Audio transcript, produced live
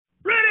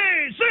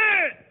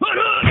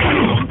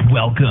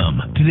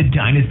Welcome to the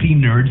Dynasty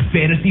Nerds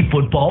Fantasy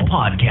Football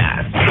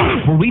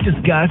Podcast, where we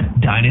discuss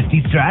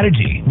Dynasty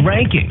strategy,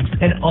 rankings,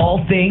 and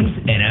all things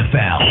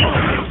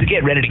NFL. So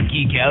get ready to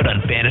geek out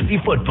on fantasy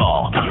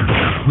football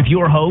with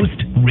your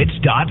host,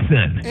 Rich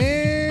Dotson.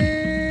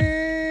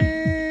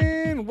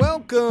 And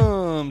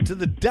welcome to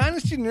the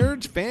Dynasty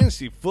Nerds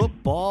Fantasy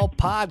Football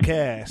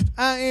Podcast.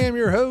 I am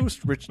your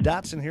host, Rich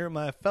Dotson, here with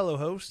my fellow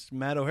host,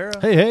 Matt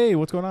O'Hara. Hey,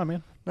 what's going on,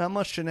 man? Not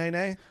much,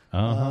 Shanae.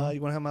 You want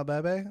to have my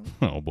baby?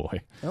 Oh, boy.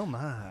 Oh,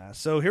 my.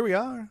 So here we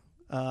are,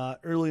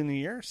 early in the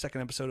year,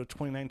 second episode of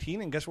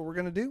 2019, and guess what we're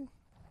going to do?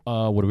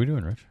 What are we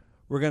doing, Rich?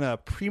 We're going to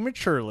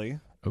prematurely...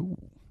 Oh.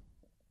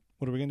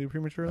 What are we going to do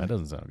prematurely? That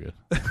doesn't sound good.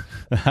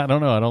 I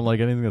don't know. I don't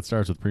like anything that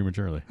starts with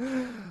prematurely.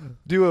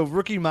 Do a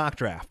rookie mock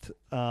draft.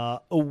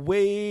 A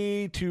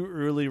way too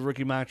early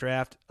rookie mock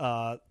draft,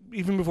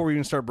 even before we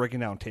even start breaking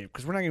down tape,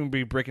 because we're not going to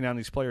be breaking down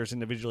these players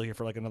individually here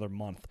for like another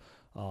month.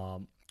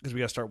 Because we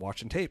got to start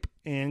watching tape.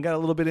 And got a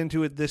little bit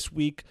into it this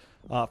week.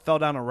 Fell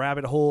down a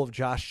rabbit hole of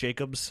Josh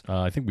Jacobs.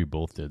 I think we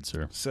both did,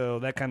 sir. So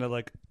that kind of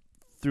like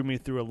threw me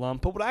through a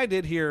lump. But what I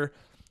did here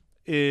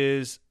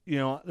is,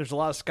 there's a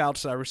lot of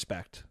scouts that I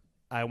respect.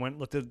 I went and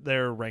looked at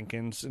their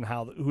rankings and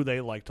who they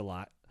liked a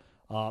lot.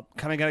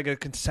 Kind of got to get a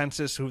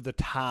consensus who the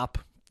top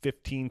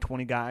 15,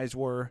 20 guys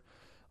were.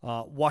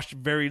 Watched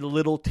very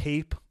little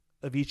tape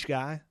of each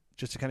guy,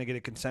 just to kind of get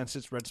a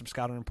consensus, read some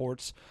scouting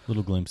reports.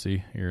 Little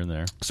glimpsey here and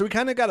there. So we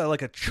kind of got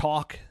a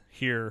chalk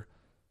here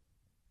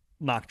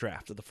mock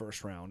draft of the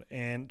first round.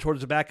 And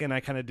towards the back end, I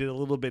kind of did a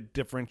little bit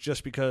different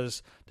just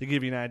because to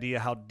give you an idea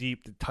how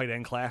deep the tight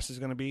end class is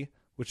going to be,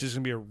 which is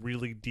going to be a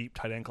really deep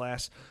tight end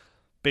class.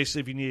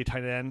 Basically, if you need a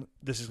tight end,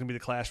 this is going to be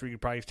the class where you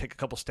could probably take a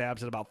couple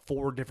stabs at about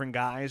 4 different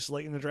guys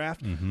late in the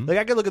draft. Mm-hmm. Like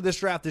I could look at this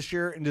draft this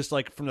year and just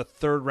like from the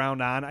third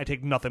round on, I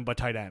take nothing but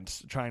tight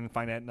ends to try and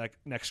find that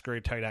next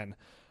grade tight end.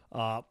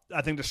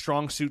 I think the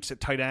strong suits at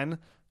tight end,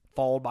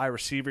 followed by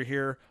receiver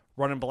here.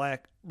 Running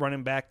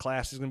back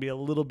class is going to be a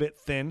little bit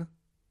thin.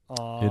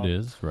 It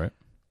is, right?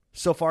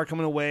 So far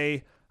coming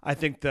away, I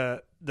think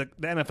the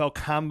NFL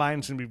Combine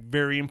is going to be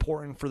very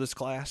important for this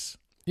class.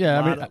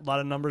 Yeah, a lot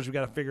of numbers we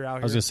got to figure out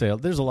here. I was going to say,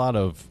 there's a lot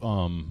of,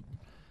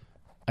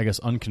 I guess,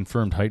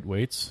 unconfirmed height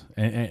weights,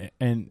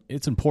 and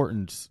it's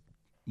important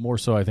more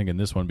so, I think, in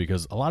this one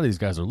because a lot of these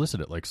guys are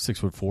listed at like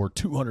 6'4",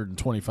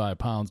 225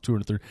 pounds,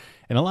 230,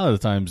 and a lot of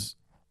the times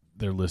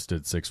they're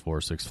listed 6'4",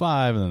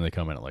 6'5", and then they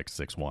come in at like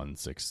 6'1",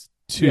 6'2".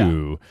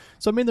 Yeah.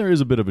 So, I mean, there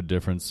is a bit of a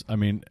difference. I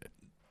mean,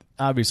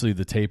 obviously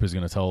the tape is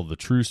going to tell the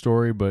true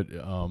story, but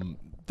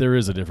there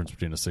is a difference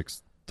between a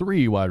 6'3"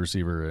 wide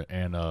receiver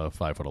and a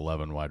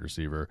 5'11" wide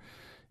receiver,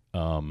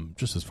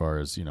 just as far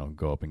as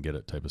go up and get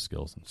it type of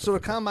skills. So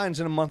the combine's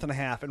in a month and a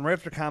half, and right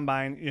after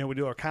combine, we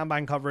do our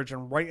combine coverage,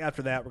 and right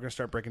after that, we're going to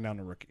start breaking down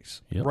the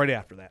rookies. Yep. Right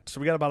after that,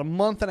 so we got about a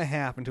month and a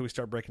half until we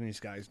start breaking these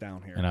guys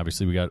down here. And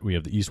obviously, we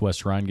have the East-West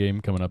Shrine game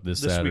coming up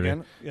this Saturday.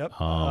 Weekend. Yep.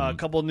 A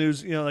couple of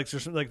news, like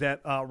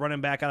that running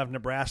back out of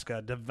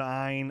Nebraska,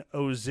 Divine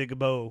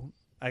Ozigbo.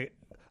 And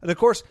of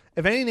course,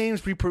 if any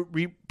names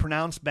we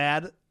pronounce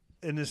bad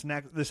in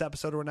this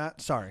episode or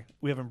not, sorry,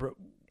 I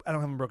don't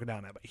have him broken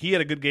down yet, but he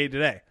had a good game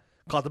today.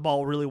 Caught the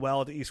ball really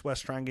well at the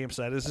East-West Shrine game,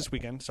 so that is this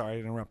weekend. Sorry, I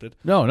interrupted.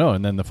 No,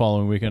 and then the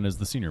following weekend is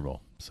the Senior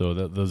Bowl. So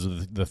those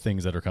are the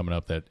things that are coming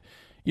up that,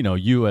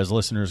 you as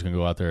listeners can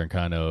go out there and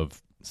kind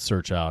of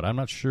search out. I'm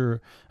not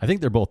sure. I think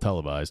they're both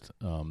televised.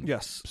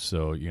 Yes.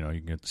 So, you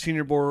can get...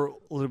 Senior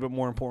Bowl a little bit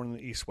more important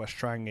than the East-West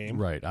Shrine game.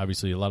 Right.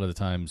 Obviously, a lot of the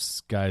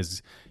times,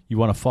 guys, you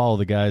want to follow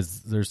the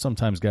guys. There's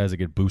sometimes guys that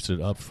get boosted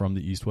up from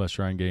the East-West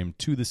Shrine game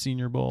to the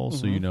Senior Bowl,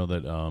 so you know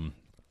that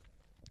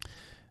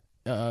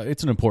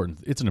it's an important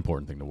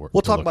thing to work.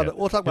 We'll talk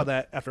about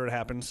that after it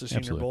happens. The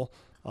Senior Absolutely.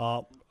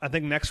 Bowl. I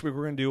think next week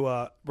we're going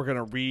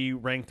to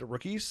re-rank the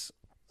rookies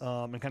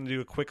and kind of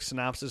do a quick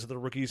synopsis of the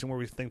rookies and where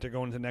we think they're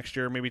going into next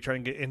year. Maybe try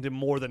and get into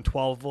more than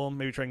 12 of them.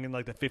 Maybe try and get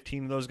like the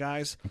 15 of those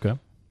guys. Okay.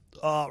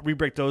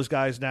 Re-break those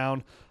guys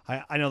down.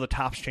 I know the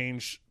tops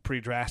changed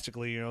pretty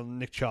drastically.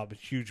 Nick Chubb, a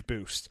huge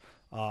boost.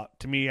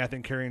 To me, I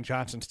think Kerryon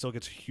Johnson still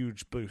gets a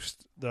huge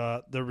boost.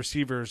 The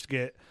receivers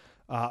get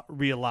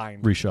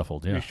realigned.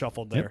 Reshuffled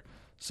there. Yep.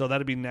 So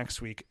that'll be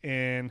next week.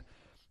 And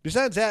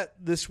besides that,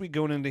 this week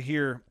going into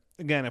here,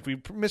 again, if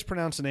we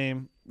mispronounce the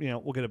name,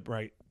 we'll get it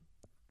right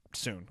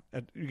soon.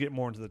 You get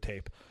more into the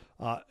tape.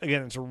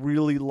 Again, it's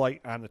really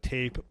light on the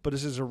tape, but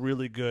this is a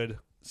really good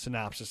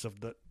synopsis of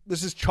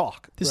this is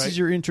chalk. This is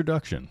your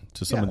introduction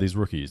to some of these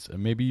rookies.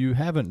 Maybe you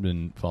haven't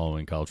been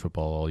following college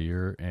football all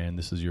year, and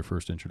this is your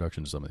first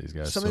introduction to some of these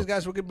guys. Some of these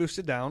guys will get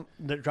boosted down,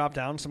 drop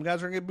down. Some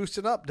guys are going to get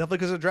boosted up, definitely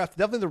because of the draft.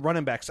 Definitely the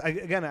running backs. I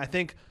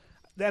think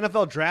the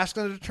NFL draft's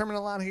going to determine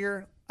a lot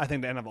here. I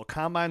think the NFL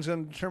Combine's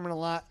going to determine a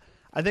lot.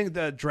 I think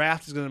the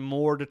draft is going to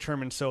more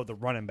determine the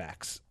running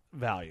backs'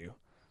 value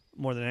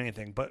more than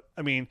anything. But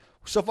I mean,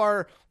 so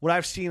far what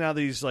I've seen out of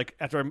these,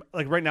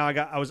 right now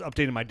I was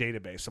updating my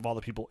database of all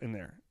the people in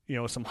there.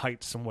 Some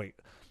height, some weight.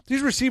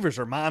 These receivers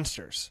are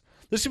monsters.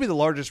 This should be the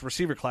largest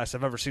receiver class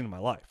I've ever seen in my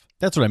life.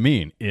 That's what I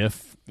mean.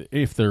 If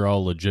they're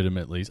all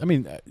legitimately,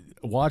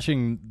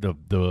 watching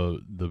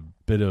the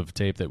bit of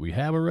tape that we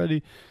have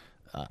already,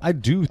 I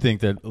do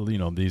think that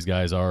these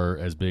guys are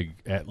as big,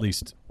 at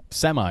least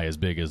semi as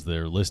big as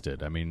they're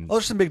listed. I mean,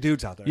 there's some big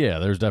dudes out there. Yeah,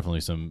 there's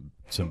definitely some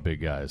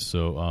big guys.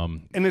 So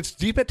and it's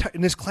deep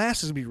and this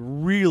class is going to be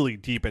really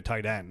deep at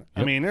tight end. Yep.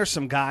 I mean, there's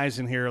some guys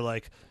in here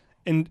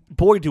and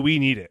boy, do we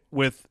need it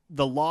with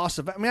the loss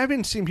of. I mean, I've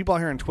been seeing people out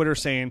here on Twitter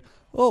saying,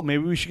 "Oh,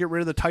 maybe we should get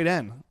rid of the tight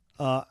end."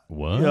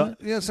 What?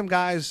 Some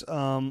guys.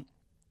 I'm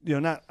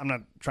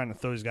not trying to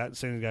throw these guys.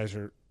 Saying these guys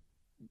are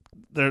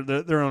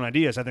their own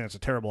ideas. I think it's a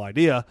terrible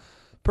idea,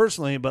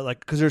 personally. But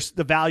because there's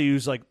the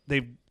values,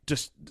 they've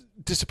just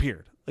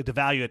disappeared. Like the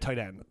value at tight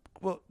end.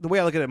 Well, the way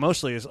I look at it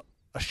mostly is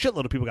a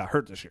shitload of people got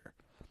hurt this year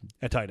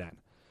at tight end,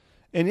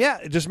 and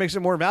it just makes it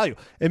more value.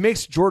 It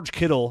makes George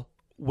Kittle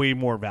way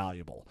more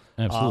valuable.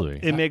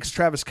 Absolutely. It makes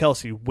Travis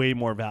Kelce way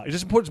more value. It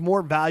just puts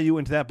more value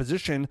into that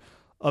position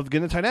of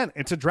getting a tight end.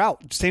 It's a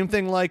drought. Same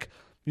thing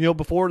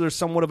before there's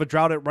somewhat of a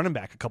drought at running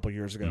back a couple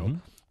years ago. Mm-hmm.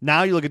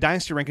 Now you look at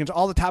Dynasty rankings,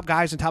 all the top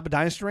guys in top of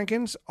Dynasty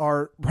rankings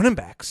are running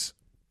backs.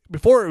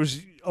 Before it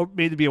was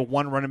made to be a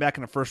one running back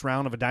in the first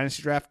round of a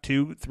Dynasty draft,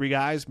 2-3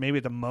 guys, maybe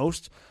at the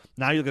most.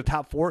 Now you look at the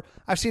top 4.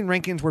 I've seen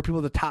rankings where people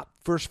are the top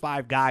first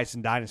 5 guys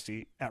in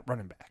Dynasty at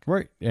running back.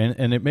 Right,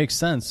 and it makes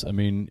sense. I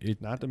mean,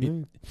 not to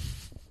me.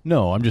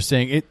 No, I'm just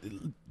saying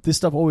this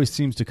stuff always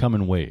seems to come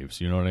in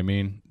waves. You know what I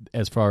mean?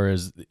 As far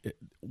as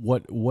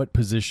what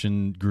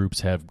position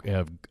groups have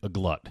a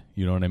glut.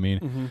 You know what I mean?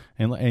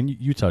 Mm-hmm. And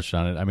you touched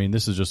on it. I mean,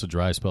 this is just a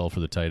dry spell for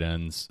the tight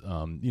ends.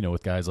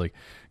 With guys like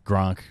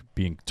Gronk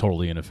being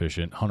totally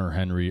inefficient, Hunter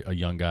Henry, a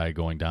young guy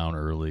going down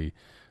early.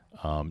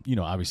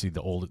 Obviously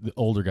the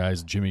older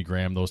guys, Jimmy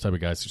Graham, those type of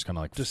guys just kind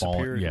of just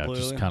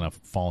kind of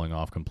falling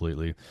off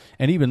completely.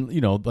 And even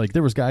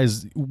there was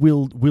guys.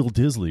 Will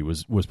Disley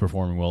was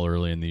performing well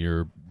early in the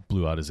year,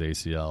 blew out his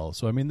ACL.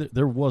 So I mean,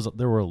 there was a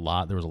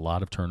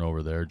lot of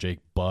turnover there. Jake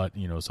Butt,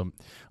 a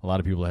lot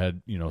of people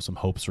had some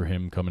hopes for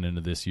him coming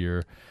into this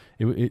year.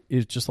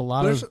 It's just a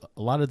lot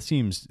of the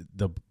teams.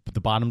 The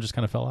bottom just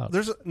kind of fell out.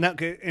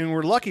 And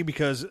we're lucky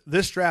because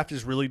this draft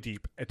is really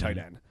deep at tight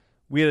end.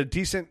 We had a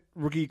decent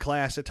rookie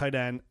class at tight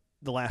end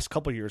the last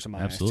couple of years in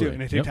my eyes too,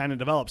 and it took time to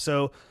develop.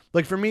 So,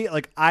 for me,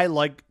 I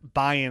like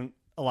buying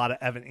a lot of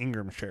Evan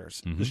Ingram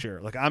shares this year.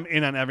 I'm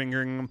in on Evan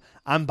Ingram.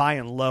 I'm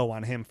buying low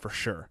on him for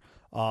sure.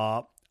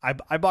 I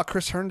bought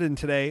Chris Herndon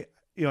today.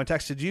 I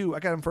texted you. I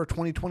got him for a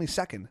 2020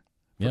 second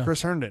for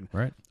Chris Herndon.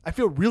 Right. I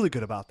feel really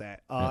good about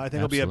that. I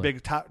think absolutely. it'll be a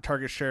big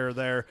target share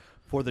there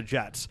for the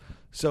Jets.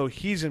 So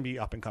he's going to be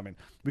up and coming.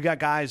 We got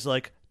guys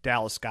like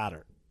Dallas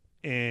Goedert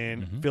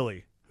in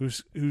Philly,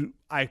 who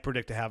I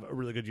predict to have a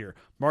really good year.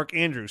 Mark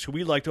Andrews, who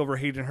we liked over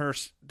Hayden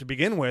Hurst to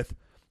begin with,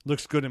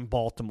 looks good in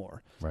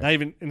Baltimore. Right. Not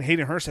even, and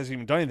Hayden Hurst hasn't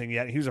even done anything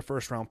yet. He was a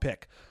first-round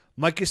pick.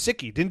 Mike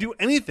Gesicki didn't do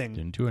anything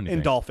in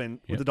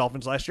with the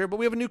Dolphins last year, but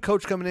we have a new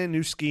coach coming in,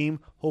 new scheme.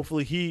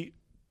 Hopefully he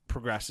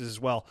progresses as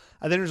well.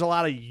 I think there's a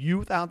lot of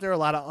youth out there, a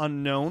lot of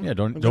unknown. Yeah,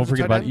 don't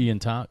forget about Ian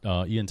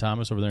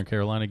Thomas over there in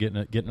Carolina getting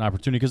an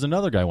opportunity because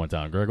another guy went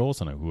down, Greg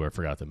Olsen, who I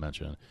forgot to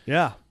mention.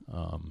 Yeah.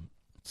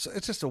 So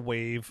it's just a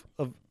wave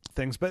of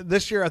things. But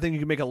this year, I think you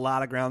can make a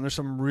lot of ground. There's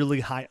some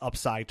really high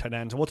upside tight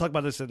ends, and we'll talk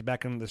about this at the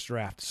back end of this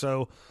draft.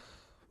 So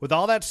with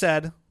all that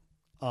said,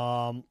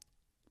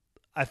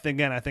 I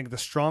think the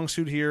strong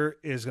suit here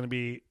is going to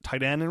be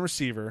tight end and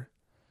receiver,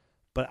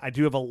 but I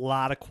do have a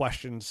lot of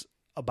questions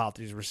about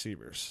these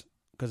receivers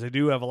because they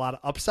do have a lot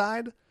of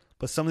upside,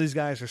 but some of these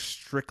guys are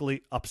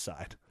strictly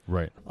upside.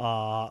 Right.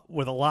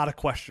 With a lot of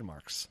question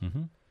marks.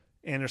 Mm-hmm.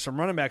 And there's some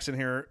running backs in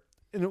here.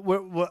 And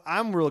what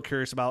I'm really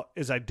curious about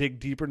is I dig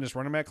deeper in this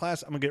running back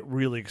class, I'm going to get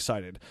really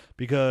excited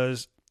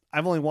because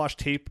I've only watched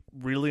tape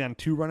really on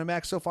 2 running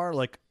backs so far,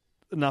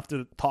 enough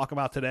to talk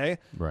about today.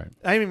 Right.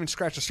 I haven't even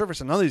scratched the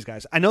surface on none of these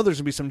guys. I know there's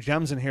going to be some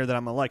gems in here that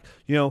I'm going to like.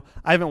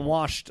 I haven't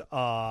watched,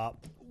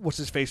 what's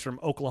his face from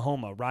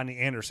Oklahoma, Rodney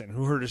Anderson,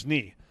 who hurt his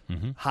knee.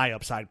 Mm-hmm. High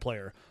upside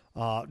player.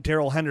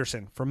 Darrell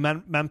Henderson from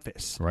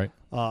Memphis. Right.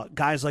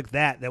 Guys like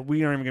that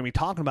we aren't even going to be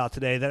talking about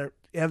today that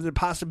have the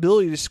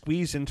possibility to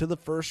squeeze into the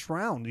first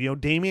round.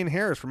 Damian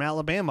Harris from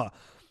Alabama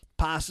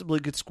possibly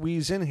could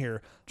squeeze in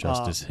here.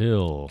 Justice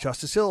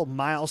Hill,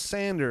 Miles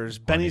Sanders,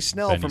 Benny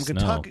Snell from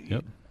Kentucky.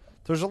 Yep.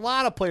 There's a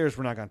lot of players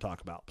we're not going to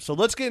talk about. So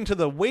let's get into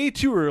the way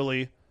too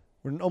early.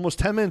 We're almost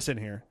 10 minutes in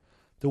here.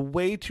 The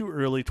way too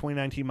early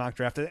 2019 mock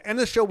draft. At the end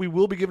of the show, we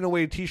will be giving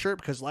away a T-shirt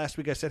because last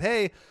week I said,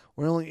 hey,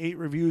 we're only 8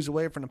 reviews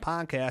away from the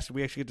podcast. If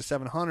we actually get to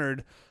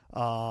 700,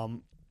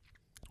 we'll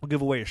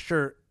give away a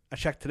shirt. I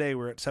checked today.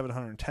 We're at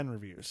 710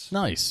 reviews.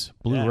 Nice.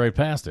 Blew right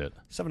past it.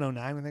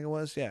 709, I think it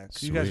was. Yeah,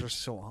 because you guys are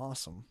so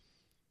awesome.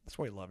 That's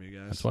why we love you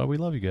guys. That's why we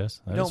love you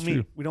guys. We don't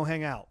meet. We don't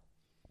hang out.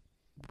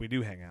 We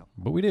do hang out.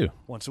 But we do.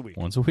 Once a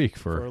week.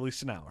 For at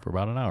least an hour. For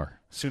about an hour.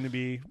 Soon to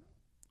be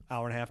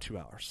hour and a half, 2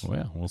 hours.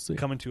 Well, we'll see.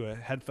 Coming to a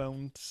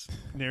headphones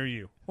near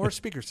you or a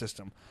speaker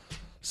system.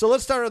 So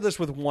let's start this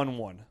with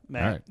 1-1,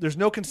 Matt. All right. There's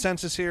no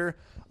consensus here.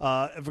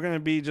 If we're going to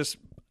be just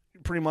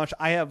pretty much,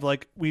 I have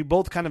we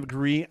both kind of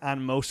agree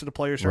on most of the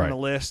players who are on the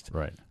list.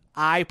 Right.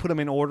 I put them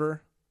in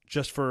order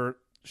just for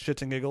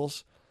shits and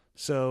giggles.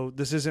 So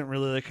this isn't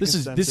really like this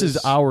is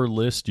our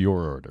list,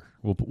 your order.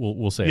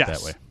 We'll say it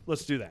that way.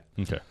 Let's do that.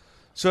 Okay.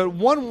 So at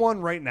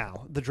 1-1 right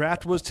now, the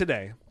draft was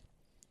today.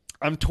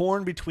 I'm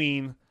torn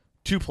between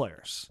two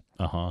players,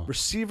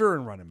 receiver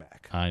and running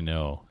back. I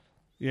know.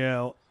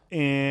 And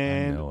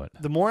I know it.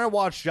 The more I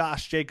watched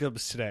Josh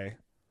Jacobs today,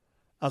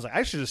 I was like,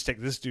 I should just take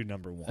this dude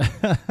number 1.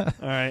 All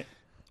right.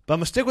 But I'm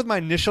going to stick with my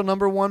initial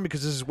number 1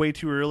 because this is way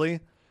too early.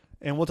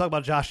 And we'll talk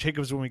about Josh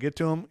Jacobs when we get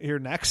to him here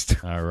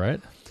next. All right.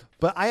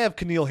 But I have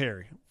N'Keal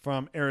Harry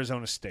from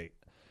Arizona State.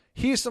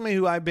 He is somebody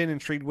who I've been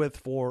intrigued with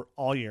for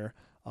all year.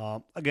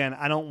 Again,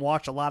 I don't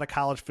watch a lot of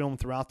college film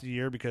throughout the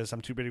year because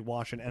I'm too busy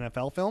watching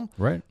NFL film.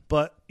 Right.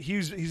 But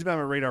he's been on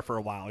my radar for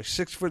a while. He's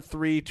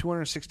 6'3",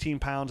 216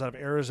 pounds out of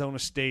Arizona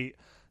State.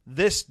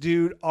 This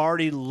dude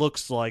already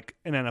looks like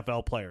an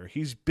NFL player.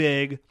 He's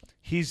big.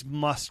 He's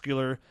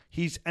muscular.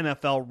 He's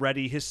NFL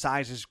ready. His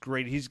size is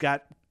great. He's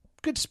got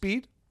good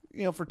speed,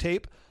 for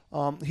tape.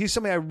 He's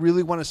somebody I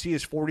really want to see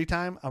his 40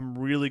 time. I'm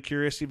really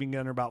curious if he can get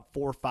under about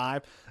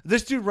 4.5.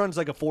 This dude runs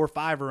like a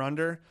 4.5 or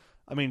under.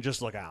 I mean,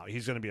 just look out.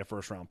 He's going to be a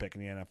first-round pick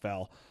in the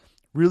NFL.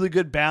 Really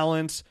good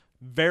balance.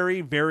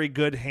 Very, very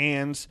good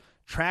hands.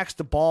 Tracks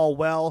the ball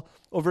well.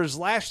 Over his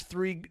last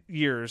 3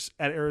 years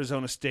at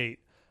Arizona State,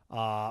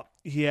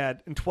 he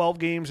had, in 12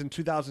 games in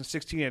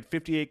 2016, he had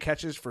 58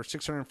 catches for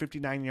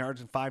 659 yards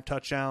and 5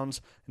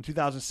 touchdowns. In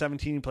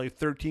 2017, he played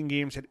 13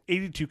 games, had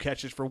 82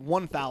 catches for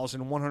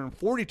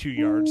 1,142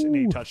 yards and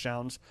 8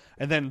 touchdowns.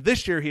 And then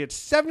this year, he had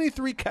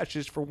 73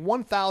 catches for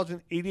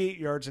 1,088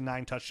 yards and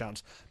 9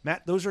 touchdowns.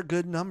 Matt, those are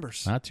good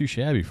numbers. Not too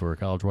shabby for a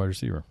college wide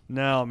receiver.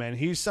 No, man.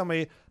 He's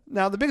somebody.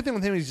 Now, the big thing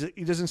with him is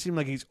he doesn't seem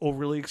like he's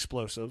overly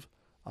explosive.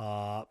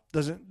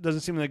 Doesn't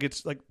seem like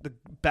it's like the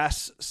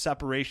best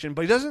separation,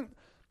 but he doesn't.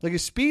 Like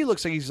his speed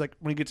looks like he's like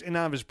when he gets in and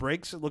out of his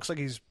breaks, it looks like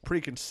he's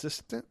pretty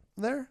consistent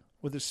there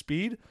with his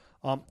speed.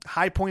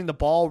 High pointing the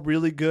ball,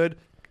 really good.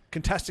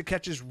 Contested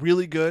catches,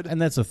 really good.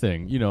 And that's the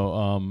thing, you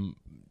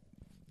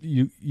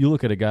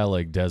look at a guy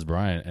like Des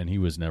Bryant, and he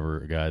was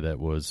never a guy that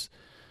was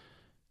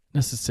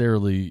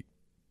necessarily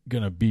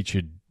gonna beat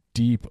you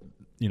deep,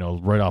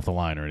 right off the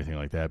line or anything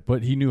like that.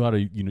 But he knew how to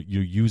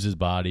use his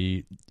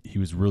body. He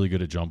was really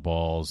good at jump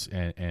balls,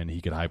 and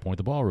he could high point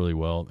the ball really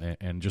well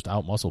and just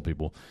out muscle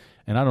people.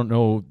 And I don't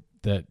know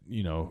that,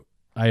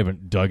 I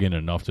haven't dug in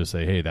enough to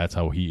say, hey, that's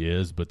how he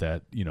is, but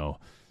that,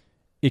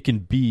 it can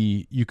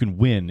be, you can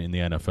win in the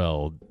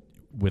NFL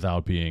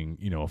without being,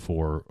 a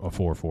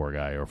 4-4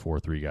 guy or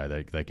 4-3 guy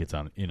that gets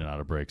on in and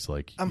out of breaks.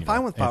 Like I'm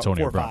fine with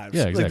 4-5s.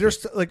 Yeah,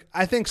 exactly.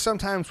 I think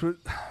sometimes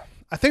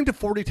I think the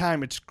 40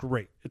 time, it's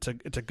great. It's a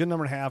good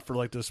number to have for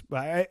like this.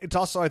 But it's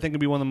also, I think, it'd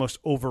be one of the most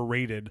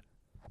overrated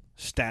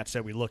stats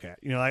that we look at.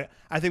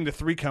 I think the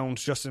 3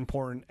 cone's just as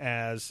important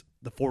as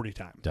the 40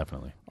 time.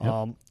 Definitely.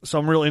 Yep. So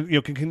I'm really,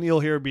 can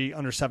N'Keal here be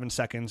under 7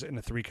 seconds in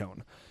the 3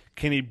 cone?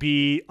 Can he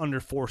be under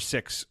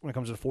 4.6 when it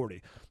comes to the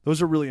 40?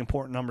 Those are really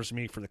important numbers to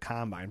me for the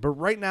combine. But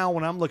right now,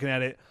 when I'm looking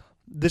at it,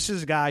 this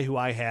is a guy who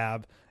I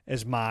have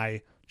as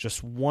my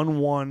just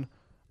 1-1.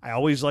 I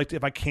always like to,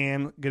 if I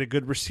can, get a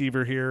good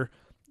receiver here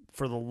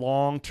for the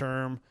long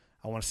term.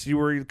 I want to see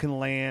where he can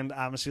land.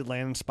 Obviously,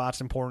 landing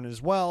spot's important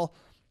as well.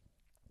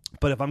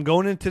 But if I'm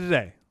going into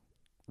today,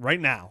 right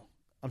now,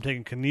 I'm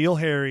taking N'Keal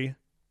Harry,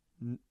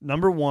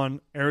 number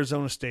 1,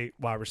 Arizona State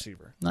wide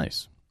receiver.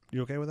 Nice.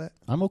 You okay with that?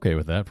 I'm okay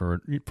with that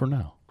for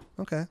now.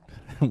 Okay.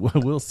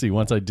 We'll see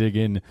once I dig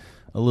in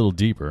a little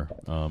deeper.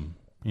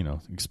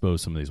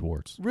 Expose some of these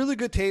warts. Really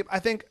good tape. I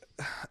think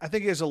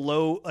he has a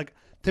low, like,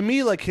 to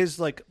me, like his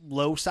like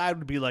low side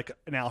would be like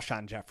an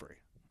Alshon Jeffrey.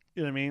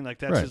 You know what I mean? Like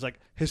that's right.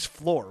 his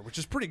floor, which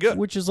is pretty good.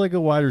 Which is like a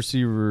wide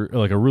receiver,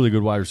 like a really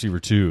good wide receiver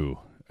 2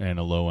 and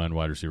a low end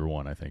wide receiver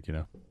 1. I think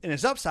And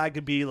his upside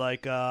could be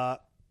like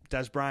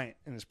Des Bryant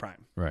in his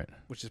prime, right?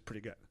 Which is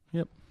pretty good.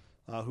 Yep.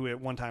 Who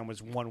at one time was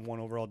 1-1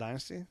 overall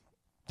Dynasty.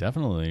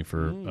 Definitely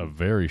for a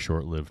very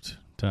short-lived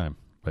time,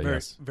 but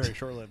yes, very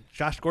short-lived.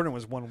 Josh Gordon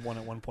was 1-1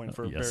 at one point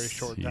for a very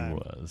short time. He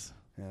was.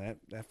 Yeah,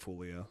 that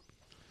Fulio.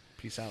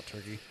 Peace out,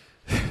 turkey.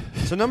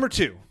 So number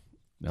 2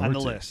 on the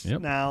list.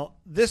 Yep. Now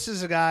this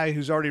is a guy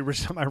who's already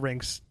risen up my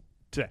ranks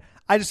today.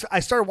 I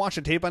started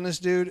watching tape on this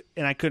dude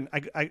and I couldn't.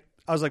 I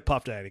was like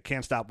Puff Daddy.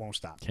 Can't stop, won't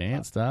stop.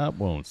 Can't stop,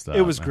 won't stop.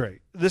 It was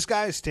great. This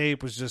guy's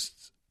tape was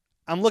just.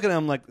 I'm looking at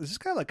him like, is this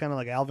guy like kind of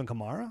like Alvin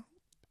Kamara?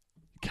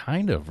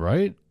 Kind of,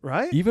 right?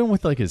 Right? Even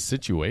with like his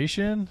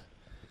situation.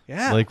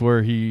 Yeah. Like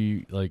where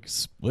he like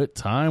split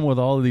time with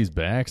all of these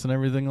backs and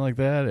everything like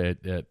that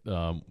at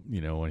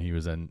when he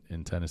was in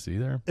Tennessee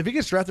there. If he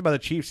gets drafted by the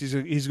Chiefs,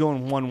 he's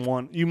going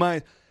 1-1. You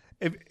might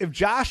if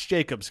Josh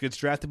Jacobs gets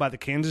drafted by the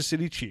Kansas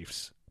City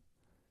Chiefs,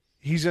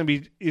 he's gonna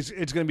be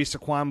it's gonna be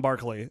Saquon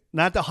Barkley.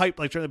 Not the hype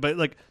like but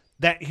like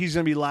that he's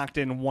gonna be locked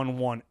in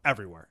 1-1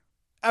 everywhere.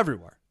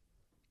 Everywhere.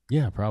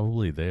 Yeah,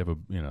 probably. They have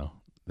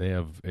they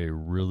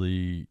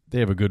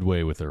have a good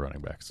way with their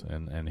running backs,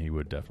 and he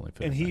would definitely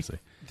fit. And nicely.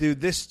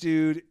 This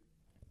dude,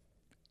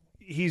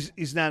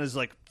 he's not as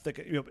like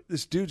thick.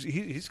 This dude's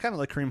he's kind of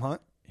like Kareem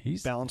Hunt.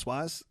 He's balance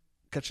wise,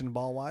 catching the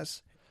ball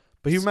wise,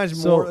 But he reminds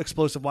me more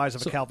explosive-wise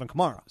of a Calvin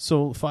Kamara.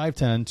 So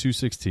 5'10",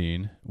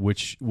 216,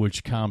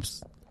 which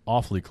comps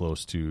awfully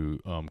close to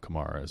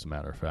Kamara, as a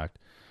matter of fact.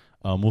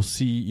 We'll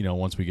see,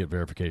 once we get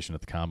verification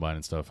at the combine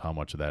and stuff, how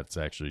much of that's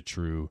actually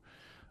true.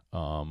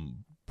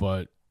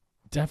 But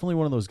definitely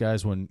one of those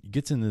guys, when he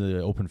gets into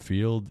the open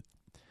field,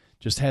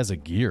 just has a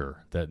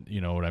gear that,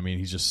 you know what I mean?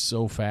 He's just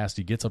so fast.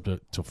 He gets up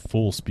to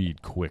full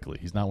speed quickly.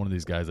 He's not one of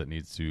these guys that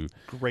needs to.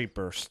 Great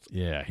burst.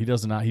 Yeah, he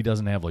doesn't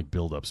have like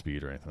build-up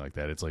speed or anything like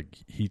that. It's like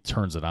he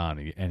turns it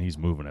on and he's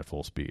moving at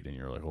full speed, and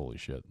you're like, holy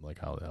shit, like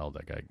how the hell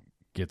that guy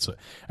gets it?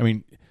 I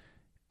mean,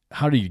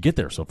 how do you get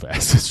there so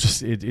fast? It's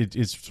just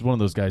it's one of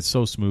those guys,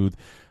 so smooth.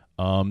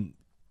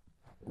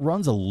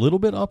 Runs a little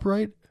bit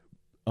upright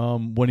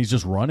when he's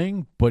just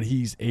running, but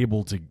he's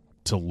able to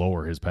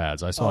lower his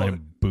pads. I saw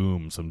him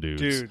boom some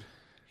dudes. Dude,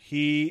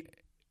 he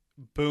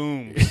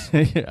booms.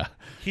 Yeah.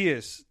 He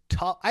is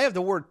tough. I have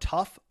the word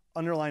tough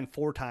underlined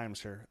 4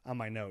 times here on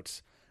my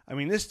notes. I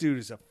mean, this dude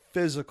is a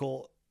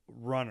physical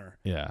runner.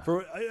 Yeah.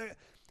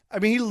 I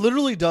mean, he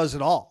literally does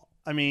it all.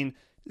 I mean,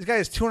 this guy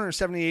has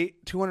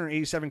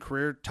 287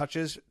 career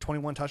touches,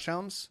 21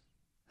 touchdowns.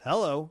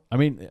 Hello. I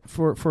mean,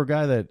 for a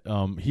guy that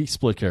he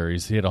split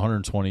carries, he had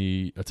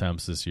 120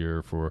 attempts this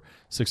year for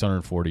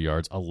 640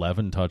 yards,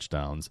 11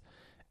 touchdowns,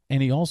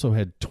 and he also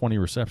had 20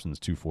 receptions,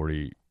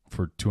 240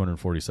 for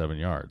 247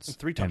 yards, and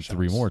 3 touchdowns, and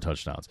 3 more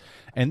touchdowns,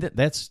 and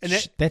that's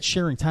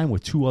sharing time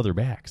with 2 other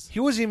backs. He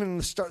wasn't even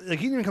the start. Like,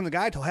 he didn't become the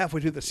guy until halfway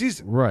through the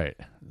season. Right.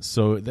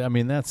 So I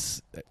mean,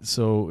 it's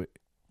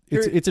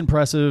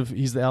impressive.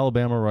 He's the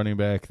Alabama running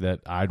back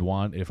that I'd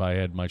want if I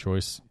had my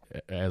choice.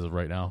 As of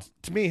right now,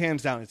 to me,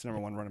 hands down, it's the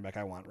number 1 running back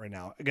I want right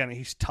now. Again,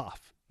 he's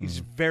tough. He's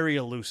very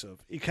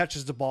elusive. He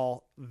catches the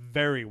ball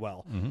very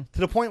well, to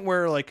the point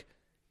where, like,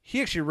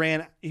 he actually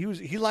ran.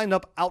 He lined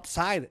up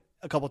outside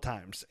a couple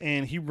times,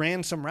 and he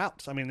ran some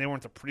routes. I mean, they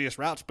weren't the prettiest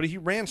routes, but he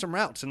ran some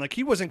routes, and like,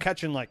 he wasn't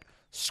catching like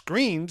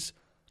screens.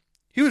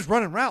 He was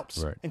running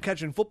routes and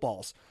catching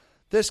footballs.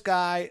 This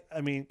guy,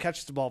 I mean,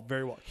 catches the ball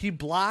very well. He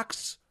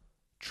blocks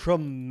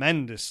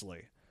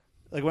tremendously.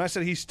 Like, when I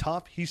said he's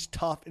tough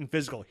and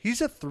physical.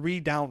 He's a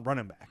 3-down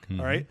running back,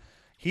 all right?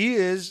 He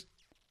is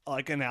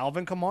like an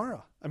Alvin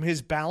Kamara. I mean,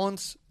 his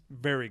balance,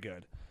 very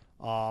good.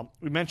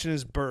 We mentioned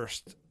his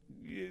burst.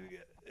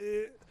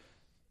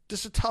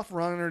 Just a tough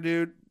runner,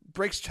 dude.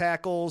 Breaks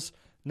tackles,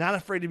 not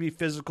afraid to be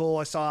physical.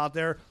 I saw out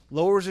there.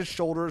 Lowers his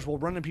shoulders, will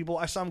run to people.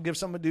 I saw him give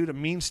some dude a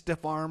mean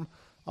stiff arm.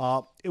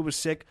 It was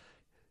sick.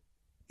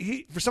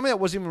 For somebody that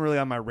wasn't even really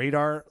on my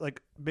radar,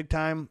 like, big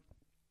time,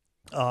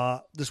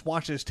 just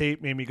watching his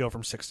tape made me go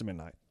from 6 to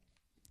midnight.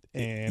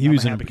 And he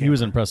was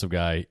an impressive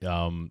guy.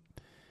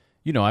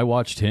 I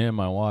watched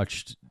him. I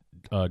watched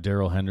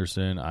Darrell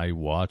Henderson. I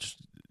watched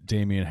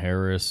Damian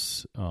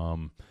Harris,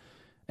 and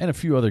a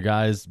few other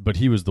guys. But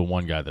he was the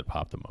one guy that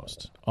popped the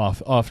most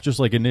off just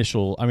like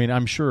initial. I mean,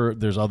 I'm sure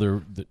there's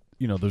other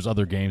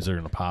games that are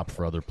going to pop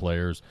for other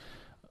players,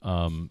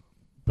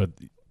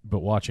 But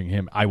watching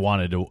him, I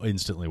wanted to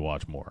instantly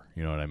watch more.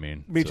 You know what I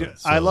mean? Me too.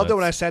 I loved it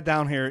when I sat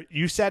down here.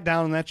 You sat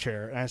down in that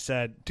chair, and I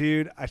said,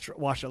 dude, I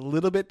watched a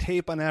little bit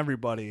tape on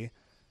everybody,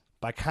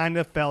 but I kind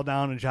of fell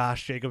down in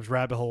Josh Jacobs'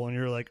 rabbit hole, and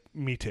you were like,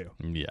 me too.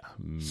 Yeah,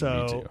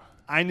 so me too.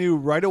 I knew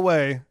right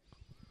away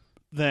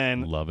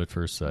then. Love at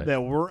first sight.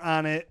 That we're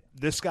on it.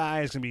 This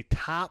guy is going to be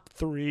top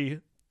 3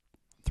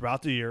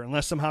 throughout the year,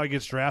 unless somehow he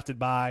gets drafted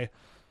by,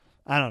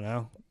 I don't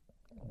know,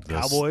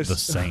 Cowboys, the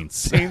Saints.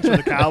 Saints or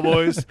the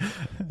Cowboys.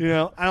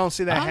 I don't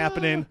see that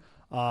happening.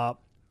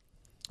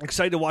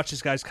 Excited to watch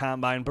this guy's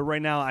combine, but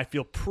right now I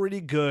feel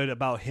pretty good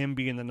about him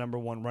being the number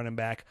 1 running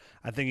back.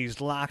 I think he's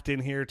locked in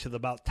here to the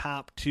about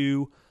top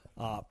 2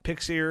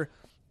 picks here,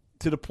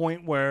 to the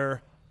point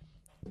where,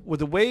 with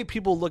the way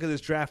people look at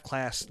this draft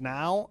class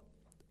now,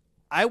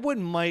 I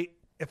might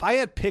if I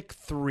had pick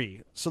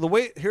 3. So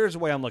here's the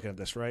way I'm looking at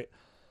this. Right,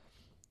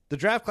 the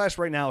draft class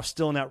right now is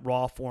still in that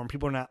raw form.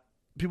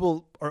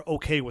 People are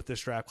okay with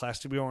this draft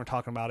class. We weren't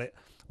talking about it.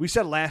 We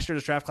said last year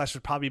this draft class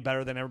was probably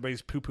better than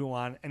everybody's poo-poo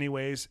on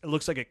anyways. It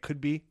looks like it could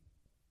be.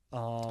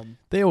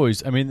 There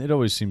always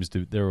seems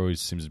to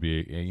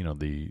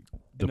be,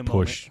 the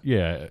push.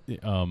 Moment.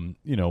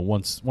 Yeah.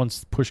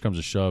 Once push comes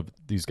to shove,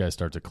 these guys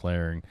start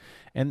declaring.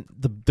 And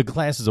the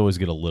classes always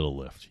get a little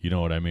lift. You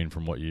know what I mean?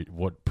 From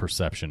what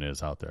perception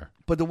is out there.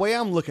 But the way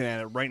I'm looking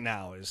at it right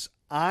now is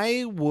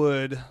I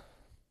would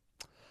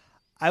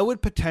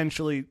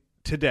potentially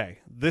today,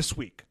 this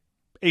week,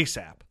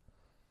 ASAP,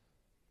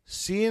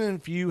 seeing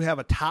if you have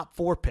a top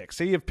 4 pick.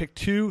 Say you have pick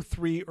 2,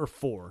 3, or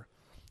 4.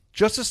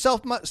 Just to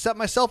set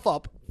myself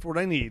up for what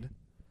I need.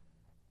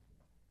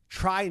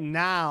 Try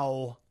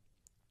now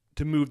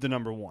to move the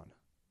number 1.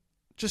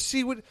 Just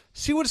see what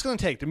it's going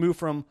to take to move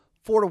from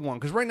 4 to 1.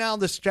 Because right now,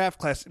 this draft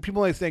class,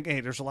 people might think, hey,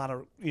 there's a lot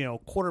of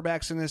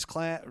quarterbacks in this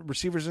class,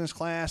 receivers in this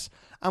class.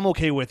 I'm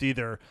okay with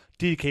either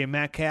DK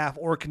Metcalf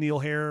or Khalil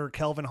Harry or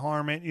Kelvin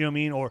Harmon. You know what I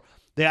mean? Or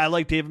I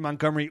like David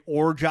Montgomery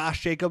or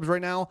Josh Jacobs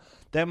right now.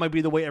 That might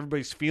be the way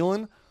everybody's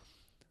feeling.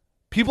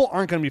 People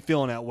aren't going to be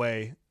feeling that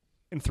way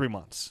in 3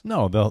 months.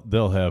 No,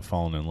 they'll have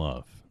fallen in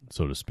love.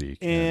 so to speak.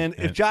 And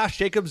if Josh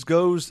Jacobs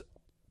goes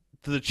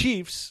to the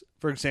Chiefs,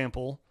 for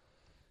example,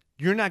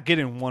 you're not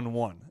getting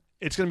 1-1.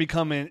 It's going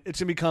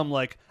to become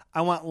like,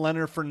 I want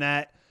Leonard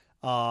Fournette,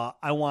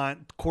 I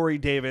want Corey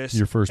Davis,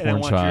 your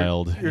firstborn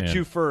child, your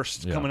two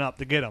firsts coming up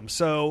to get them.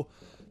 So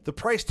the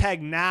price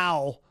tag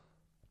now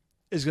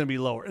is going to be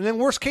lower. And then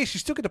worst case, you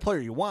still get the player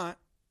you want.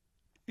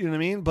 You know what I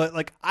mean? But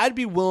like, I'd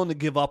be willing to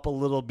give up a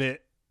little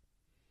bit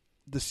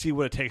to see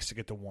what it takes to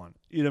get to 1.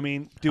 You know what I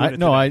mean?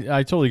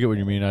 I totally get what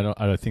you mean.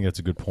 I think that's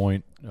a good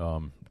point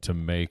to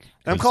make.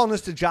 I'm calling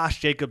this the Josh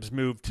Jacobs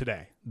move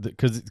today.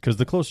 Because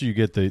the closer you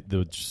get,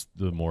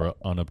 the more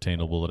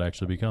unobtainable it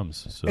actually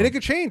becomes. So. And it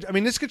could change. I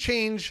mean, this could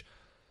change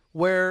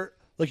where,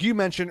 like you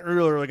mentioned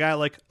earlier,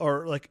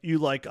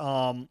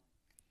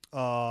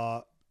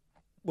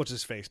 what's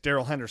his face?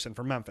 Darrell Henderson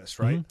from Memphis,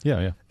 right? Mm-hmm.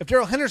 Yeah. If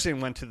Darrell Henderson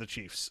went to the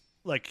Chiefs,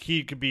 like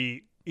he'd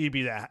be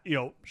that,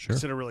 sure.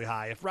 Considered really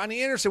high. If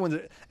Rodney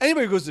Anderson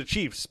anybody who goes to the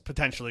Chiefs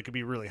potentially could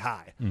be really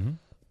high. Mm-hmm.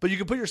 But you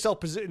can put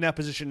yourself in that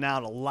position now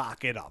to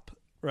lock it up,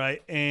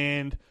 right?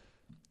 And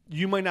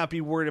you might not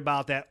be worried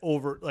about that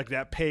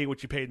that pay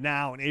what you paid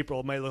now in April.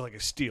 It might look like a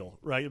steal,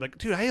 right? You're like,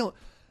 dude, I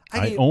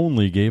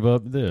only gave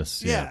up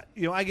this. Yeah.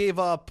 I gave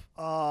up.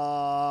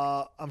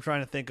 I'm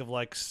trying to think of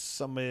like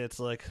somebody that's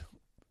like,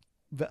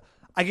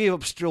 I gave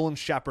up Sterling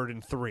Shepard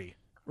in 3,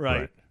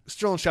 right?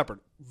 Sterling Shepard,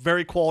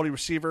 very quality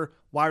receiver,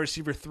 wide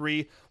receiver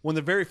 3. One of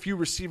the very few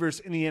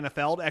receivers in the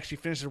NFL to actually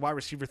finish as wide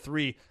receiver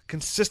 3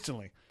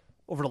 consistently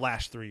over the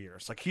last 3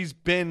 years. Like, he's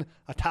been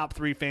a top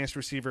 3 fantasy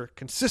receiver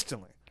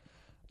consistently.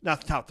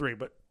 Not the top 3,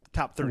 but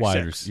top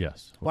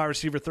 36. Wide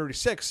receiver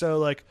 36. So,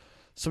 like,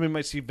 somebody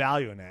might see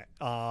value in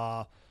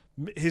that.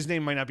 His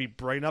name might not be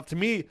bright enough. To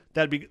me,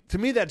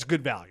 that's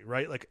good value,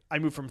 right? Like, I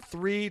moved from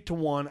 3 to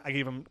 1. I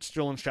gave him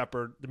Sterling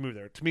Shepard to move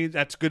there. To me,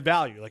 that's good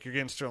value. Like, you're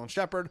getting Sterling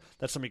Shepard.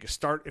 That's somebody you can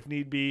start if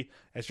need be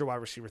as your wide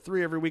receiver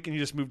 3 every week, and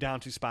you just move down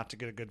 2 spots to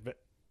get a good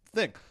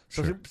thing.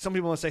 So some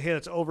people want to say, hey,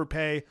 that's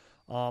overpay.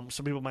 Some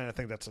people might not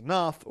think that's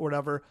enough or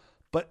whatever.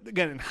 But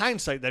again, in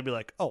hindsight, they'd be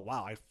like, oh,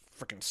 wow, I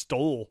freaking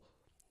stole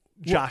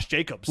Josh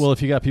Jacobs. Well,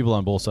 if you got people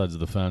on both sides of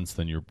the fence,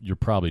 then you're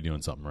probably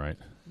doing something right.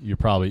 You've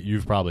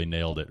probably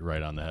nailed it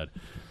right on the head.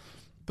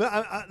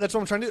 But that's what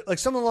I'm trying to do. Like,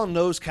 something along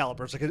those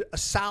calibers, like a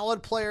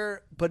solid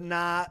player, but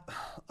not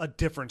a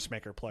difference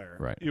maker player.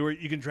 Right.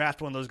 You can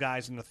draft one of those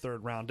guys in the 3rd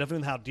round.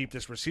 Definitely how deep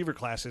this receiver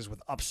class is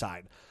with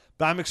upside.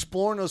 But I'm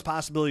exploring those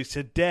possibilities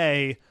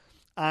today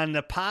on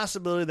the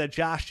possibility that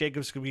Josh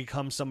Jacobs could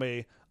become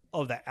somebody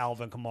of that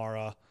Alvin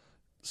Kamara,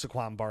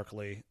 Saquon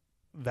Barkley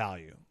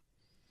value,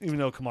 even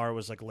though Kamara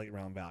was like late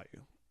round value.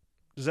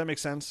 Does that make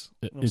sense?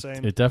 What I'm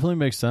saying? It definitely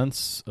makes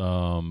sense.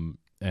 And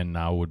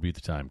now would be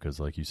the time because,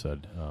 like you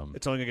said,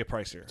 it's only going to get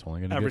pricier. It's only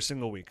going to every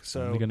single week.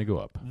 So only going to go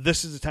up.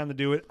 This is the time to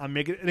do it. I'm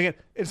making. And again,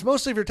 it's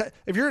mostly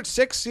if you're at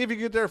 6, see if you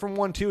get there from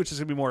 1-2. It's just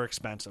going to be more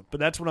expensive. But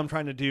that's what I'm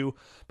trying to do.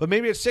 But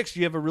maybe at 6,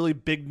 you have a really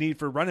big need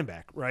for running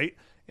back, right?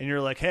 And you're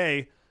like,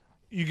 hey,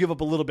 you give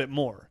up a little bit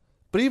more.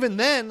 But even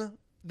then,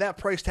 that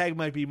price tag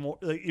might be more,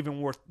 like,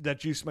 even worth that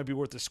juice might be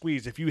worth the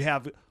squeeze if you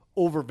have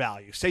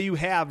overvalue. Say you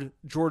have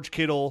George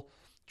Kittle,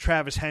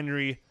 Travis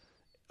Henry,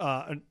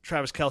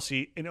 Travis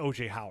Kelce, and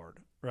OJ Howard,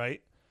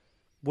 right?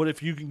 What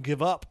if you can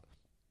give up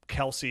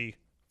Kelce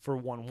for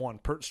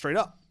 1-1 straight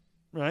up,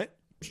 right?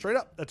 Straight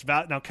up. That's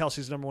valid. Now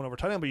Kelsey's number 1 over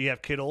tight end, but you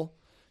have Kittle,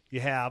 you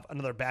have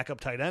another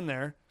backup tight end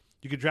there.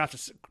 You could draft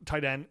a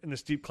tight end in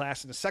this deep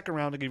class in the 2nd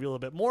round to give you a little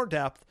bit more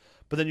depth,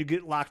 but then you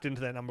get locked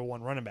into that number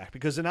 1 running back.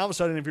 Because then all of a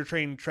sudden, if you're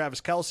trading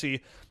Travis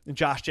Kelce and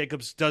Josh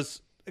Jacobs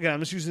does, again, I'm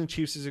just using the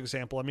Chiefs as an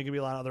example. I mean, it could be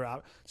a lot of other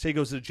out. Say he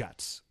goes to the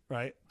Jets,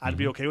 right? I'd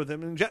be okay with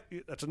him in Jet.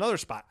 That's another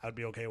spot I'd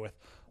be okay with.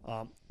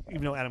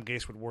 Even though Adam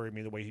Gase would worry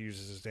me the way he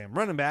uses his damn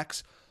running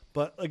backs.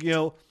 But, like,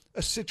 a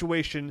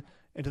situation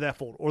into that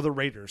fold, or the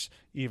Raiders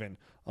even,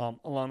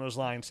 along those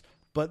lines.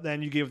 But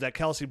then you give that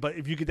Kelce. But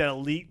if you get that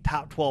elite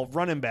top 12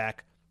 running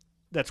back,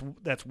 that's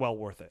well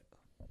worth it.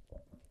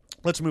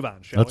 Let's move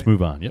on, shall we? Let's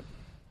move on, yep.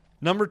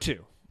 Number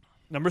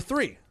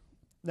 3.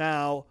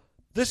 Now,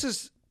 this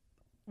is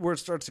where it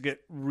starts to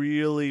get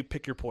really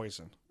pick your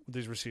poison with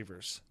these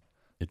receivers.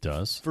 It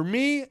does. For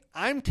me,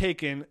 I'm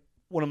taking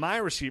one of my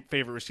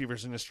favorite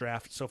receivers in this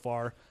draft so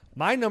far.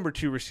 My number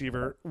 2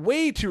 receiver,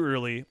 way too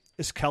early,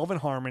 is Kelvin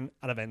Harmon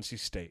out of NC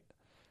State.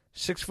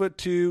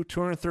 6'2",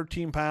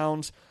 213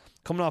 pounds,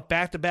 coming off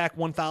back-to-back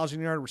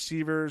 1,000-yard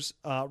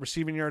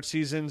receiving yard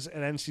seasons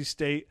at NC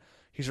State.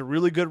 He's a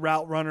really good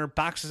route runner,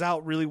 boxes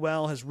out really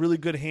well, has really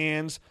good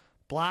hands,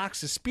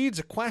 blocks. His speed's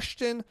a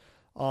question,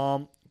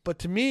 but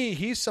to me,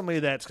 he's somebody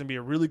that's going to be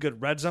a really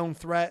good red zone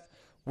threat,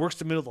 works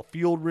the middle of the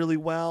field really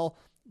well.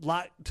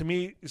 To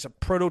me, he's a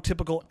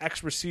prototypical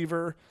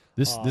X-receiver.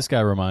 This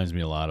guy reminds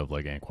me a lot of,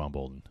 like, Anquan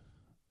Bolden.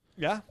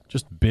 Yeah?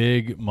 Just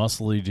big,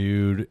 muscly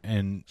dude,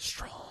 and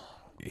strong.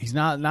 He's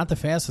not the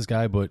fastest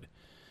guy, but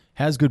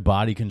has good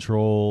body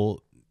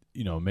control,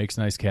 makes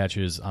nice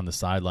catches on the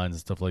sidelines and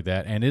stuff like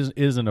that, and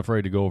isn't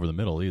afraid to go over the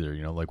middle either.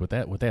 Like with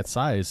that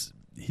size,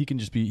 he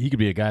could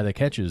be a guy that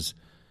catches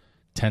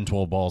 10,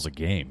 12 balls a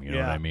game. You know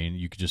Yeah. what I mean?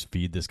 You could just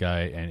feed this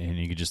guy, and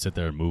he could just sit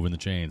there moving the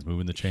chains.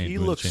 He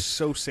looks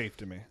so safe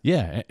to me.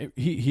 Yeah,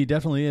 he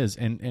definitely is.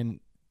 And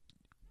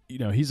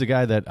he's a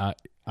guy that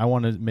I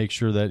want to make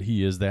sure that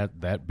he is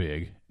that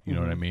big. You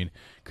know what I mean?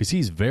 Because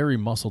he's very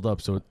muscled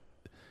up. So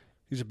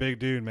he's a big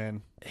dude,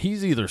 man.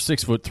 He's either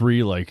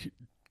 6'3", like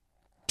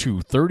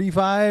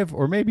 235,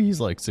 or maybe he's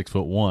like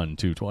 6'1",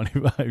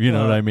 225. You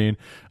know what I mean?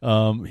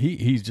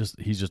 He's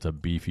just a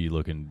beefy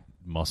looking,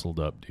 muscled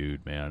up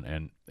dude,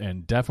 man,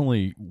 and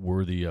definitely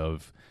worthy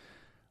of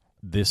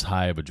this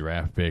high of a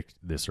draft pick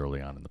this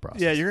early on in the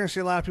process. Yeah, you're going to see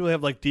a lot of people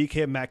have like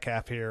DK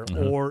Metcalf here,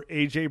 or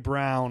AJ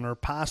Brown, or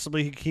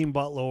possibly Hakeem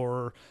Butler,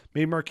 or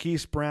maybe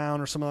Marquise Brown,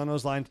 or something along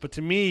those lines. But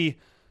to me,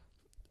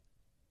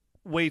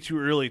 way too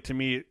early to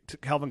me.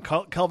 Kelvin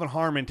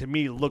Harmon to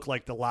me looked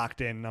like the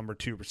locked-in number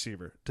 2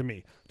 receiver to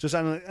me. Just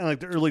on like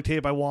the early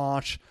tape I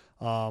watched,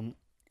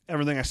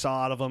 everything I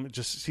saw out of him, it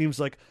just seems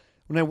like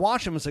when I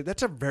watch him, it's like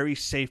that's a very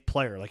safe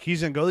player. Like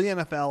he's going to go to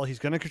the NFL, he's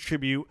going to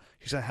contribute,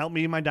 he's going to help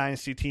me in my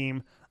dynasty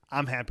team.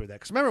 I'm happy with that.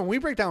 Because remember, when we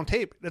break down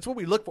tape, that's what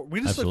we look for.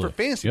 We just look for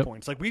fantasy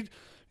points. Like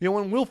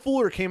when Will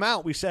Fuller came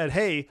out, we said,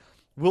 hey,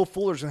 Will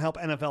Fuller's going to help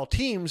NFL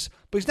teams,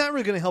 but he's not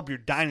really going to help your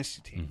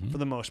dynasty team for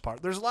the most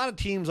part. There's a lot of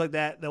teams like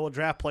that will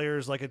draft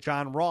players like a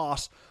John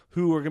Ross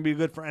who are going to be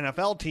good for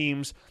NFL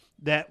teams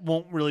that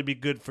won't really be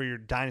good for your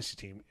dynasty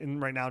team.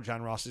 And right now,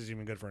 John Ross isn't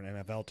even good for an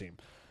NFL team,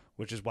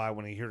 which is why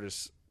when he heard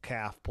his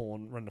calf pull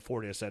and run to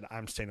 40, I said,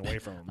 I'm staying away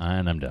from him.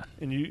 And I'm done.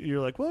 And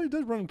you're like, well, he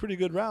does run pretty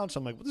good routes.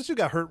 I'm like, well, this dude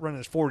got hurt running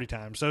his 40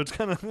 times, so it's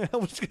kind of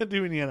what's going to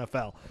do in the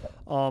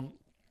NFL.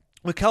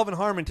 With Kelvin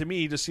Harmon, to me,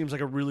 he just seems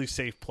like a really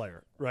safe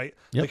player, right?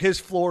 Like his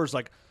floor is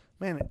like,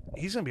 man,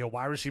 he's going to be a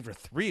wide receiver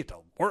 3 at the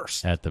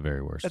worst. At the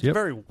very worst. At the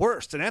very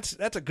worst. And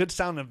that's a good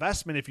sound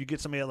investment if you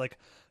get somebody like,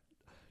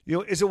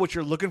 is it what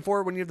you're looking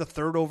for when you have the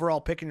 3rd overall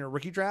pick in your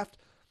rookie draft?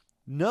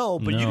 No,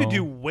 but you could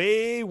do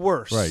way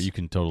worse. Right, you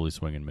can totally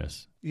swing and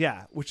miss.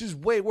 Yeah, which is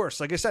way worse.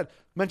 Like I said,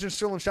 mentioned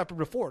Sterling Shepard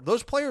before.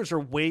 Those players are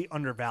way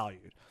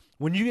undervalued.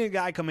 When you get a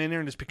guy come in there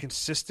and just be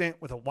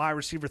consistent with a wide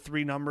receiver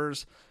 3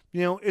 numbers,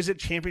 is it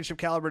championship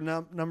caliber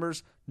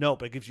numbers? No,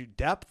 but it gives you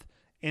depth,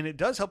 and it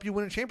does help you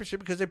win a championship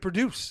because they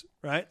produce,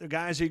 right? They're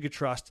guys that you could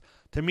trust.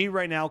 To me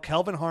right now,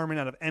 Kelvin Harmon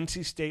out of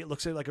NC State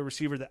looks like a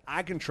receiver that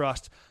I can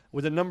trust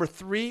with a number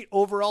 3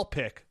 overall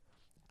pick.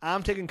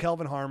 I'm taking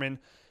Kelvin Harmon.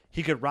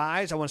 He could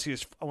rise. I want to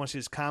see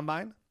his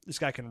combine. This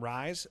guy can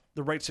rise.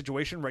 The right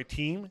situation, right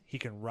team, he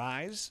can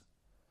rise.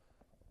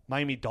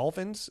 Miami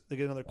Dolphins, they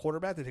get another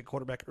quarterback. They take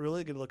quarterback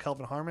early. They get a little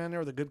Kelvin Harmon in there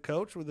with a good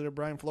coach, with a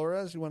Brian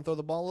Flores. You want to throw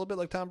the ball a little bit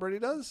like Tom Brady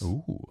does?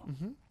 Ooh.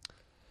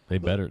 They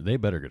better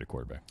get a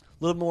quarterback.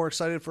 A little more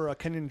excited for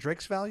Kenyon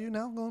Drake's value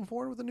now going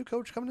forward with a new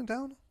coach coming in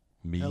town.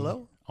 Me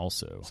Hello?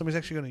 Also. Somebody's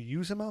actually going to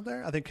use him out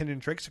there. I think Kenyon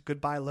Drake's a good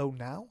buy low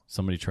now.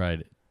 Somebody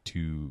tried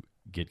to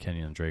get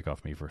Kenyon Drake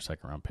off me for a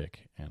 2nd-round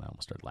pick, and I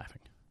almost started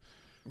laughing.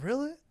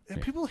 Really? Yeah.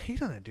 People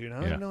hate on it, dude.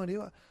 I have no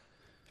idea.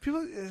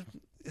 People,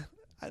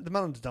 the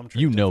mountain's dumb.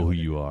 You know who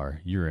you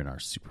are. You're in our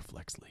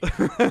Superflex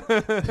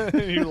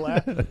League. You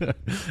laugh.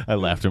 I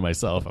laughed at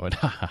myself. I went,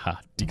 ha ha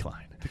ha,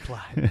 decline.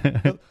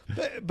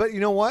 But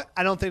you know what?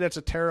 I don't think that's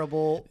a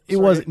terrible. It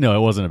wasn't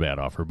a bad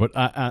offer. But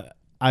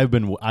I've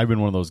been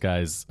one of those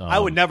guys. I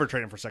would never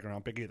trade him for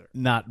 2nd-round pick either.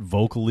 Not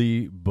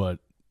vocally, but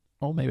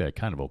maybe I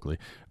kind of vocally,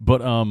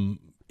 but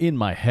in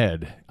my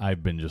head,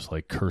 I've been just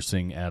like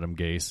cursing Adam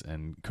Gase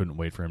and couldn't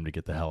wait for him to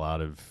get the hell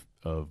out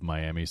of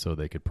Miami so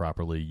they could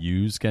properly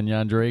use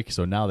Kenyon Drake.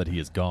 So now that he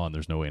is gone,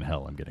 there's no way in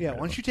hell I'm getting rid of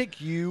him. Why don't you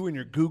take you and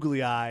your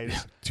googly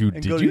eyes Dude,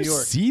 and did go to you New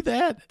York? See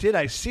that? Did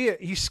I see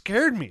it? He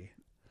scared me.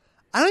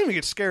 I don't even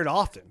get scared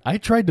often. I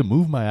tried to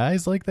move my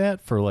eyes like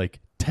that for like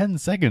 10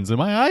 seconds and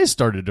my eyes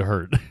started to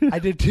hurt. I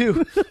did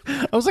too.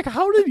 I was like,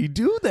 how did he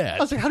do that?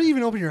 I was like, how do you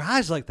even open your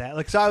eyes like that?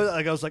 Like, so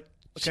I was like,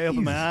 okay, I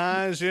opened my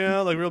eyes,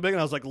 like real big, and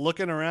I was like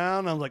looking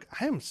around. I was like,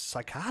 I am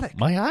psychotic.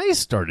 My eyes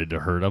started to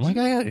hurt. I'm like,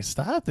 I gotta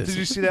stop this. Did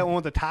you see that one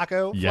with the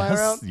taco flying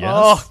around? Yes.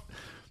 Oh.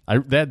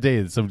 That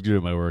day, some dude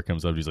at my work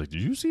comes up. He's like,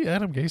 "Did you see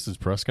Adam Gase's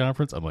press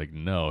conference?" I'm like,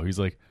 "No." He's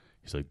like,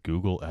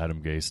 Google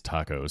Adam Gase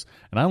tacos,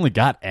 and I only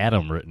got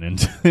Adam written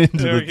into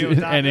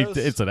the, and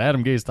it's an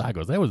Adam Gase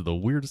tacos. That was the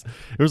weirdest.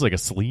 It was like a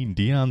Celine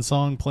Dion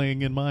song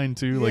playing in mine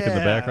too, like in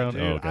the background.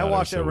 Dude. Oh God, I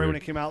watched it right weird. when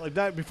it came out, like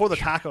that, before the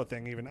taco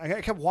thing. Even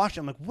I kept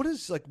watching. I'm like, what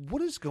is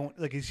going?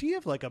 Like, does he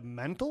have like a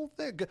mental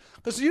thing?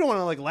 Because you don't want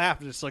to like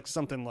laugh at it's like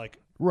something like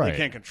right. They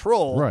can't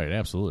control. Right,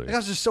 absolutely. Like, I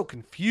was just so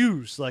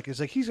confused. Like, it's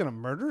like he's gonna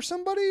murder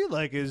somebody.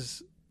 Like,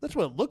 that's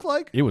what it looked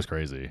like? It was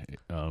crazy.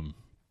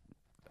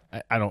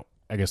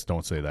 I guess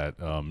don't say that.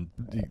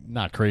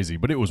 Not crazy,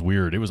 but it was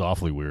weird. It was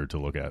awfully weird to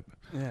look at.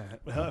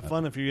 Yeah,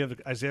 fun if you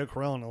have Isaiah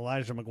Correll and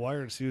Elijah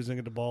McGuire to see who's going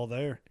to get the ball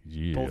there.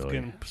 Yeah, both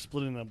getting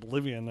split in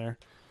oblivion there.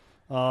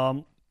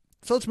 So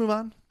let's move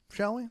on,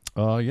 shall we?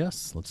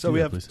 Yes. Let's.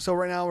 So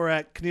right now we're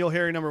at Keneal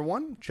Harry number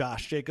 1,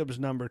 Josh Jacobs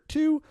number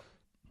 2,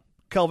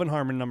 Kelvin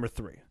Harmon number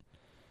 3.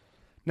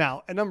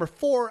 Now at number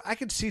 4, I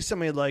could see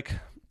somebody like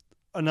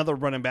another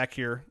running back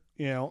here.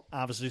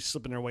 Obviously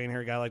slipping their way in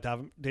here. A guy like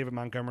David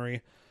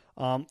Montgomery.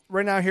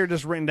 Right now here,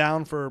 just written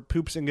down for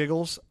poops and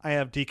giggles, I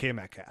have DK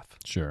Metcalf.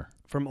 Sure.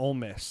 From Ole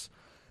Miss.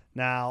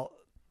 Now,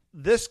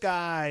 this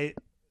guy,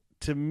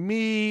 to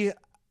me,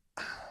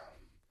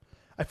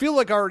 I feel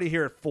like already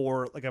here at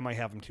 4, like I might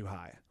have him too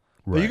high.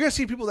 Right. But you're going to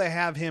see people that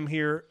have him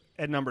here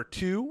at number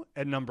 2,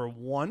 at number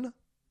 1.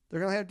 They're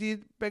going to have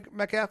DK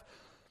Metcalf.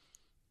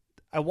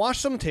 I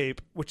watched some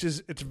tape,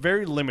 it's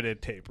very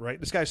limited tape, right?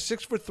 This guy's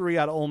 6'3"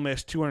 out of Ole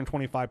Miss,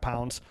 225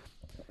 pounds.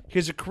 He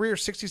has a career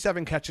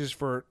 67 catches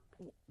for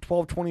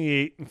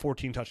 12-28 and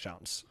 14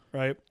 touchdowns,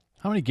 right?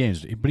 How many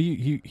games? But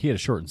he had a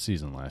shortened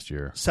season last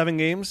year. 7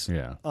 games.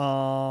 Yeah.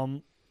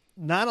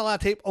 Not a lot of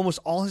tape. Almost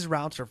all his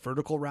routes are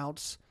vertical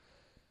routes.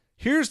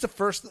 Here's the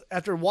first,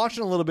 after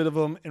watching a little bit of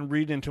him and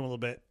reading into him a little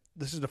bit,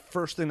 this is the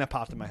first thing that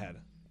popped in my head.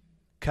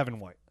 Kevin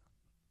White.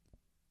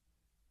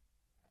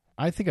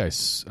 I think I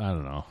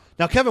don't know.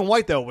 Now, Kevin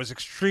White, though, was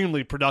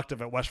extremely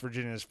productive at West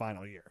Virginia his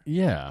final year.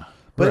 Yeah,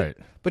 right.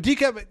 But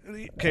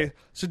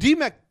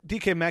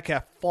DK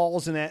Metcalf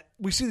falls in that.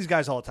 We see these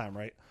guys all the time,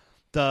 right?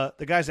 The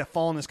guys that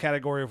fall in this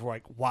category of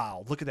like,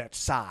 wow, look at that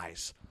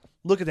size.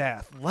 Look at that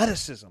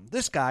athleticism.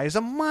 This guy is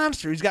a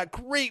monster. He's got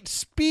great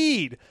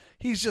speed.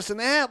 He's just look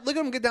at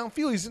him get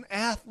downfield. He's an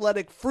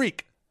athletic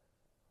freak.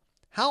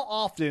 How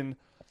often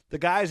the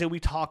guys that we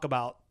talk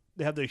about,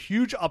 they have the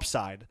huge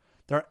upside,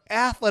 they're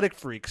athletic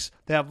freaks,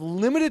 they have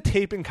limited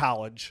tape in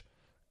college,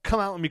 come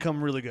out and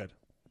become really good?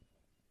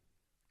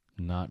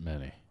 Not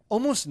many.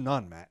 Almost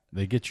none, Matt.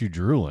 They get you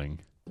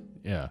drooling.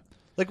 Yeah.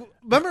 Like,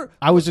 remember?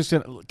 I was just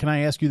going to, can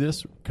I ask you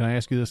this?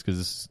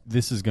 Because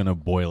this is going to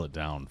boil it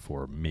down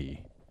for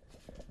me.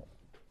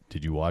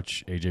 Did you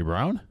watch A.J.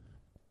 Brown?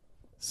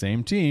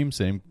 Same team,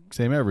 same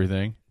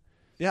everything.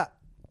 Yeah.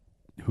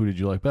 Who did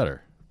you like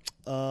better?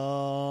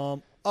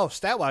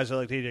 Stat-wise, I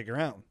liked A.J.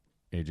 Brown.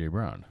 A.J.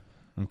 Brown.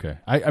 Okay.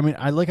 I mean,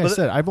 I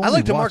said, I've only I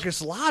like watched...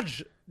 DeMarcus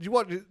Lodge.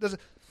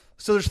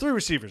 So there's 3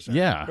 receivers there.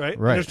 Yeah. Right?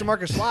 There's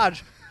DeMarcus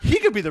Lodge. He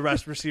could be the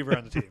best receiver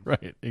on the team.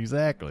 Right.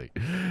 Exactly.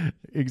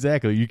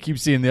 You keep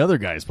seeing the other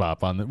guys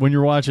pop on when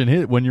you're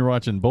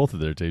watching both of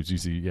their tapes. You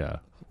see, yeah.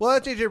 Well,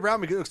 that's A.J.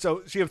 Brown.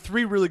 So you have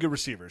 3 really good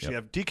receivers. Yep. You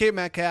have DK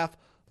Metcalf,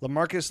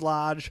 LaMarcus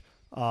Lodge,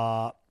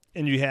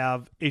 and you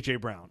have A.J.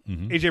 Brown.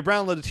 Mm-hmm. A.J.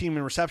 Brown led the team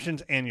in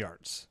receptions and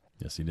yards.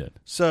 Yes, he did.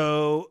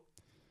 So,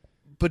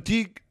 but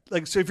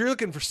so if you're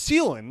looking for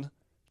ceiling,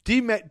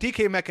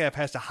 DK Metcalf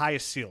has the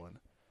highest ceiling.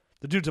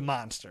 The dude's a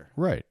monster.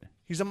 Right.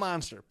 He's a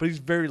monster, but he's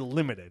very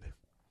limited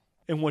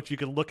in what you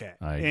can look at.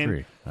 I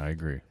agree.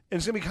 And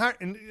it's going to be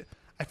and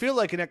I feel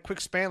like in that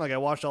quick span, like I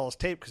watched all his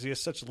tape because he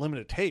has such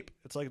limited tape.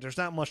 It's like there's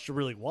not much to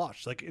really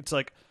watch. It's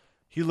like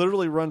he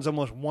literally runs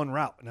almost one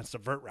route, and that's the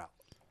vert route.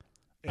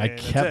 And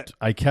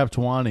I kept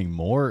wanting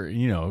more.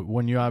 You know,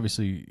 when you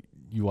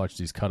watch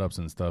these cut ups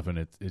and stuff, and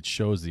it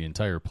shows the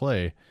entire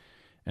play,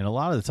 and a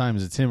lot of the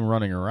times it's him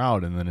running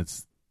around, and then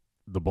it's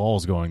the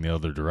ball's going the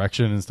other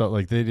direction and stuff.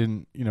 Like they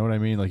didn't, you know what I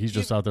mean? Like he's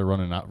just out there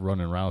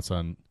running routes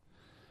on.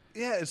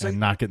 Yeah, it's and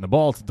not getting the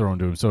ball thrown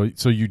to him.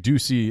 So you do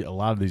see a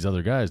lot of these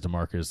other guys,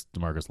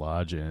 DeMarcus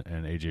Lodge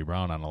and A.J.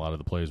 Brown on a lot of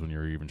the plays when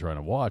you're even trying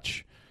to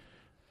watch.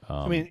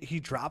 I mean, he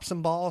dropped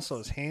some balls, so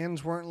his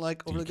hands weren't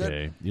like overly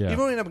good. Yeah.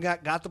 Even when he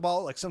got the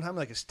ball, like sometimes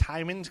like his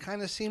timing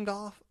kind of seemed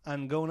off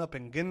on going up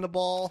and getting the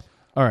ball.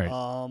 All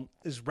right.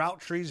 His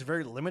route tree is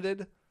very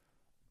limited.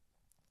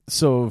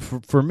 So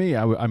for me,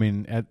 I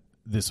mean, at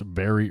this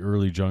very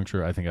early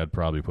juncture, I think I'd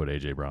probably put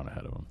A.J. Brown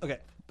ahead of him. Okay.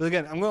 But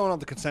again, I'm going off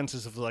the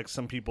consensus of like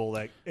some people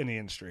like in the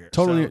industry here.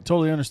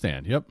 Totally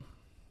understand. Yep.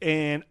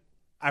 And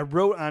I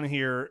wrote on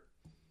here,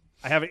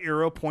 I have an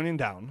arrow pointing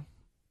down,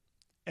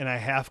 and I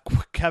have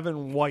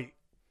Kevin White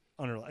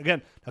underlined.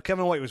 Again, now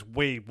Kevin White was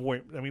way.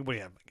 I mean, what do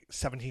you have? Like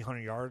 1,700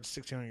 yards,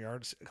 1,600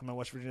 yards coming out of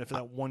West Virginia for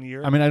that 1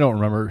 year. I mean, I don't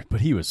remember,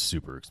 but he was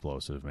super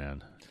explosive,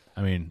 man.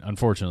 I mean,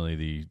 unfortunately,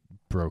 the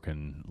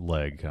broken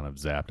leg kind of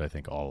zapped, I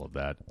think, all of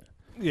that.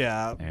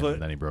 Yeah,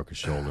 and then he broke his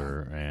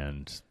shoulder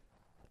and.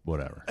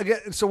 Whatever.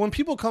 Again, so when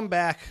people come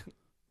back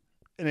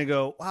and they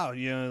go, "Wow,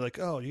 like,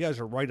 oh, you guys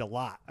are right a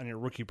lot on your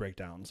rookie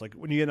breakdowns." Like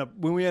when we end up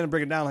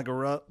breaking down like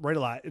a right a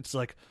lot, it's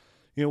like,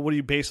 what do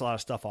you base a lot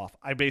of stuff off?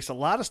 I base a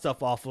lot of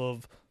stuff off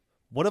of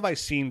what have I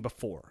seen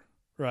before,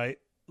 right?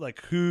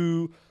 Like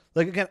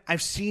again,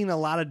 I've seen a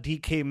lot of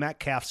DK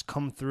Metcalfs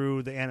come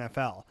through the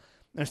NFL.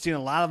 I've seen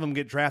a lot of them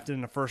get drafted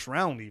in the first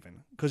round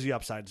even because the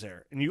upside's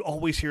there, and you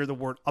always hear the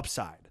word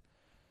upside,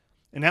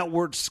 and that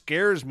word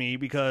scares me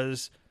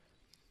because.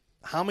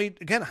 How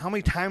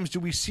many times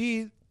do we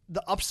see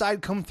the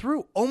upside come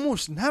through?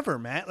 Almost never,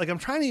 Matt. Like I'm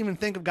trying to even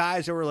think of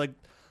guys that were like,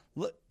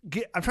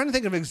 I'm trying to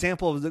think of an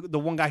example of the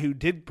one guy who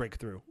did break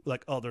through.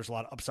 Like, oh, there's a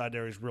lot of upside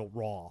there. He's real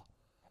raw.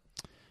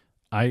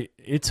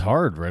 It's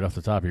hard right off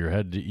the top of your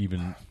head to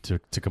even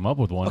to come up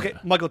with one. Okay,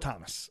 Michael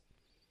Thomas.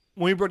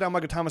 When we broke down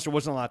Michael Thomas, there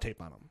wasn't a lot of tape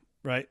on him,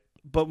 right?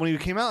 But when he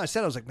came out,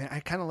 I was like, man,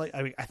 I kind of like.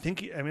 I mean, I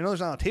know there's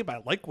not a lot of tape. But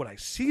I like what I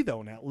see though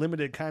in that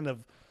limited kind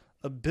of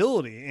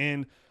ability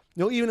and.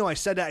 Even though I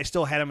said that, I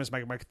still had him as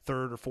my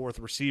third or fourth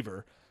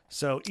receiver.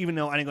 So even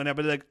though I didn't go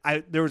there,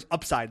 but there was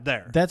upside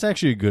there. That's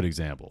actually a good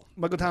example.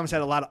 Michael Thomas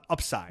had a lot of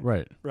upside.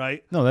 Right.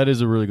 Right? No, that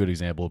is a really good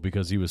example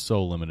because he was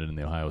so limited in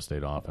the Ohio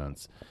State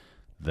offense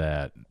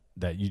that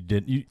they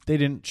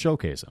didn't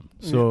showcase him.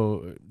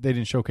 So they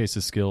didn't showcase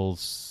his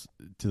skills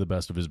to the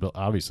best of his ability.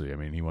 Obviously, I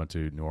mean, he went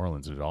to New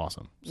Orleans and did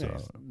awesome. So Yeah,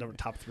 he's the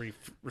top 3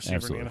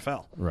 receiver in the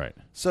NFL. Right.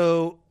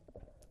 So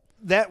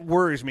that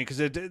worries me because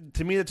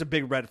to me that's a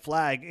big red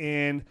flag,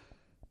 and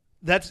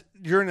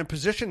you're in a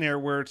position there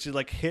where it's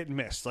like hit and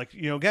miss. Like,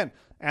 again,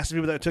 ask the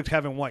people that took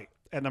Kevin White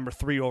at number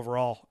 3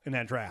 overall in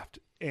that draft,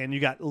 and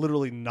you got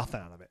literally nothing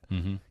out of it.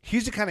 Mm-hmm.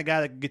 He's the kind of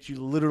guy that can get you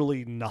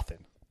literally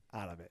nothing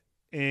out of it.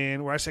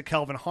 And where I said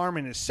Kelvin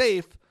Harmon is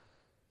safe,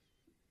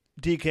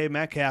 DK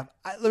Metcalf,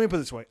 let me put it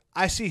this way.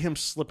 I see him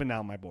slipping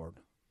down my board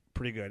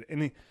pretty good.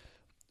 And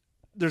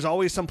there's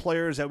always some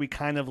players that we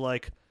kind of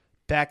like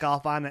back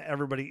off on that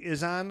everybody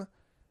is on.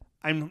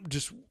 I'm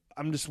just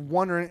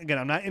wondering, again,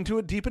 I'm not into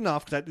it deep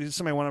enough because this is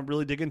something I want to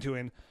really dig into.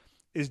 And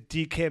is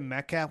DK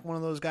Metcalf one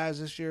of those guys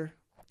this year?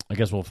 I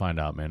guess we'll find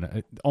out,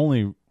 man.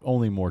 Only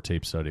more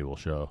tape study will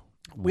show.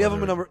 We have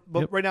him a number,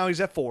 but right now he's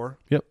at 4.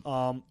 Yep.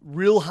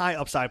 Real high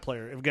upside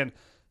player. Again,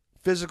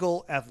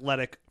 physical,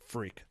 athletic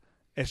freak.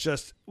 It's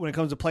just when it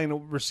comes to playing a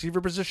receiver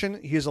position,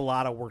 he has a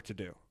lot of work to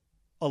do.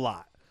 A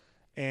lot.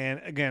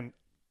 And again,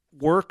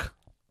 work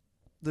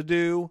to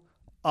do,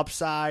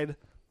 upside,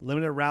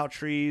 limited route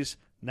trees,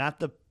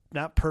 not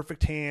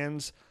perfect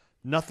hands,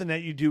 nothing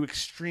that you do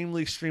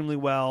extremely, extremely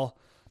well.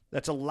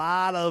 That's a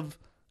lot of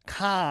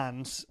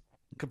cons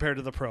compared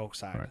to the pro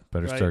side. All right.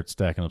 Better start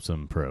stacking up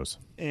some pros.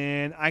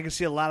 And I can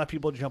see a lot of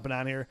people jumping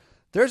on here.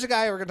 There's a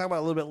guy we're going to talk about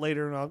a little bit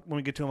later, and when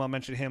we get to him, I'll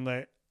mention him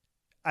that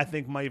I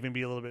think might even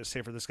be a little bit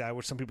safer, this guy,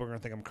 which some people are going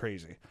to think I'm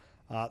crazy.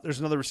 There's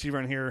another receiver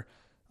in here,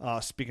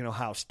 speaking of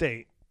Ohio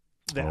State,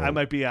 that I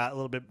might be a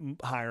little bit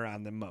higher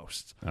on than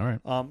most. All right.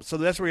 So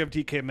that's where we have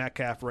DK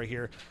Metcalf right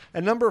here.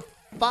 And number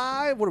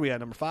 5, what are we at,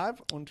 number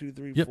 5? 1, 2,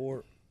 3,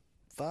 4,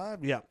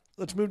 5? Yeah.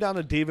 Let's move down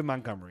to David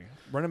Montgomery,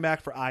 running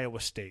back for Iowa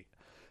State.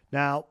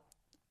 Now,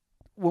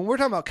 when we're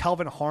talking about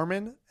Kelvin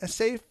Harmon as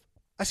safe,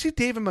 I see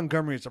David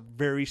Montgomery as a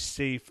very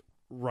safe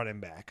running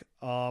back.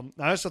 I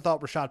also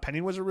thought Rashad Penny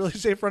was a really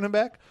safe running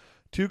back,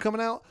 too,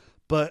 coming out.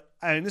 But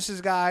this is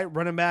a guy,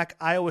 running back,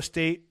 Iowa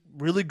State,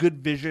 really good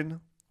vision,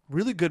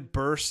 really good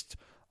burst.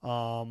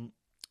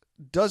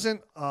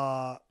 Doesn't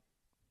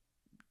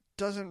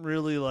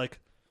really like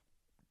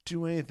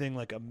do anything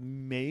like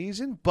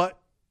amazing, but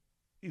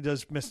he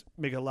does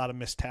make a lot of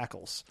missed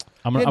tackles.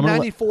 He had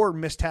 94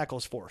 missed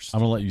tackles forced.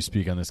 I'm going to let you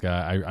speak on this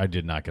guy. I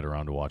did not get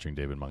around to watching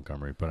David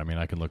Montgomery, but I mean,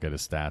 I can look at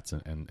his stats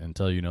and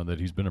tell you, that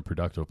he's been a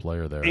productive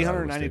player there.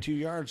 892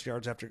 yards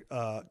after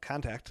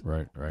contact.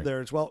 Right.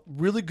 There as well.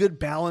 Really good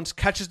balance,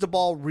 catches the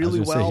ball really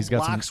well,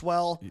 blocks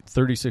well.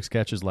 36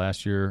 catches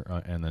last year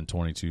and then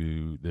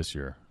 22 this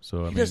year.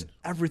 So he does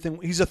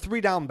everything. He's a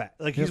 3-down back.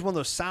 He's one of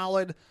those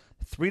solid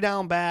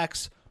 3-down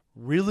backs,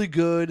 really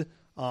good.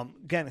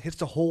 Again, hits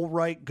the hole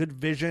right, good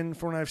vision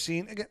from what I've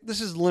seen. Again, this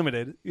is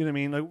limited, you know what I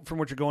mean? Like, from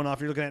what you're going off,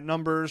 you're looking at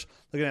numbers,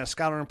 looking at a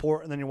scouting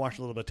report, and then you watch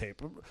a little bit of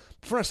tape.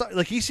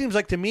 He seems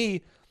like, to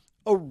me,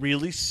 a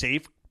really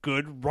safe,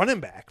 good running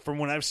back from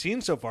what I've seen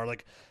so far.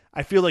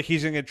 I feel like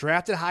he's going to get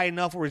drafted high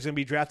enough where he's going to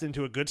be drafted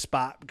into a good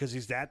spot because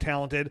he's that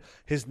talented.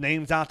 His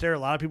name's out there. A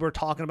lot of people are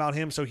talking about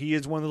him, so he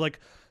is one of the,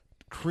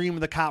 cream of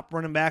the crop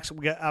running backs.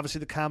 Obviously,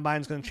 the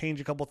combine's going to change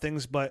a couple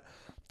things, but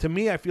to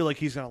me, I feel like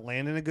he's going to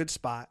land in a good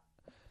spot.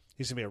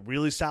 He's going to be a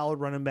really solid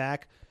running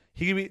back.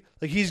 He can be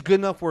he's good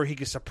enough where he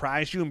can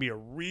surprise you and be a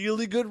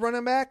really good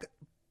running back.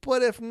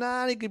 But if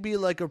not, he could be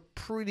a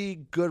pretty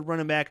good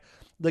running back.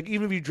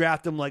 Even if you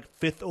draft him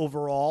 5th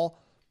overall,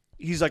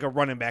 he's a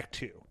running back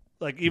too.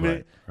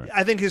 Right.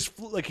 I think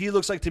he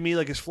looks to me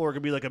his floor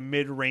could be a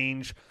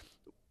mid-range.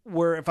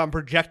 Where if I'm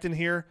projecting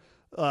here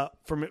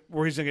from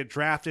where he's going to get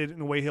drafted and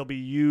the way he'll be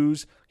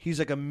used, he's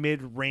a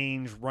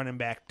mid-range running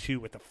back too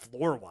with the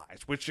floor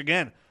wise. Which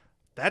again,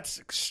 that's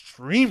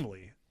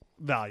extremely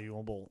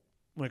valuable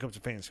when it comes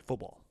to fantasy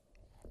football.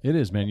 It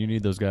is, man. You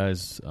need those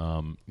guys.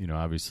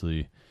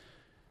 Obviously,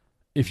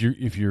 if you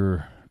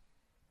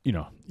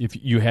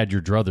had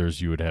your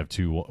druthers, you would have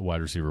 2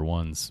 wide receiver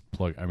ones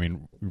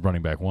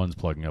running back ones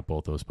plugging up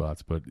both those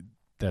spots, but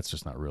that's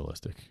just not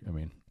realistic.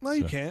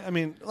 You can't.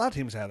 A lot of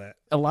teams have that.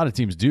 A lot of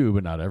teams do,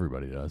 but not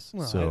everybody does.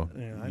 Well,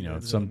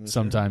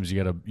 sometimes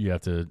you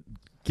have to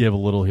give a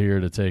little here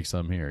to take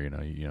some here.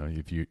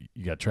 If you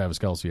got Travis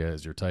Kelce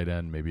as your tight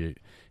end, maybe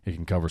he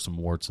can cover some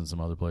warts in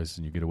some other places,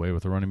 and you get away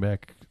with a running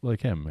back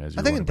like him. I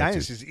think in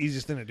Dynasty, the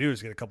easiest thing to do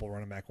is get a couple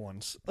running back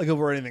ones,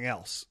 over anything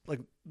else,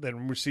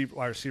 than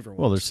wide receiver ones.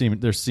 Well,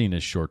 they're seen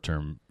as short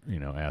term,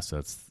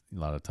 assets. A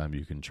lot of time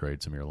you can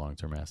trade some of your long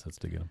term assets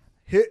to get them.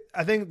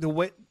 I think the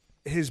way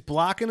his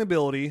blocking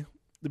ability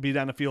to be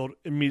down the field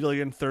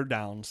immediately in third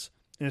downs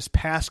and his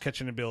pass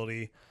catching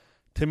ability,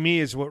 to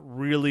me, is what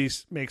really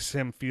makes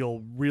him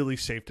feel really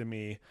safe to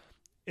me,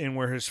 and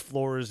where his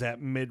floor is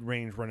that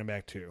mid-range running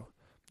back too.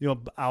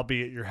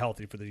 Albeit you're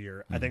healthy for the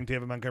year. Mm-hmm. I think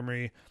David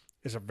Montgomery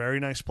is a very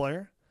nice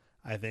player.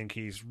 I think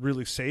he's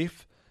really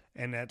safe,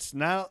 And that's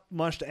not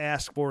much to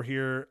ask for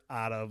here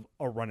out of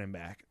a running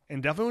back.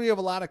 And definitely you have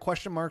a lot of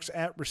question marks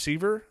at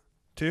receiver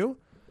too.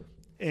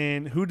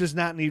 And who does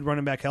not need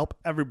running back help?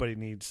 Everybody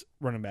needs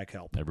running back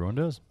help. Everyone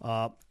does.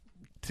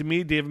 To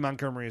me, David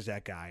Montgomery is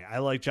that guy. I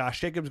like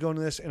Josh Jacobs going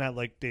to this, and I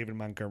like David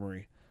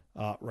Montgomery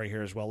right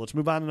here as well. Let's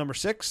move on to number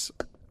 6.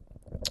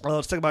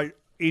 Let's talk about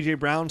A.J.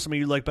 Brown, somebody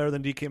you like better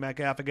than DK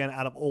Metcalf, again,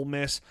 out of Ole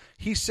Miss.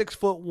 He's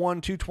 6'1",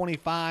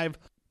 225,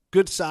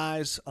 good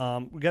size.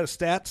 We got his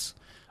stats.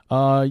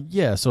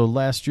 Yeah, so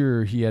last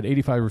year he had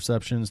 85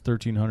 receptions,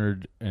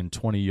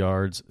 1,320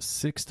 yards,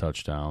 6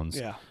 touchdowns.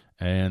 Yeah.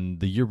 And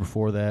the year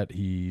before that,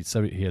 he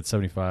had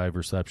 75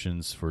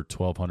 receptions for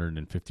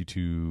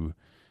 1,252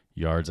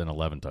 yards and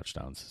 11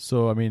 touchdowns.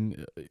 So, I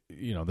mean,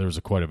 there was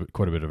quite a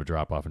bit of a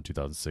drop-off in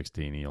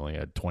 2016. He only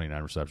had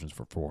 29 receptions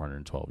for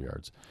 412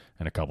 yards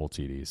and a couple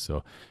TDs.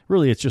 So,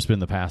 really, it's just been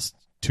the past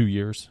 2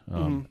 years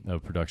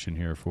of production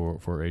here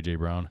for A.J.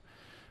 Brown.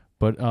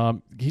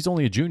 But he's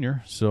only a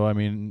junior, so, I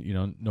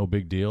mean, no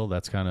big deal.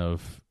 That's kind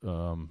of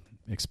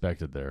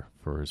expected there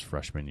for his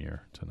freshman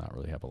year to not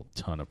really have a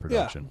ton of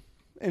production. Yeah.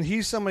 And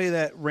he's somebody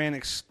that ran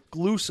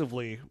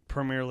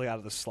primarily out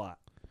of the slot.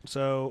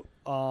 So,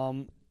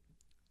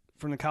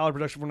 from the college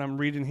production, when I'm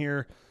reading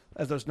here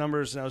as those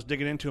numbers, and I was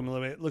digging into him a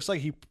little bit, it looks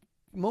like he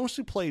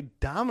mostly played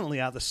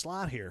dominantly out of the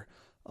slot here,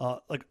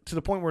 like to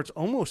the point where it's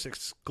almost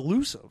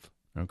exclusive.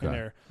 Okay. In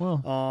there.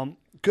 Well,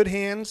 good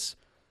hands.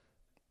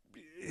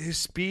 His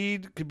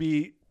speed could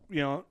be,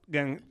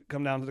 again,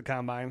 come down to the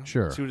combine.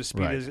 Sure. See what his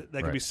speed is.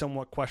 That could be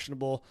somewhat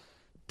questionable.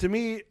 To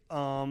me,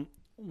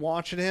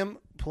 watching him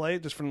play,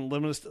 just from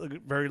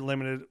very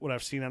limited what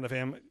I've seen out of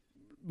him,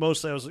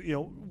 mostly I was,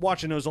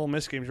 watching those Ole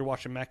Miss games, you're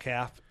watching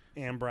Metcalf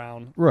and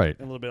Brown, right,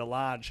 and a little bit of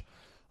Lodge.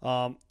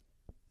 What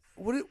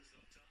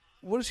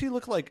does he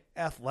look like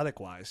athletic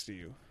wise to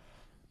you?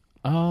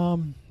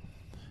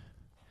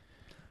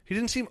 He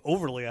didn't seem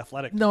overly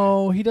athletic.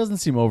 No, he doesn't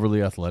seem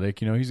overly athletic.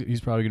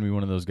 He's probably going to be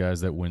one of those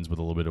guys that wins with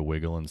a little bit of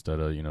wiggle instead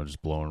of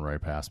just blowing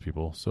right past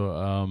people.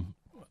 So,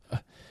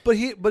 but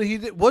he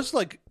was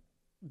like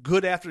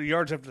good after the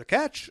yards after the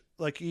catch.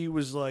 Like he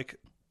was like.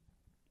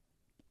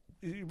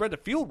 He read the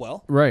field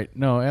well. Right.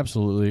 No,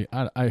 absolutely.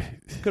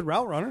 Good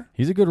route runner.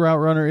 He's a good route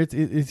runner.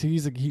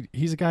 He's a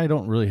guy I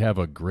don't really have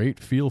a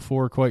great feel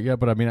for quite yet.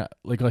 But I mean,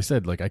 like I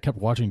said, I kept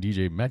watching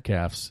DK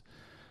Metcalf's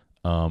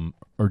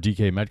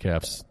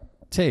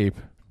tape,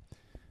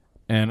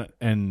 and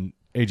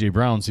AJ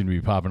Brown seemed to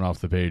be popping off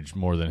the page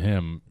more than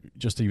him.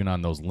 Just even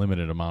on those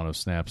limited amount of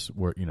snaps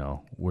where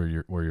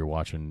you're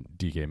watching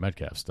DK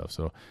Metcalf stuff.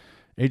 So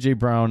AJ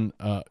Brown.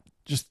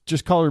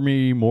 Just color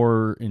me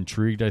more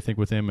intrigued, I think,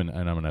 with him, and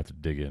I'm gonna have to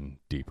dig in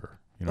deeper.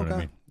 You know what I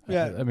mean?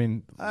 Yeah, I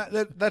mean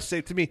that's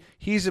safe to me.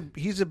 He's a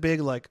big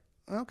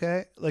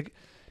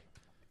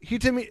he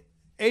to me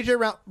AJ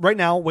Brown right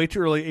now way too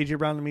early. AJ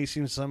Brown to me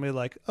seems somebody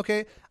like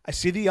I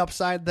see the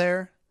upside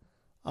there,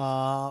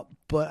 but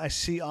I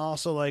see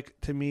also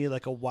to me a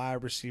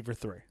wide receiver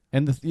 3.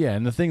 And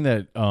the thing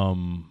that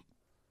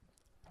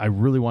I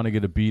really want to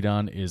get a beat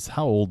on is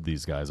how old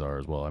these guys are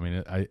as well. I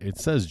mean, it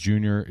says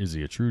junior. Is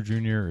he a true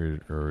junior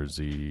or is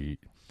he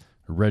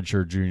a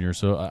redshirt junior?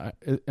 So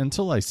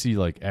until I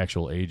see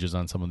actual ages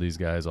on some of these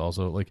guys,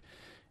 also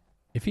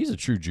if he's a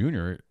true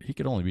junior, he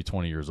could only be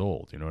 20 years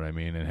old. You know what I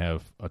mean, and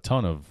have a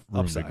ton of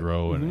room to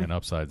grow and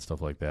upside and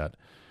stuff like that.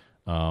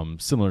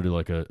 Similar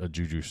to a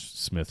Juju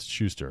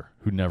Smith-Schuster,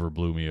 who never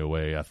blew me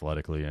away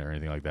athletically or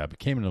anything like that, but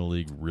came into the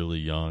league really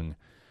young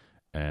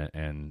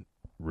and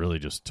really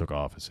just took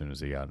off as soon as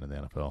he got into the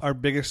NFL. Our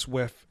biggest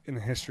whiff in the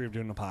history of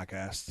doing the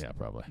podcast. Yeah,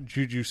 probably.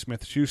 Juju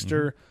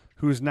Smith-Schuster,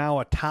 who is now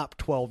a top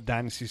 12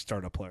 Dynasty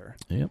startup player.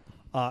 Yep.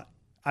 I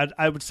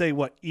would say,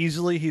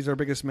 easily he's our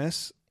biggest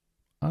miss?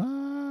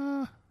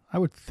 I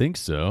would think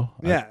so.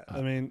 Yeah,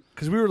 I mean,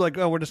 because we were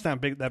we're just not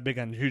that big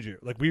on Juju.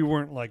 We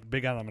weren't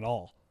big on him at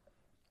all.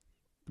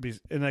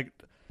 And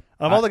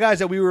of all the guys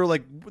that we were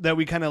that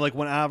we kind of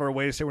went out of our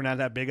way to say we're not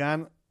that big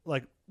on,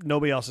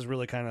 nobody else has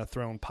really kind of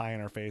thrown pie in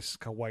our face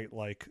quite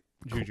like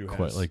Juju has.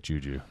 Quite like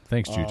Juju.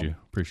 Thanks, Juju.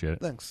 Appreciate it.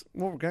 Thanks.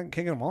 Well, we can't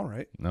get them all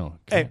right. No.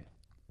 Hey,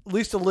 at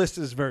least the list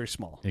is very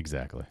small.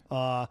 Exactly.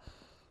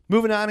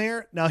 Moving on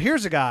here. Now,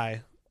 here's a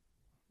guy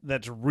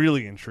that's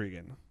really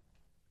intriguing.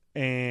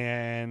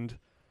 And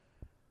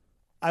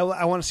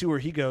I want to see where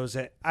he goes.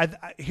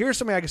 Here's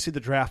somebody I can see the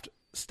draft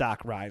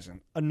stock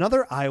rising.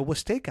 Another Iowa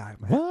State guy,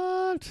 man.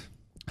 What?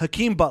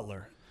 Hakeem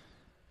Butler.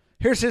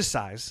 Here's his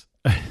size.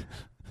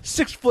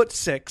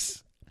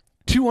 6'6",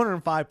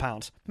 205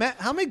 pounds. Matt,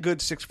 how many good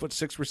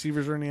 6'6"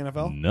 receivers are in the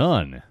NFL?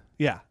 None.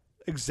 Yeah,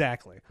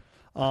 exactly.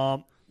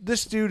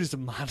 This dude is a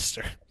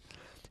monster.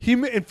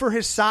 And for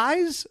his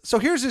size, so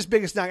here's his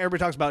biggest knock. Everybody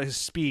talks about his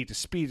speed.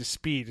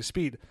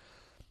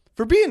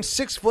 For being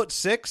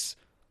 6'6",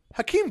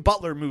 Hakeem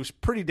Butler moves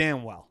pretty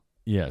damn well.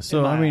 Yeah,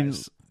 so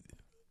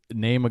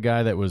name a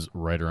guy that was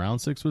right around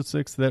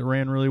 6'6" that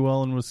ran really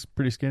well and was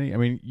pretty skinny. I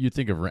mean, you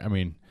think of. I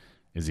mean,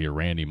 is he a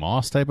Randy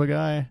Moss type of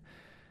guy?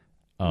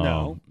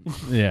 No.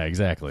 Yeah,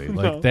 exactly.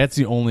 No. That's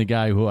the only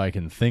guy who I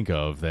can think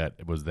of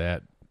that was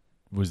that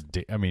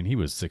he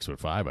was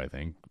 6'5", I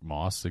think.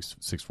 Moss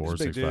 6'4",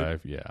 He's a big 6'5",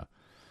 yeah.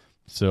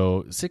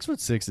 So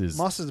 6'6" is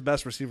Moss is the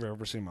best receiver I've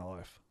ever seen in my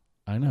life.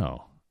 I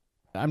know.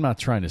 I'm not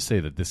trying to say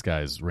that this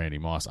guy's Randy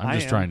Moss. I'm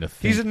just trying to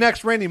think. He's the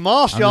next Randy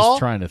Moss, I'm y'all. just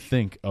trying to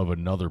think of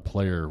another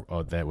player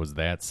that was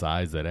that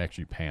size that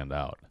actually panned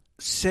out.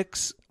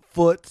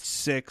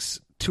 6'6",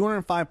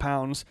 205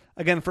 pounds.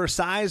 Again, for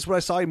size, what I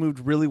saw, he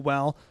moved really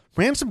well.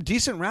 Ran some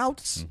decent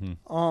routes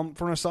from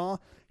what I saw.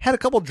 Had a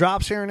couple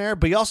drops here and there,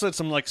 but he also had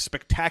some like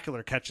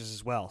spectacular catches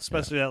as well.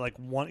 Especially that like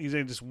one, he's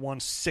just one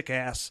sick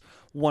ass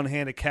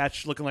one-handed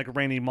catch, looking like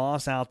Randy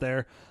Moss out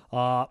there.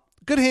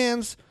 Good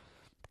hands,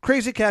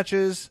 crazy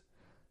catches.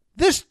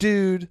 This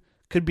dude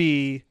could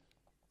be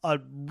a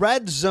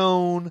red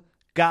zone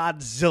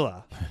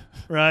Godzilla,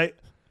 right?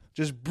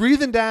 Just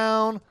breathing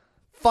down,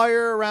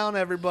 fire around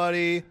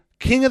everybody.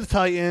 King of the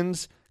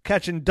Titans,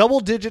 catching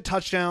double-digit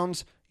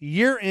touchdowns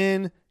year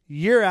in,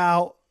 year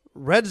out.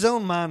 Red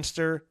zone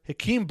monster,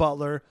 Hakeem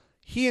Butler.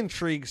 He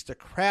intrigues the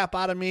crap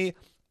out of me.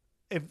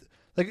 If,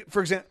 like, for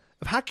example,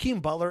 if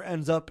Hakeem Butler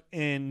ends up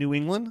in New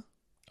England,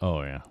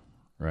 oh yeah,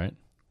 right.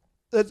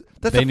 That's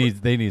they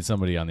need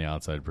somebody on the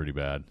outside pretty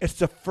bad. It's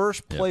the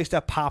first place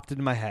that popped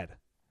into my head,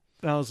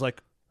 and I was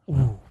like,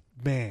 "Ooh,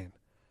 man,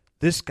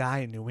 this guy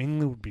in New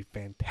England would be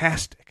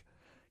fantastic."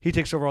 He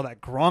takes over all that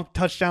Gronk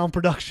touchdown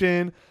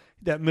production,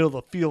 that middle of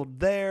the field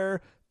there.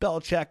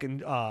 Belichick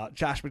and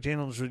Josh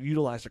McDaniels would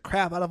utilize the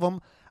crap out of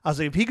him. I was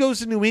like, if he goes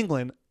to New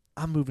England,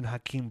 I'm moving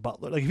Hakeem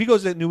Butler. Like, if he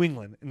goes to New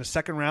England in the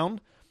second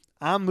round,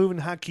 I'm moving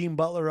Hakeem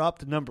Butler up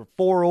to number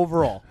 4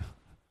 overall.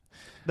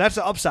 That's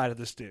the upside of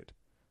this dude.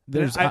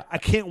 I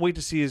can't wait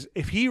to see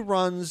if he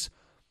runs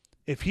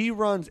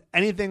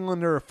anything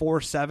under a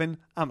 4.7,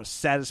 I'm a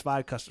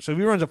satisfied customer. So if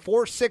he runs a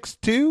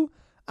 4.62,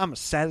 I'm a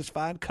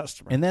satisfied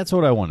customer. And that's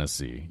what I want to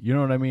see. You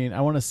know what I mean?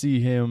 I want to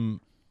see him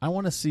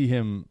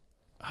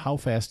how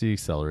fast he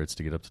accelerates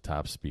to get up to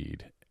top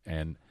speed.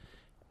 And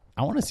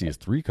I want to see his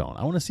 3-cone.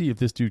 I want to see if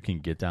this dude can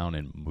get down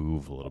and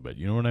move a little bit.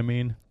 You know what I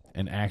mean?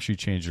 And actually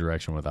change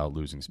direction without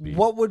losing speed.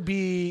 What would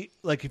be,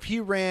 like, if he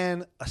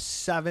ran a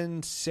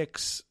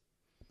 7.6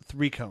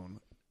 3-cone?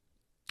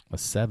 A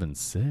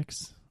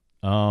 7.6?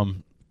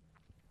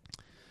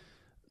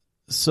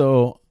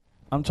 So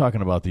I'm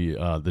talking about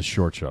the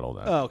short shuttle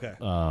then. Oh, okay.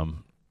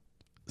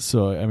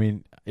 So, I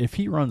mean, if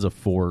he runs a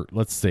 4,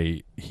 let's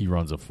say he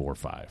runs a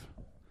 4.5.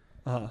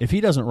 If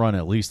he doesn't run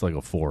at least like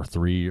a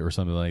 4.3 or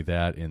something like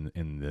that in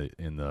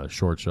the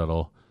short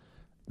shuttle,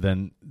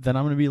 then I'm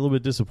going to be a little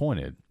bit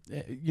disappointed.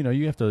 You know,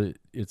 you have to.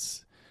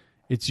 It's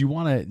you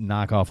want to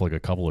knock off like a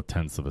couple of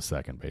tenths of a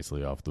second,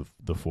 basically, off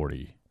the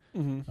 40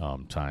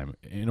 time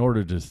in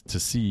order to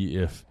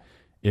see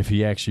if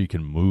he actually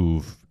can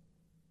move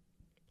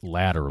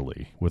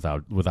laterally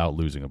without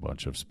losing a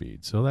bunch of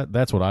speed. So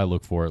that's what I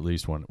look for, at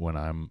least when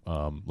I'm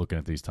looking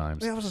at these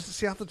times. Yeah,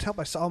 off the top,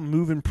 I saw him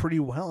moving pretty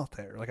well out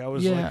there. Like I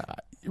was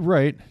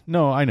right.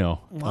 No, I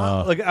know.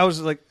 Wow. Like I was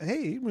like,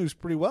 hey, he moves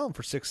pretty well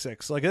for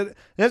 6'6". Like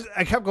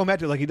I kept going back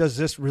to it, like he does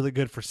this really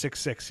good for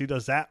 6'6". He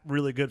does that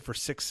really good for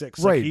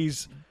 6'6". Right.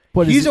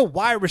 Like he's a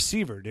wide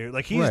receiver, dude.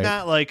 Like he's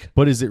not like.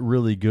 But is it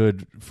really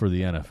good for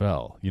the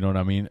NFL? You know what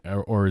I mean?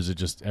 Or is it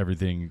just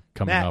everything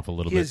coming off a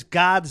little bit? He is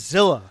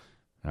Godzilla.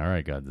 All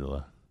right,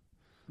 Godzilla.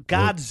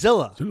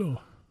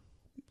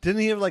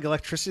 Didn't he have like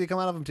electricity come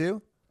out of him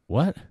too?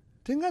 What?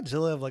 Didn't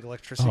Godzilla have like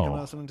electricity come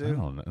out of him too? I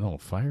don't know.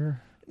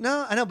 Fire?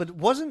 No, I know, but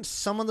wasn't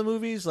some of the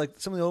movies, like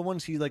some of the old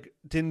ones, he like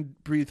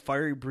didn't breathe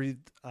fire, he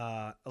breathed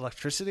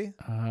electricity?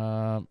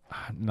 I'm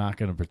not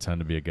going to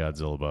pretend to be a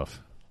Godzilla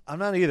buff. I'm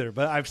not either,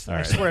 but I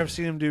swear I've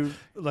seen him do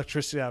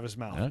electricity out of his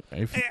mouth.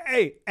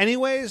 Hey,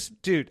 anyways,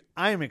 dude,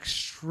 I am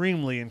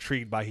extremely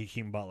intrigued by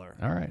Hakeem Butler.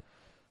 All right.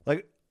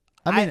 Like,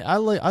 I mean, I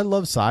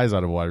love size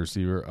out of a wide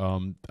receiver.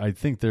 I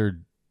think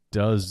there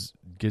does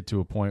get to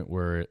a point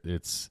where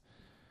is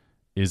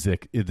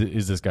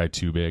this guy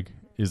too big?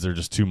 Is there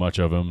just too much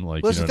of him?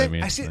 Like, you know what I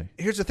mean?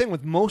 Here's the thing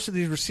with most of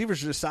these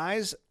receivers, the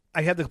size,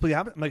 I have the complete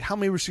opposite. Like, how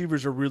many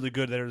receivers are really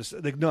good that are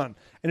just, like none?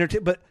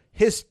 But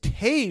his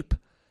tape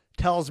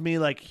tells me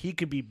like he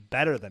could be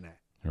better than that.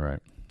 Right.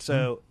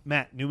 So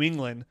Matt, New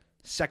England,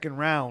 second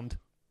round,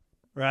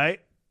 right?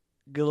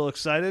 Get a little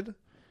excited.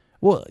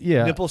 Well,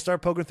 yeah. Nipples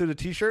start poking through the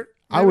t-shirt.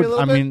 I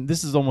mean,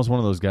 this is almost one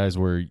of those guys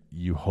where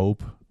you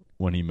hope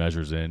when he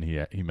measures in,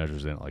 he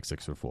measures in at like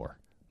 6'4".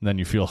 And then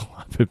you feel a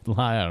lot bit,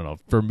 I don't know.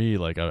 For me,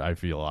 like I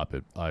feel a lot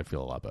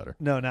better.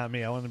 No, not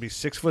me. I want him to be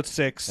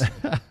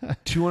 6'6",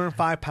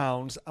 205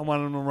 pounds. I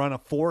want him to run a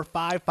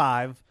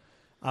 4.55.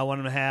 I want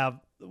him to have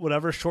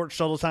whatever short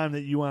shuttle time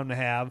that you want him to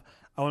have.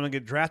 I want him to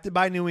get drafted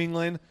by New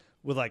England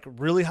with like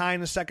really high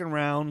in the second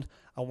round.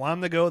 I want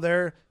him to go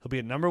there. He'll be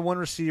a number 1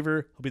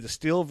 receiver. He'll be the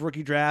steal of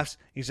rookie drafts.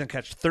 He's going to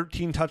catch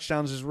 13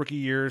 touchdowns his rookie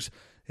year,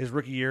 and people are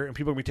going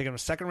to be taking him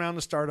second round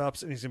to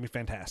startups, and he's going to be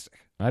fantastic.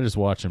 I just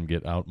watch him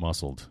get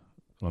out-muscled.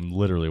 I'm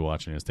literally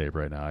watching his tape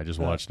right now. I just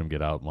watched him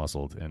get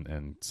out-muscled,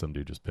 and some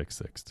dude just picked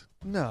sixth.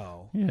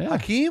 No. Yeah.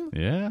 Hakeem?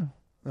 Yeah.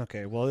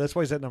 Okay, well, that's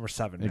why he's at number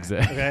 7. Man.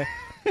 Exactly. Okay,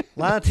 a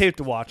lot of tape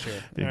to watch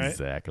here. All right?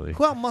 Exactly.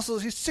 Who out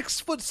muscles? He's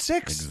 6'6".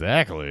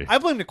 Exactly. I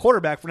blame the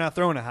quarterback for not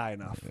throwing it high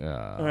enough.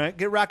 Yeah. All right,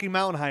 get Rocky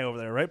Mountain High over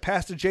there, right?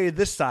 Pass to Jay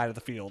this side of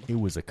the field. It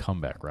was a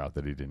comeback route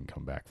that he didn't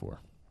come back for.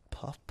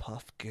 Puff,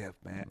 puff, give,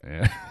 man.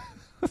 Yeah.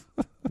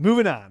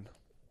 Moving on.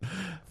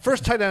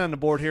 First tight end on the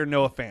board here,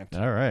 Noah Fant.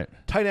 All right.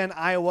 Tight end,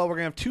 Iowa. We're going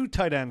to have 2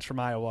 tight ends from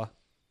Iowa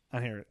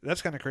on here.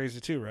 That's kind of crazy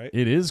too, right?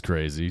 It is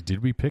crazy.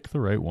 Did we pick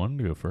the right one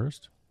to go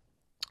first?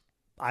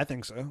 I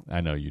think so.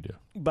 I know you do.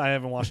 But I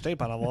haven't watched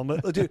tape on all of them.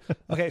 But dude,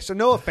 okay, so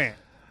Noah Fant,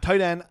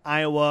 tight end,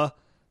 Iowa.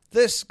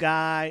 This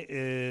guy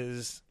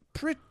is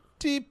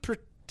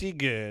pretty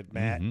good,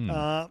 Matt.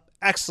 Mm-hmm.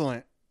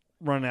 Excellent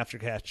run after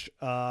catch.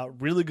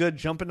 Really good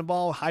jumping the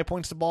ball, high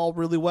points the ball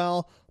really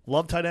well.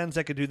 Love tight ends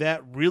that could do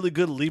that. Really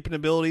good leaping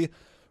ability.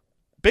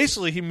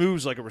 Basically, he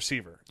moves like a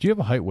receiver. Do you have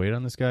a height weight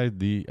on this guy?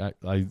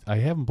 I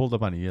haven't pulled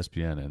up on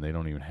ESPN, and they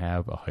don't even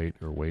have a height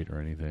or weight or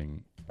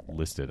anything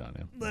listed on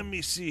him. Let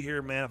me see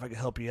here, man, if I can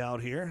help you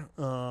out here.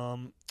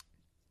 Because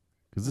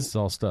this is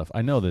all stuff.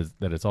 I know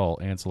that it's all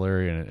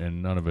ancillary,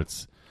 and none of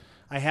it's.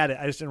 I had it.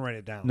 I just didn't write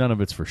it down. None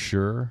of it's for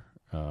sure.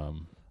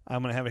 I'm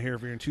going to have it here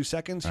for you in 2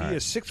 seconds. He right.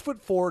 is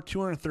 6'4",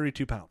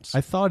 232 pounds.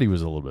 I thought he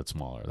was a little bit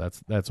smaller.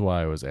 That's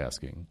why I was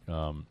asking.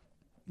 A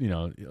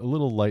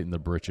little light in the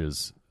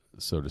britches,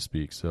 so to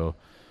speak. So,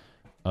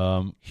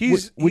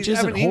 he's isn't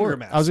Evan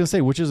Ingram. I was going to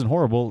say, which isn't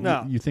horrible.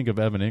 No. You think of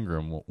Evan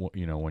Ingram,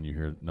 when you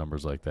hear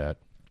numbers like that,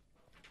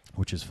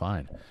 which is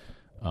fine,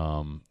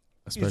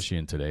 especially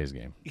in today's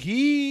game.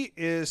 He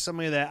is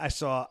somebody that I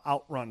saw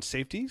outrun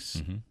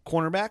safeties,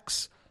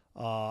 cornerbacks,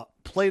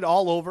 played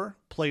all over,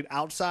 played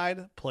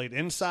outside, played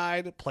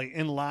inside, played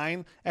in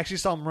line. Actually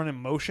saw him run in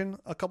motion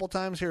a couple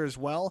times here as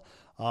well.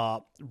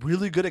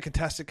 Really good at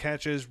contested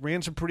catches,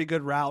 ran some pretty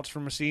good routes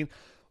from Racine.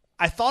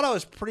 I thought I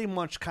was pretty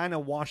much kind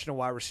of watching a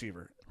wide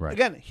receiver. Right.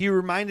 Again, he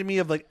reminded me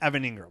of like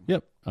Evan Ingram.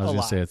 Yep. I was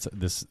going to say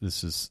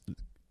this is.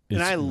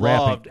 And I rapping.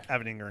 loved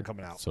Evan Ingram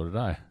coming out. So did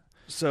I.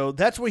 So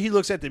that's what he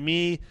looks at to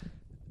me.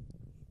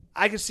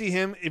 I could see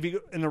him, if he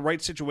in the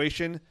right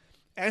situation,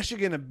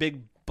 actually getting a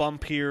big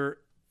bump here.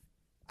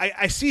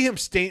 I see him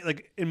staying,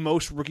 like in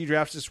most rookie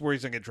drafts, this is where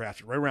he's going to get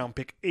drafted, right around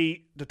pick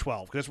 8 to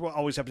 12, because that's what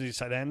always happens to these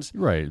tight ends.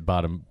 Right,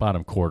 bottom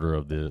quarter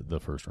of the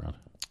first round.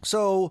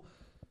 So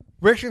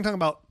we're actually talking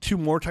about 2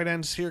 more tight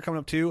ends here coming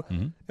up too. Mm-hmm.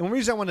 And one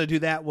reason I wanted to do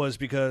that was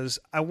because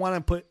I want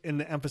to put in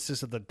the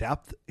emphasis of the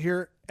depth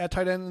here at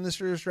tight end in this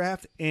year's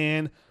draft.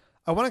 And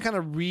I want to kind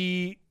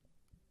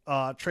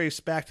of trace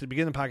back to the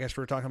beginning of the podcast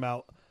where we were talking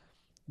about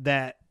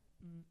that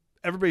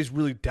everybody's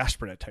really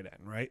desperate at tight end,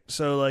 right?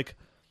 So like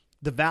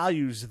the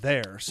value's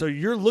there. So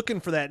you're looking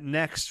for that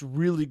next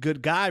really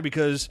good guy,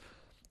 because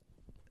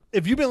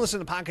if you've been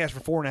listening to podcasts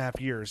for 4.5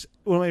 years,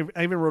 well, I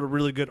even wrote a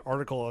really good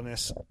article on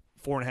this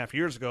 4.5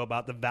 years ago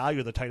about the value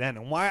of the tight end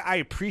and why I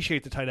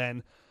appreciate the tight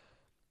end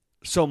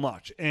so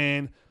much.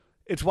 And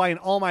it's why in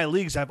all my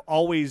leagues I've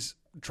always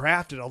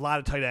drafted a lot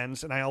of tight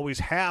ends, and I always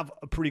have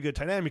a pretty good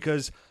tight end,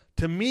 because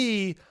to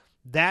me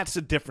that's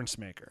a difference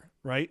maker,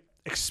 right?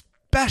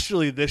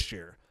 Especially this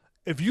year.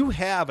 If you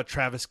have a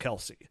Travis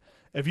Kelce,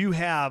 if you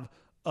have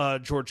a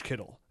George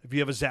Kittle, if you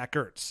have a Zach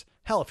Ertz,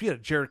 hell, if you had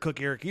a Jared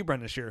Cook, Eric Ebron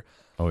this year,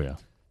 oh yeah,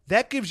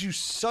 that gives you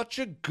such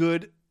a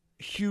good,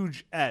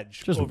 huge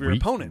edge just over your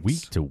opponents.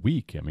 Week to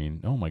week. I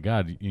mean, oh my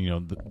God,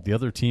 the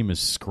other team is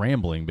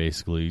scrambling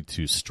basically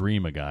to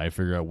stream a guy,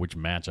 figure out which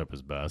matchup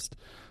is best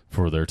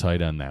for their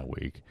tight end that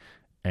week,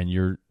 and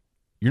you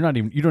don't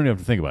even have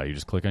to think about it. You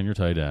just click on your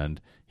tight end.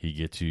 He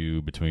gets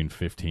you between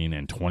 15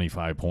 and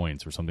 25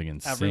 points or something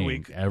insane every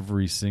week,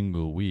 every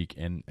single week,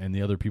 and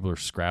the other people are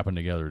scrapping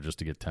together just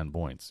to get 10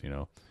 points.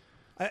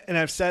 And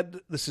I've said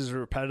this is a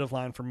repetitive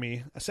line for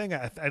me.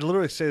 I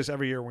literally say this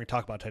every year when we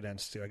talk about tight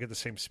ends too. I get the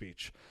same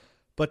speech,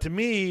 but to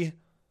me,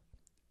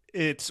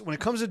 it's when it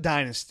comes to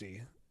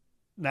Dynasty,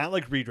 not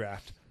like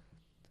redraft.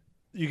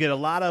 You get a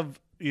lot of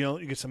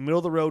you get some middle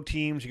of the road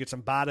teams, you get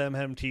some bottom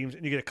heavy teams,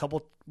 and you get a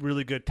couple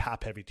really good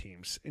top heavy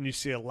teams. And you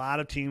see a lot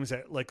of teams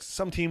that, like,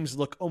 some teams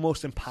look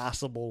almost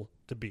impossible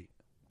to beat,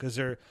 because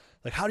they're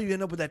like, how do you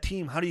end up with that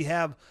team? How do you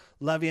have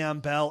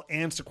Le'Veon Bell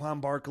and Saquon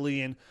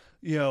Barkley and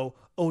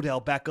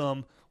Odell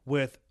Beckham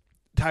with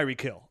Tyreek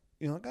Hill?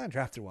 I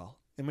drafted well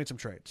and made some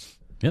trades.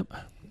 Yep.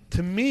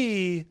 To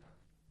me.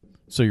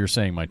 So you're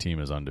saying my team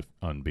is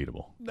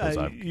unbeatable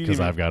because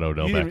I've got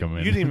Odell Beckham.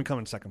 You didn't even come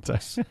in second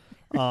place.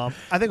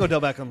 I think Odell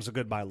Beckham's a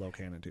good buy low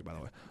candidate too, by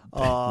the way.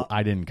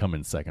 I didn't come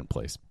in second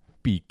place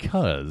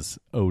because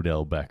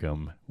Odell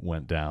Beckham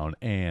went down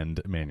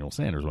and Emmanuel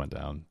Sanders went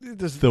down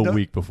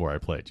week before I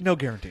played. No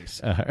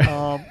guarantees.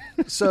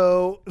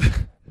 So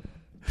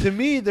to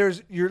me,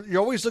 you're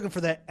always looking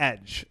for that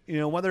edge.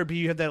 Whether it be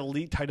you have that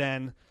elite tight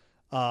end,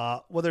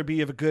 whether it be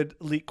you have a good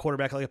elite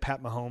quarterback like a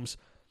Pat Mahomes.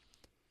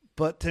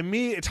 But to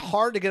me, it's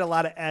hard to get a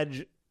lot of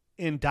edge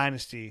in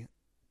Dynasty,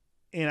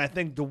 and I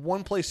think the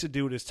one place to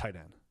do it is tight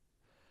end.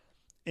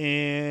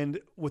 And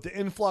with the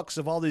influx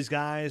of all these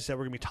guys that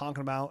we're going to be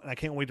talking about, and I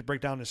can't wait to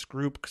break down this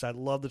group because I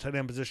love the tight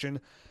end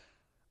position,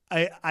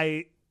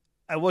 I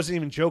I wasn't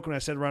even joking when I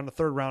said around the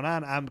third round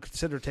on, I'm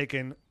considered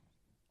taking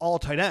all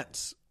tight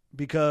ends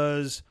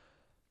because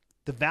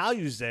the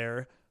value's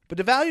there. But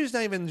the value's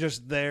not even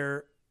just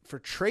there for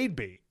trade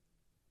bait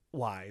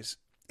wise.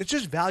 It's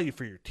just value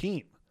for your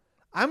team.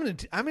 I'm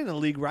in a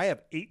league where I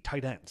have 8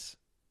 tight ends,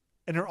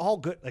 and they're all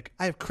good. Like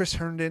I have Chris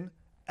Herndon,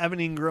 Evan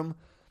Ingram,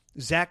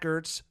 Zach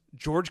Ertz,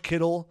 George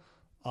Kittle,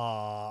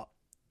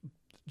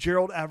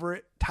 Gerald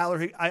Everett, Tyler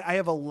Higbee. I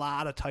have a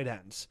lot of tight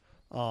ends.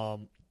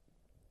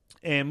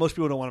 And most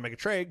people don't want to make a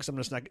trade because I'm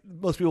just not.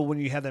 Most people, when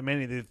you have that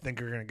many, they think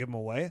you're going to give them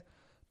away.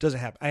 Doesn't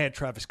happen. I had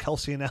Travis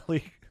Kelce in that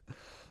league.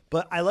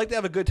 But I like to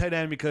have a good tight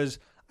end because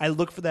I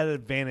look for that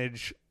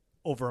advantage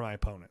over my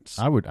opponents.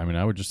 I would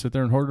just sit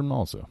there and hoard them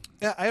also.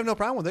 Yeah, I have no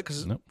problem with it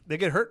because they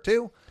get hurt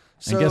too.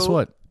 So, and guess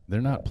what? They're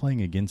not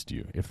playing against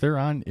you. If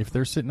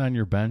they're sitting on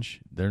your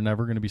bench, they're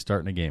never going to be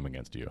starting a game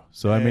against you.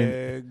 So I mean,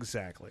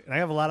 exactly. And I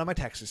have a lot on my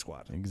taxi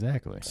squad.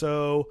 Exactly.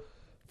 So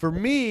for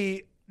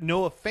me,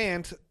 Noah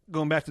Fant,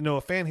 going back to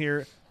Noah Fant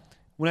here,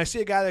 when I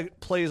see a guy that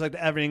plays like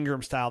the Evan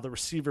Ingram style, the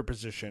receiver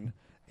position,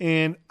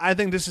 and I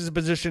think this is a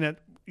position that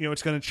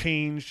it's going to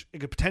change. It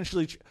could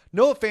potentially.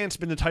 Noah Fant's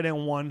been the tight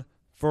end 1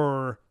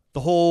 for the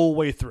whole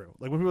way through.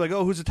 Like when people are like,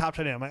 "Oh, who's the top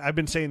tight end?" I've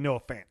been saying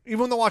Noah Fant,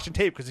 even when they're watching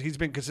tape because he's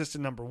been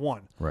consistent number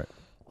 1. Right.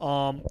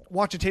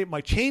 Watching tape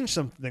might change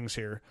some things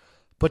here,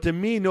 but to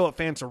me, Noah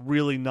Fant's a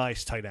really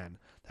nice tight end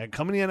that can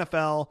come in the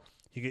NFL.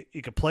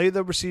 He could play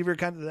the receiver,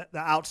 kind of the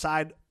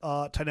outside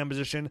tight end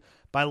position.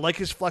 But I like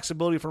his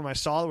flexibility from what I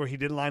saw where he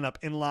did line up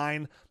in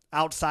line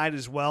outside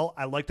as well.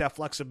 I like that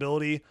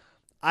flexibility.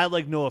 I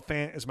like Noah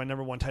Fant as my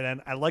number 1 tight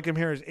end. I like him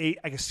here as 8.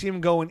 I can see him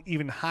going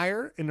even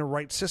higher in the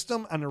right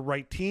system on the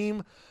right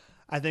team.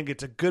 I think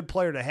it's a good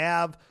player to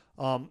have.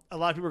 A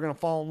lot of people are going to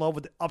fall in love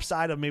with the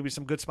upside of maybe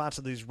some good spots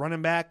of these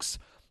running backs,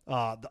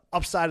 the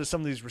upside of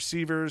some of these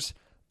receivers.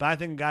 But I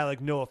think a guy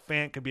like Noah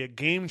Fant could be a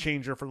game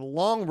changer for the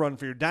long run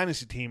for your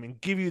dynasty team and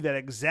give you that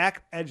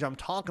exact edge I'm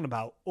talking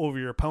about over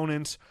your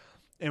opponents.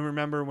 And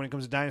remember, when it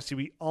comes to dynasty,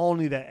 we all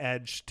need that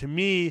edge. To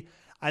me,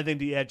 I think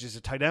the edge is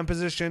a tight end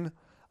position,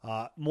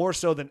 more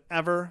so than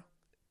ever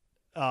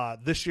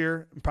this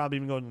year, and probably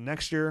even going into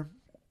next year.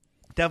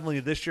 Definitely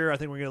this year, I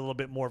think we're going to get a little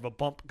bit more of a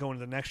bump going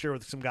into the next year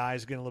with some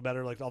guys getting a little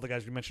better, like all the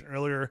guys we mentioned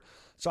earlier.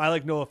 So I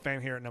like Noah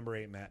Fant here at number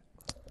 8, Matt.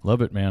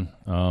 Love it,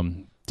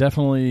 man.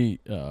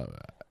 Definitely,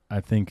 I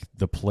think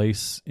the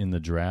place in the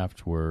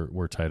draft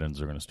where tight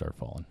ends are going to start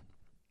falling.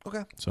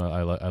 Okay. So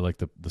I like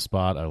the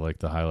spot. I like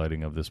the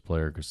highlighting of this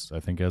player because I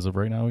think as of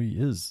right now he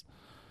is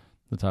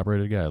the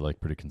top-rated guy. I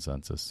like pretty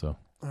consensus. So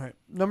all right,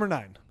 number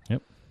 9.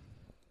 Yep.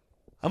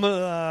 I'm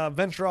going to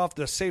venture off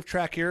the safe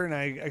track here, and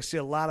I see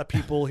a lot of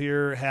people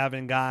here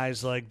having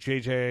guys like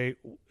J.J.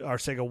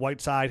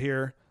 Arcega-Whiteside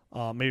here,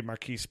 maybe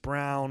Marquise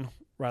Brown,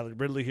 Riley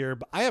Ridley here,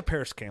 but I have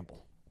Paris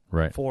Campbell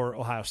for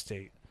Ohio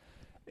State.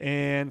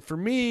 And for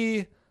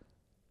me,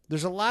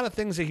 there's a lot of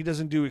things that he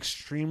doesn't do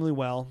extremely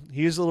well.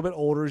 He is a little bit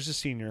older. He's a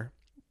senior.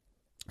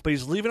 But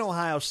he's leaving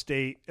Ohio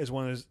State as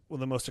one of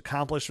the most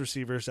accomplished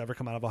receivers to ever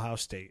come out of Ohio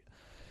State.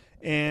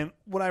 And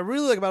what I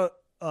really like about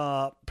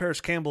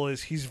Paris Campbell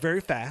is he's very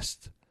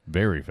fast.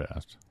 Very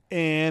fast.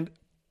 And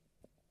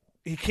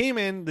he came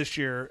in this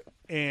year,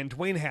 and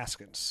Dwayne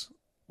Haskins,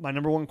 my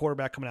number 1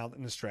 quarterback coming out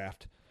in this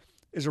draft,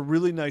 is a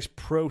really nice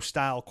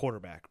pro-style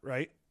quarterback,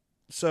 right?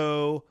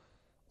 So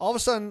all of a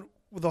sudden,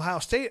 with Ohio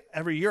State,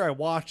 every year I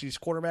watch these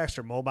quarterbacks.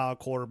 They're mobile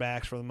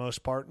quarterbacks for the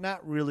most part.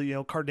 Not really,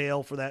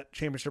 Cardale for that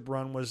championship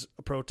run was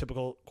a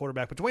prototypical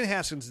quarterback. But Dwayne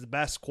Haskins is the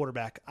best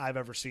quarterback I've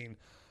ever seen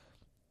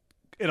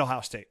in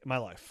Ohio State in my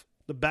life.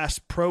 The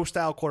best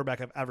pro-style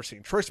quarterback I've ever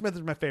seen. Troy Smith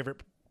is my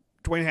favorite.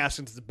 Dwayne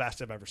Haskins is the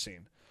best I've ever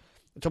seen.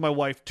 I told my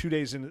wife 2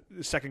 days in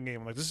the second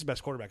game, I'm like, this is the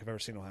best quarterback I've ever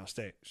seen in Ohio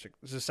State. She's like,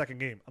 this is the second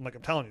game. I'm like,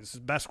 I'm telling you, this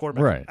is the best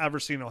quarterback I've ever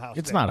seen in Ohio State.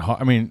 It's not hard.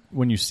 I mean,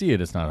 when you see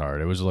it, it's not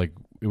hard. It was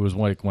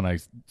like when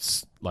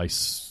I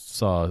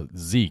saw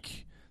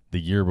Zeke the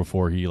year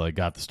before he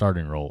got the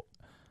starting role.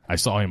 I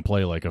saw him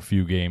play a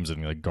few games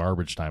in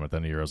garbage time at the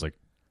end of the year. I was like,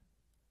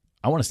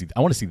 I want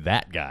to see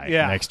that guy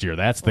next year.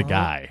 That's the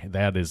guy.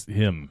 That is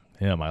him.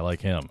 I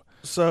like him.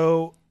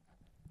 So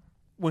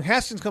when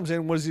Haskins comes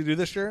in, what does he do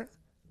this year?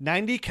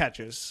 90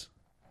 catches,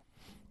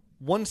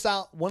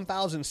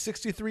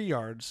 1,063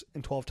 yards,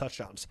 and 12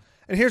 touchdowns.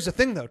 And here's the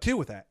thing, though, too,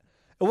 with that.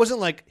 It wasn't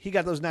like he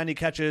got those 90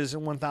 catches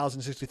and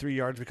 1,063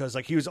 yards because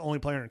he was the only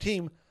player on the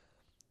team.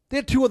 They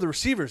had 2 other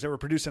receivers that were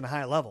producing a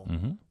high level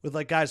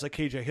with guys like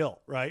KJ Hill,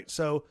 right?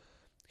 So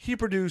he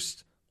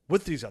produced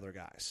with these other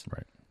guys.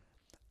 Right.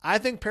 I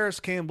think Paris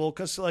Campbell,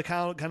 because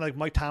kind of like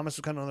Mike Thomas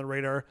was kind of on the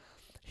radar,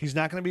 he's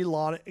not going to be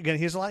lauded. Again,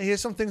 he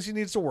has some things he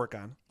needs to work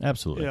on.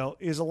 Absolutely.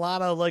 He has a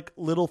lot of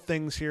little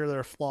things here that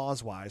are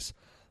flaws wise,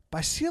 but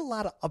I see a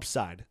lot of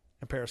upside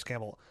in Paris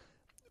Campbell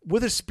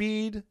with his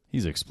speed.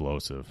 He's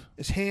explosive.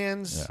 His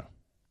hands.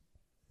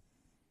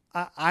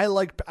 Yeah.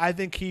 I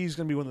think he's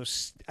going to be one of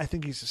those. I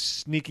think he's a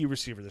sneaky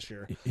receiver this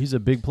year. He's a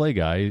big play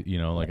guy.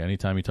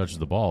 Anytime he touches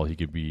the ball, he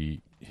could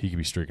be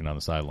streaking on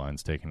the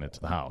sidelines, taking it to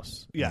the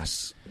house.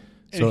 Yes.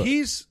 So, and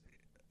he's.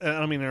 I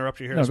don't mean to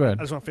interrupt you here. No, go ahead.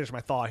 I just want to finish my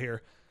thought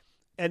here.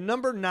 At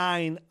number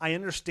 9, I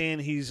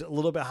understand he's a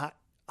little bit high.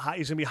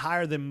 He's going to be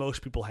higher than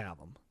most people have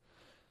him.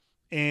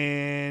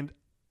 And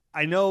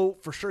I know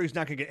for sure he's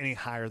not going to get any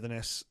higher than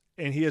this.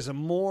 And he has a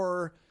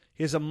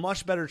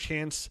much better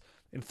chance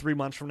in 3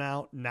 months from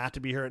now not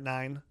to be here at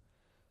 9.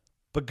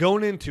 But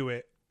going into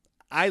it,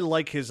 I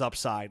like his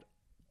upside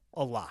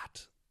a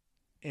lot.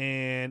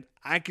 And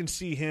I can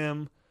see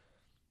him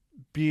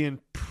being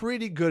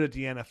pretty good at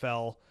the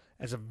NFL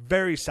as a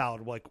very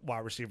solid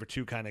wide receiver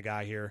 2 kind of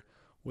guy here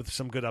with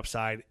some good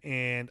upside.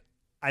 And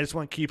I just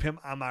want to keep him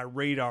on my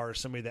radar as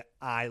somebody that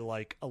I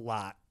like a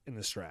lot in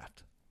this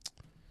draft.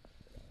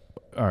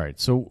 All right,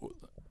 so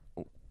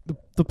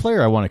the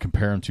player I want to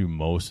compare him to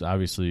most,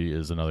 obviously,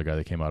 is another guy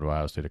that came out of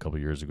Ohio State a couple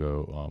years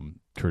ago,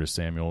 Curtis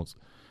Samuels.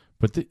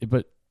 But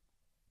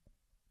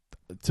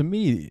to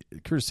me,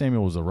 Curtis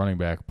Samuel was a running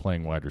back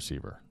playing wide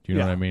receiver. Do you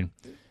know what I mean?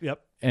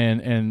 Yep.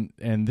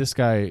 And this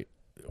guy,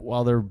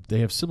 while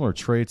they have similar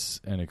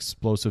traits and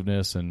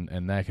explosiveness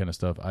and that kind of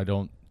stuff, I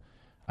don't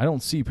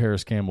see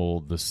Paris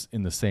Campbell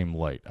in the same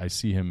light. I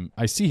see him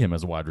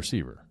as a wide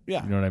receiver.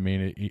 Yeah. You know what I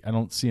mean? I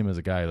don't see him as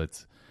a guy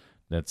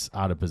that's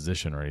out of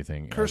position or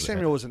anything. Curtis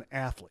Samuel was an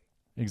athlete.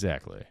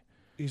 Exactly.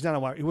 He's not a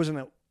wide. He wasn't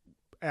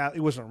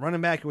a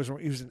running back. He was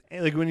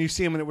like when you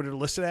see him and what they're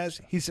listed as,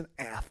 he's an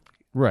athlete.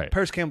 Right.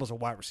 Paris Campbell's a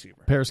wide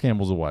receiver. Paris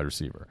Campbell's a wide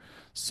receiver.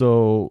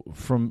 So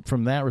from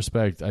that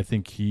respect, I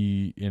think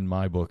he, in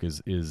my book,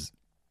 is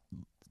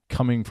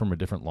coming from a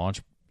different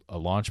launch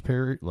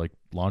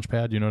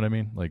pad. You know what I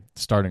mean? Like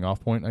starting off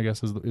point, I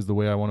guess is the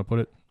way I want to put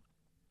it.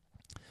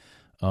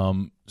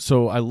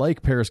 So I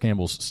like Paris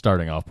Campbell's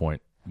starting off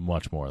point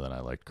much more than I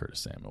like Curtis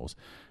Samuel's.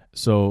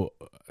 So,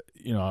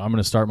 I'm going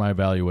to start my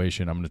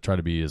evaluation. I'm going to try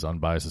to be as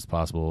unbiased as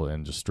possible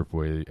and just strip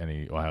away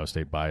any Ohio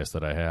State bias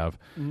that I have.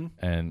 Mm-hmm.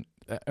 And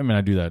I mean,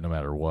 I do that no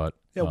matter what.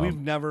 Yeah, we've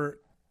never,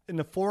 in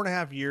the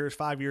 5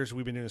 years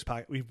we've been doing this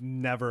podcast, we've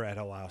never had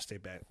Ohio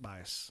State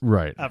bias.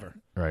 Right. Ever.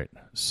 Right.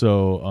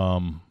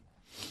 So,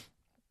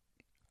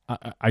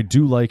 I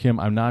do like him.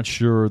 I'm not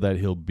sure that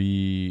he'll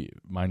be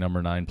my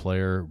number 9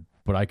 player,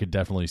 but I could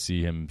definitely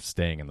see him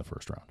staying in the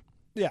first round.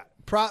 Yeah.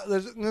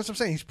 That's what I'm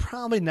saying. He's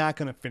probably not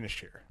going to finish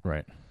here.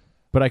 Right.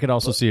 But I could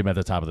also see him at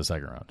the top of the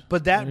second round.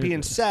 But that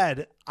being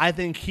said, I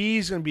think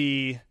he's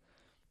somebody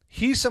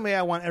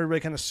I want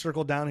everybody kind of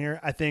circle down here.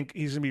 I think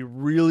he's going to be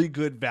really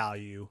good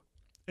value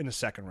in the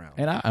second round.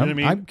 And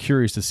I'm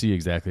curious to see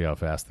exactly how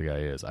fast the guy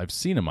is. I've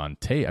seen him on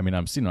tape. I mean,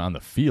 I've seen him on the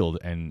field,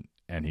 and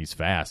he's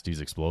fast. He's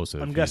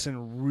explosive. I'm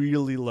guessing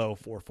really low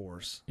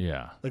 4.4s.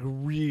 Yeah, like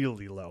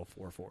really low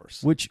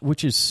 4.4s.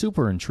 Which is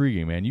super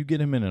intriguing, man. You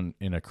get him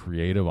in a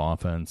creative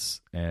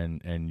offense,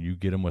 and you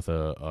get him with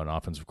an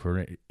offensive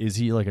coordinator. Is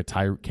he like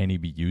Can he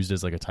be used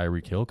as like a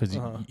Tyreek Hill? Because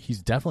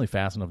he's definitely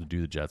fast enough to do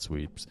the jet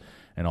sweeps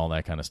and all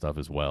that kind of stuff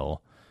as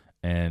well.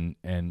 And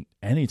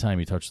anytime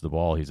he touches the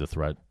ball, he's a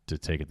threat to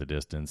take it the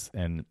distance.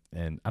 And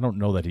I don't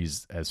know that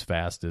he's as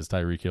fast as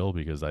Tyreek Hill,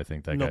 because I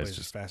think nobody's guy's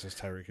just as fast as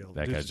Tyreek Hill.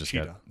 That guy's just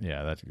got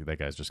that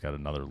guy's just got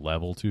another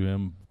level to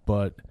him.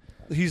 But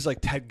he's like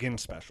Ted Ginn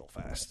special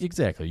fast.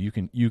 Exactly. You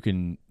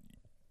can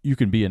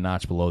be a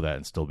notch below that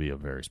and still be a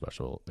very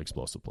special,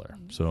 explosive player.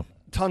 So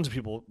tons of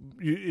people,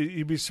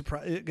 you'd be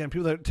surprised. Again,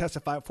 people that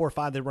testify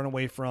 4.5, they run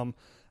away from.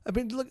 I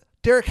mean, look,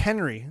 Derrick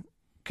Henry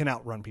can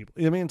outrun people.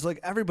 I mean, it's like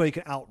everybody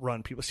can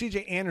outrun people.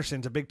 C.J.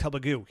 Anderson's a big tub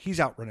of goo.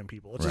 He's outrunning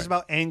people. It's just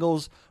about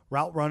angles,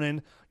 route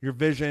running, your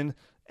vision.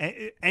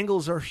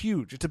 Angles are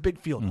huge. It's a big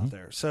field out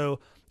there. So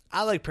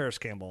I like Paris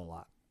Campbell a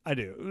lot. I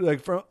do.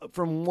 Like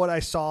from what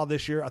I saw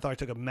this year, I thought he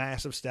took a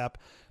massive step.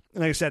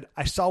 And like I said,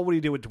 I saw what he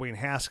did with Dwayne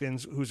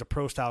Haskins, who's a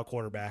pro-style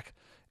quarterback,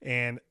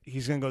 and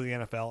he's going to go to the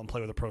NFL and play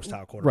with a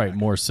pro-style quarterback. Right,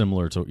 more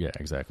similar to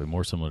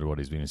what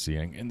he's been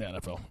seeing in the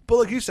NFL. But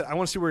like you said, I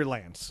want to see where he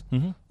lands.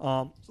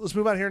 Mm-hmm. Let's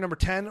move on here. Number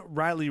 10,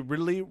 Riley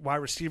Ridley, wide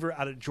receiver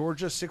out of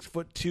Georgia,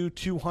 6'2",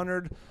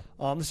 200.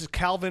 This is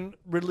Calvin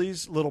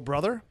Ridley's little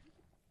brother.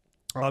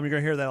 You're going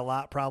to hear that a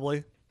lot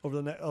probably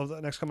over the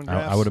next coming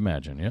drafts. I would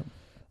imagine, yep.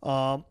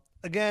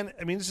 Again,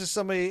 I mean, this is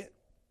somebody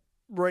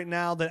right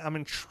now that I'm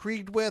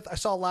intrigued with. I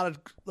saw a lot of,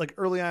 like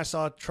early on, I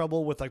saw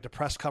trouble with like the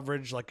press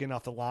coverage, like getting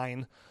off the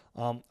line.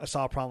 I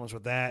saw problems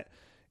with that.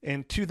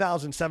 In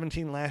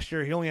 2017, last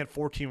year, he only had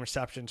 14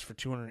 receptions for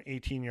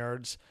 218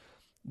 yards.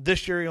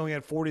 This year, he only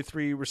had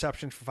 43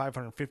 receptions for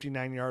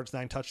 559 yards,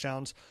 9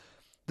 touchdowns.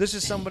 This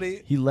is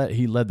somebody he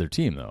led their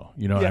team though.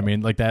 You know what I mean?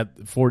 Like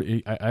that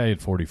 40. I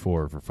had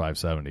 44 for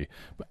 570.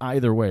 But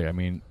either way, I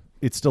mean,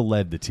 it still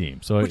led the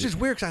team. So which is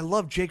weird because I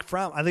love Jake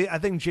Fromm. I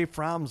think Jake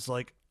Fromm's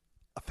like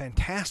a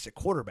fantastic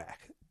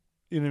quarterback.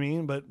 You know what I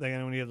mean? But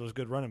then when you have those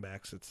good running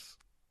backs, it's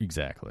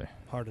exactly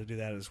hard to do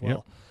that as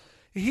well.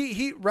 Yep.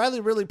 He Riley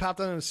really popped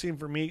on the scene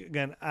for me.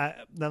 Again,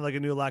 not like I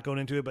knew a lot going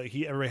into it, but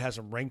everybody has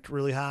him ranked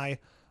really high.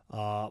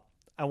 I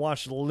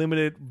watched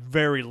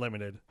very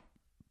limited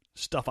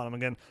stuff on him.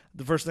 Again,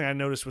 the first thing I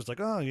noticed was like,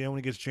 when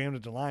he gets jammed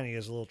at the line, he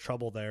has a little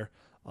trouble there.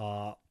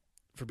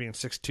 For being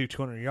 6'2",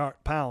 200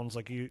 pounds,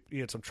 like he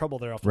had some trouble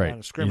there off the line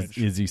of scrimmage.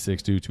 Is he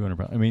 6'2", 200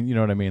 pounds? I mean, you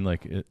know what I mean?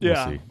 Like, we'll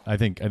see. I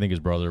think his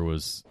brother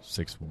was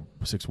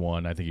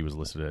 6'1". I think he was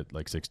listed at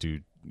like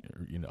 6'2",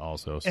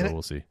 also. So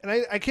we'll see. And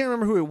I can't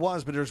remember who it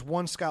was, but there's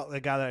one scout,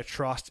 that guy that I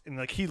trust, and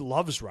like he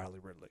loves Riley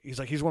Ridley.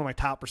 He's one of my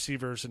top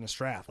receivers in this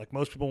draft. Like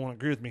most people won't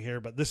agree with me here,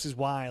 but this is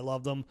why I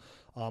love them.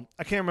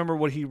 I can't remember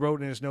what he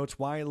wrote in his notes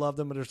why I love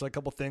them, but there's like a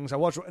couple things I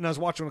was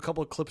watching a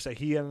couple of clips that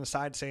he had on the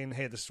side saying,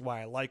 "Hey, this is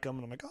why I like him,"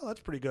 and I'm like, "Oh, that's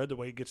pretty good." The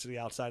way he gets to the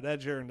outside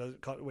edge here and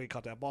the way he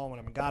caught that ball when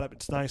I got it,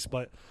 it's nice,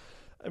 but.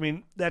 I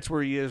mean, that's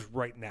where he is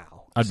right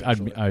now.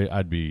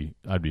 I'd be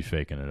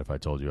faking it if I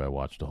told you I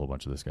watched a whole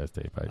bunch of this guy's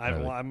tape.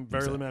 I'm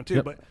very limited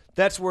too, but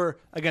that's where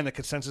again the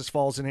consensus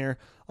falls in here.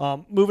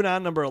 Moving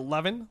on, number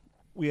 11,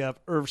 we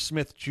have Irv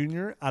Smith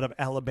Jr. out of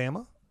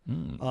Alabama,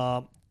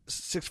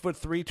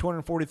 6'3",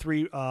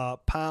 243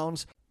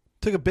 pounds.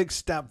 Took a big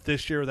step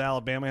this year with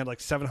Alabama. Had like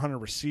 700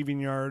 receiving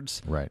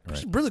yards. Right. Which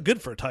is really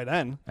good for a tight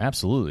end.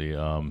 Absolutely,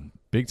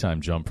 big time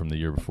jump from the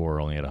year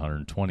before. Only had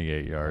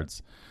 128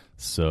 yards.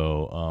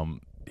 So.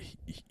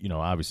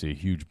 Obviously a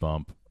huge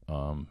bump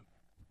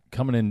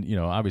coming in.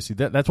 Obviously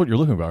that's what you're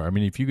looking for. I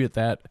mean, if you get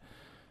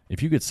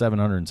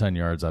 710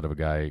 yards out of a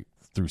guy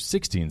through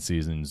 16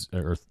 seasons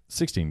or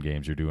 16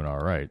 games, you're doing all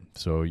right.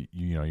 So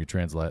you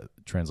translate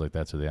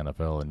that to the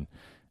NFL and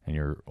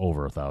you're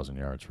over 1,000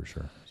 yards for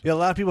sure. So. Yeah, a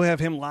lot of people have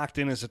him locked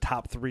in as a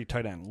top 3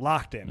 tight end.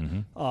 Locked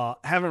in.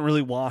 Mm-hmm. Haven't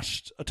really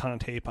watched a ton of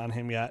tape on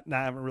him yet.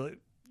 I haven't really.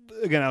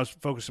 Again, I was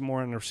focusing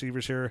more on the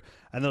receivers here.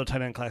 I know the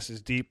tight end class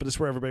is deep, but this is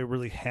where everybody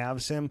really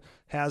has him.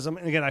 And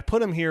again, I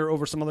put him here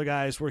over some other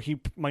guys where he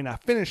might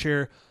not finish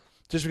here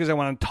just because I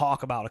want to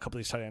talk about a couple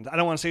of these tight ends. I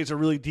don't want to say it's a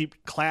really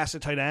deep class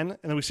of tight end, and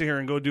then we sit here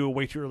and go do a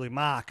way too early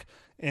mock,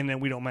 and then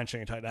we don't mention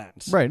any tight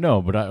ends. Right,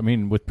 no, but I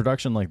mean, with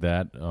production like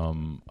that,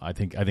 I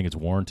think it's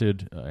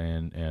warranted,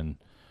 and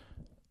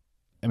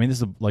I mean,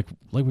 this is like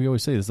we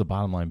always say, this is a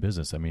bottom line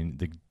business. I mean,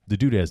 the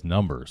dude has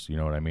numbers, you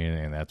know what I mean,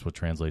 and that's what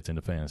translates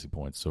into fantasy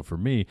points. So for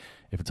me,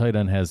 if a tight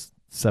end has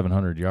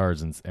 700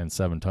 yards and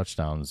 7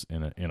 touchdowns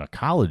in a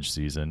college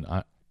season,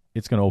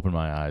 it's going to open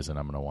my eyes, and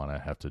I'm going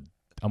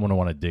to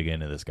want to dig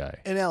into this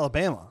guy in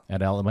Alabama.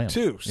 At Alabama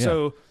too. Yeah.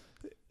 So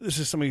this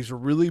is somebody who's a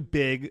really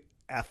big,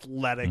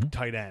 athletic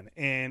tight end,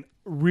 and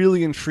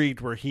really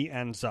intrigued where he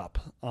ends up.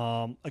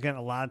 Again,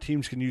 a lot of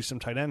teams can use some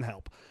tight end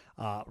help.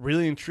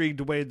 Really intrigued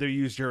the way they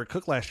used Jared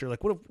Cook last year.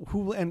 Like,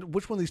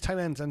 which one of these tight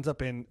ends ends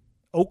up in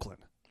Oakland?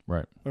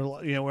 Right.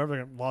 Or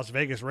wherever, Las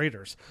Vegas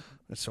Raiders.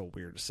 That's so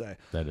weird to say.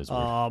 That is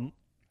weird.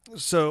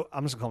 So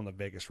I'm just going to call them the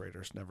Vegas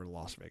Raiders, never the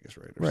Las Vegas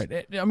Raiders.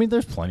 Right. I mean,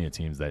 there's plenty of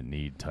teams that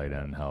need tight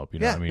end help. You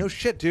know what I mean? No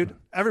shit, dude.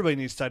 Everybody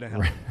needs tight end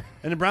help. Right.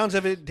 And the Browns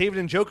have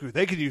David Njoku.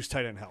 They could use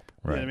tight end help.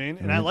 You know what I mean?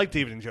 And I like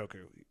David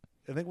Njoku.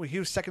 I think he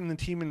was second in the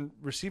team in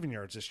receiving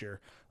yards this year.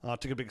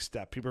 Took a big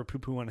step. People are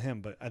poo-poo on him,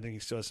 but I think he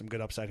still has some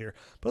good upside here.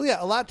 But yeah,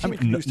 a lot of teams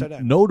can use tight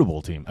end.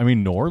 Notable team. I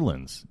mean, New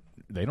Orleans.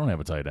 They don't have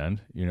a tight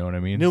end. You know what I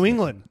mean? New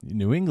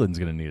England's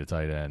going to need a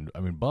tight end.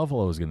 I mean,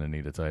 Buffalo's going to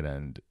need a tight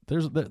end.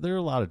 There are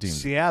a lot of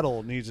teams.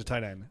 Seattle needs a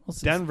tight end.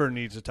 Denver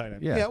needs a tight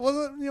end. Yeah.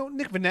 Well,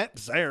 Nick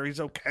Vanette's there. He's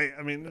okay.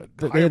 I mean,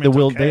 they had the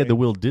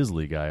Will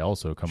Disley guy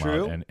also come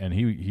out, and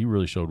he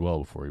really showed well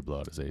before he blew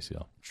out his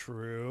ACL.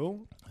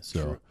 True.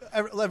 So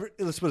let's put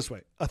it this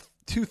way: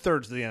 2/3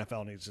 of the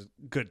NFL needs a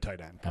good tight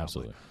end. Probably.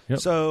 Absolutely. Yep.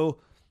 So.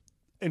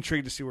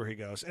 Intrigued to see where he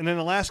goes. And then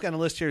the last guy on the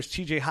list here is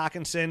T.J.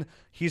 Hawkinson.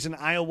 He's an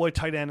Iowa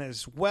tight end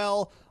as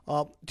well.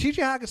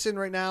 T.J. Hawkinson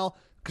right now,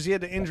 because he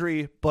had the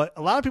injury, but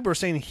a lot of people are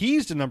saying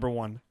he's the number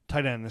 1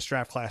 tight end in this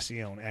draft class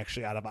he owned,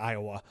 actually, out of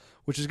Iowa,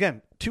 which is,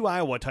 again, 2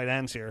 Iowa tight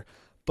ends here.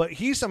 But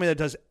he's somebody that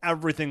does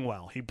everything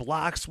well. He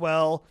blocks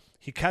well.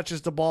 He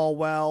catches the ball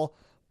well.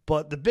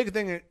 But the big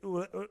thing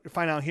to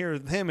find out here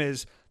with him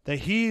is that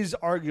he's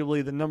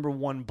arguably the number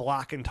 1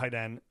 blocking tight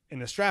end in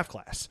this draft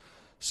class.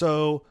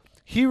 So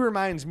he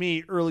reminds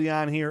me early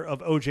on here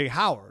of O.J.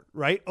 Howard,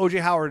 right? O.J.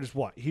 Howard is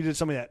what? He did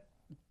something that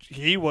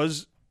he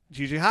was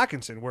T.J.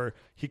 Hawkinson, where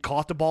he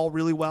caught the ball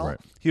really well. Right.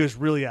 He was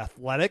really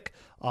athletic.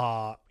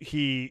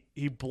 He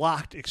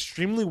blocked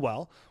extremely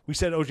well. We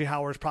said O.J.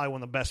 Howard is probably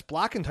one of the best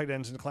blocking tight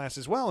ends in the class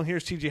as well. And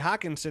here's T.J.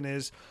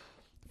 Hawkinson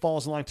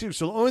falls in line too.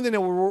 So the only thing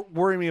that will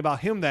worry me about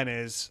him then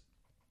is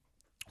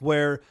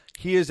where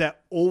he is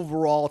that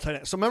overall tight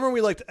end. So remember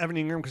we liked Evan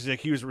Ingram because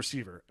he was a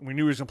receiver. And we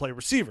knew he was going to play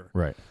receiver.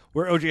 Right.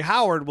 Where O.J.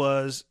 Howard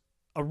was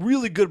a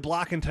really good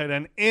blocking tight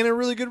end and a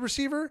really good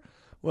receiver.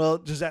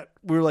 Well,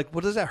 we were like,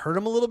 well, does that hurt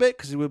him a little bit?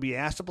 Because he would be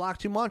asked to block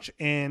too much.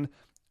 And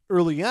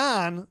early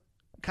on,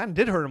 kind of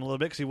did hurt him a little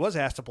bit because he was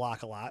asked to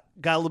block a lot.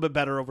 Got a little bit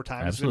better over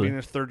time. Absolutely. He's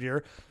going to be in his 3rd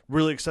year.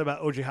 Really excited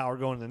about O.J.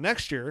 Howard going into the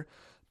next year.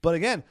 But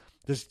again,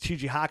 does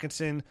T.J.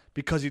 Hawkinson,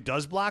 because he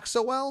does block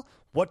so well,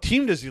 what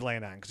team does he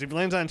land on? Because if he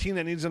lands on a team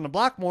that needs him to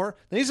block more,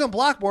 then he's going to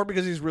block more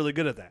because he's really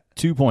good at that.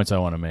 2 points I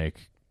want to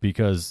make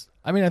because,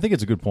 I mean, I think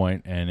it's a good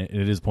point, and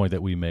it is a point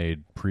that we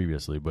made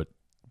previously, but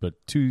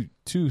two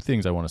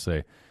things I want to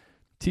say.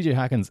 T.J.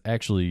 Hawkins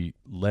actually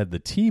led the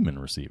team in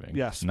receiving.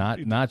 Yes.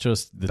 Not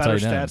just the better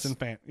tight ends.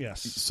 Stats and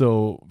yes.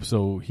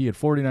 So he had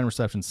 49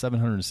 receptions,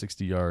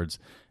 760 yards,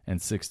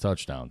 and 6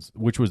 touchdowns,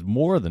 which was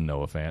more than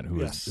Noah Fant,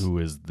 who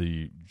is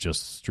the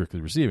just strictly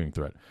receiving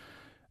threat.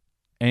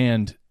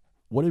 And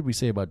what did we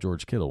say about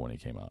George Kittle when he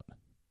came out?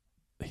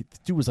 the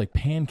dude was like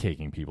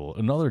pancaking people.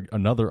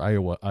 Another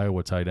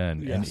Iowa tight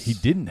end, Yes. and he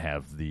didn't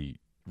have the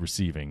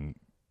receiving,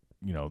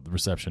 the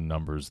reception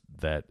numbers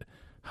that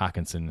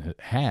Hawkinson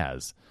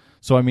has.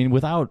 So I mean,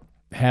 without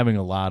having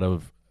a lot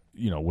of,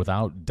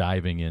 without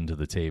diving into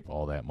the tape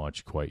all that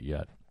much quite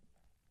yet,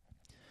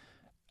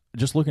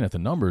 just looking at the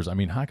numbers, I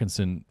mean,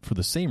 Hawkinson, for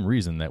the same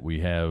reason that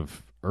we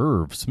have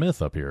Irv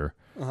Smith up here,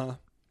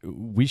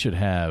 we should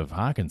have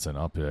Hawkinson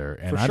up there.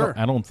 And For sure.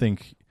 I don't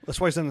think That's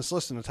why he's in this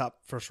list in the top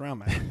first round,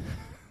 man.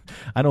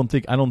 I don't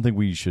think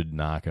we should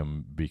knock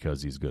him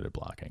because he's good at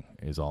blocking.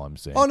 Is all I'm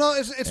saying. Oh no,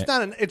 it's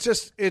not.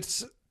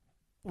 It's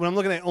when I'm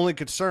looking at only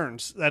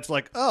concerns. That's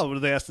like, oh, do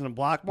they ask him to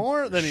block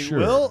more? Then he Sure.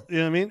 will. You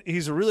know what I mean?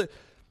 He's a really.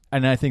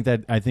 And I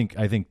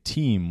think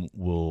team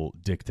will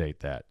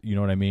dictate that. You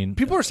know what I mean?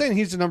 People are saying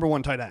he's the number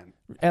one tight end.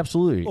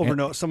 Absolutely.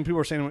 Some people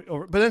are saying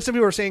over, but then some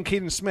people are saying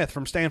Caden Smith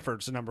from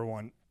Stanford's the number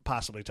one,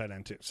 possibly tight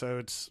end too. So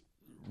it's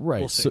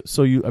right. We'll see.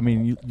 So you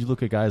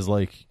look at guys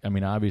like,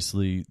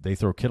 obviously they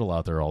throw Kittle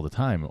out there all the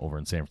time over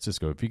in San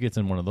Francisco. If he gets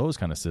in one of those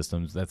kind of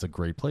systems, that's a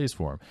great place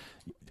for him.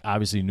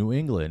 Obviously, New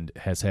England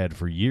has had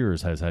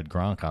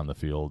Gronk on the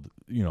field,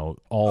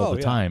 all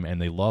the time, and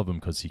they love him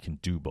because he can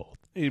do both.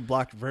 He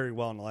blocked very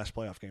well in the last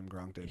playoff game.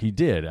 Gronk did. He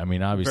did. I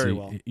mean, obviously,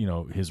 Very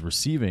well. His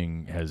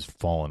receiving has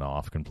fallen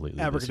off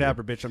completely.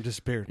 Abracadabra, bitch! I'm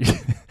disappeared.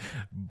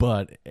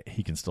 But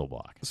he can still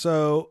block.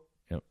 So,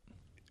 Yep.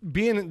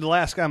 being the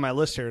last guy on my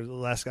list here, the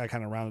last guy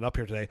kind of rounded up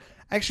here today,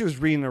 I actually was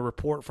reading a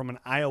report from an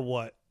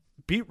Iowa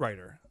beat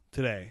writer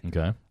today.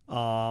 Okay.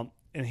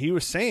 And he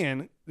was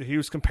saying that he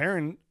was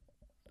comparing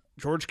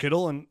George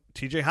Kittle and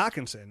TJ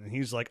Hawkinson. And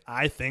he's like,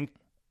 I think,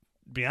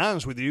 to be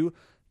honest with you,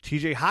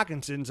 TJ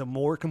Hawkinson's a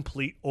more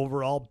complete,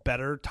 overall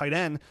better tight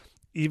end,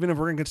 even if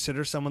we're going to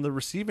consider some of the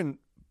receiving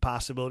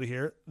possibility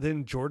here,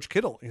 than George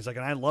Kittle. He's like,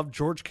 and I love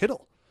George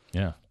Kittle.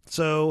 Yeah.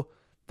 So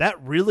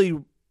that really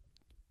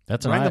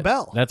rang a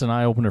bell. That's an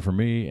eye opener for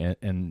me,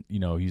 and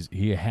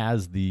he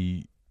has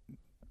the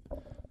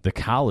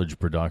college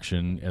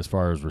production as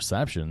far as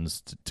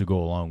receptions to go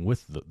along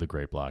with the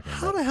great blocking.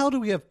 How the hell do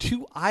we have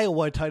two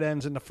Iowa tight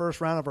ends in the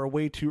first round of our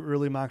way too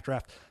early mock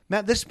draft?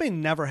 Matt, this may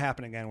never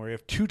happen again where we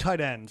have two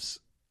tight ends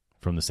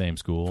from the same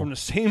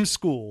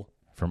school,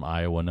 from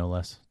Iowa, no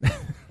less.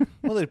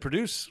 Well, they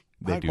produce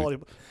They high do.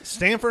 quality.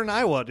 Stanford and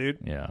Iowa, dude.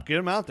 Yeah. Get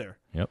them out there.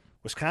 Yep.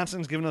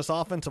 Wisconsin's giving us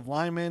offensive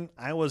linemen.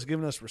 Iowa's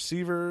giving us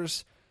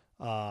receivers.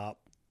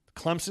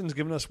 Clemson's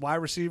giving us wide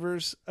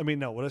receivers. I mean,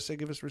 no, what did I say?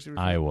 Give us receivers?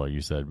 Iowa,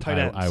 you said. Tight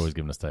ends. Iowa's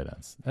giving us tight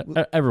ends.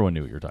 Everyone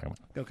knew what you were talking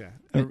about.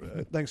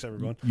 Okay. Thanks,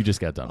 everyone. You just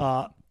got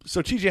done.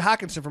 So T.J.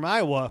 Hawkinson from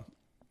Iowa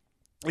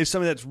is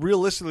somebody that's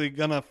realistically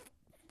going to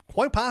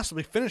quite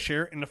possibly finish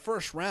here in the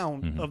first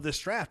round of this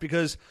draft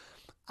because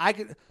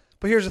but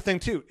here's the thing,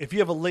 too. If you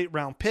have a late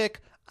round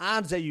pick,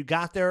 odds that you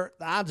got there,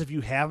 the odds of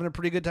you having a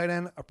pretty good tight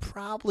end are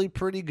probably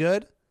pretty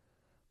good.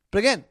 But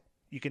again,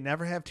 you can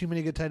never have too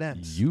many good tight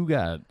ends.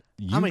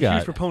 I'm a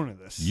huge proponent of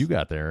this. You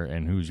got there,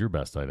 and who's your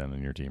best tight end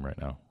in your team right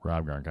now?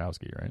 Rob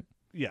Gronkowski, right?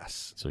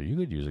 Yes. So you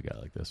could use a guy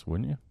like this,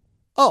 wouldn't you?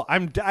 Oh,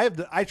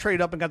 I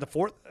traded up and got the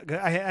fourth.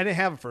 I didn't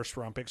have a first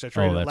round pick, so I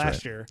traded it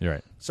last year. You're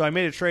right. So I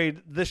made a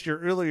trade this year,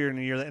 earlier in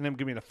the year, that ended up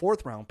giving me the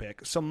fourth round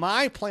pick. So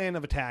my plan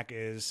of attack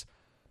is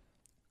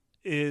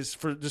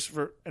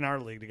for in our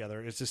league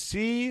together is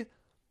to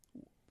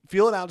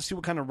feel it out to see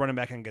what kind of running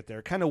back I can get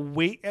there. Kind of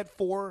wait at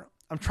 4.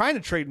 I'm trying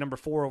to trade number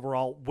 4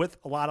 overall with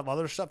a lot of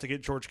other stuff to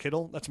get George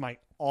Kittle. That's my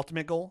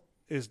ultimate goal,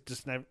 is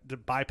just to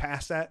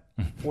bypass that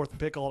 4th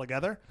pick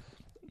altogether.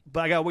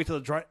 But I got to wait till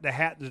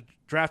the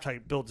draft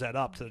height builds that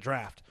up to the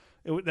draft.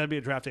 That'd be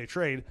a draft day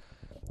trade.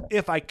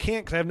 If I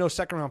can't, because I have no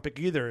second round pick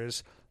either,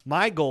 is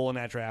my goal in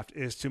that draft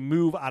is to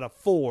move out of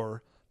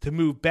 4 to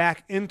move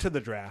back into the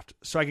draft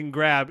so I can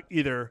grab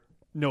either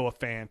Noah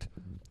Fant,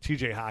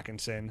 TJ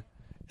Hawkinson,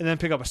 and then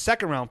pick up a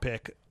second round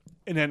pick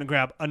and then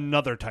grab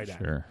another tight end.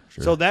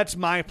 Sure. So that's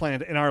my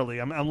plan in our league.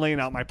 I'm laying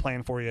out my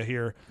plan for you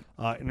here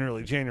in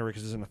early January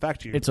because it doesn't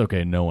affect you. It's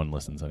okay. No one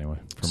listens anyway.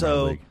 From our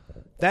league.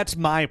 That's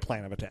my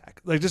plan of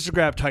attack. Like just to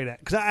grab tight end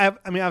because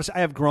obviously I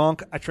have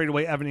Gronk. I traded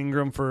away Evan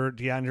Ingram for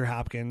DeAndre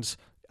Hopkins.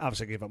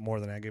 Obviously, I gave up more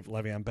than I gave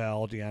Le'Veon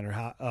Bell,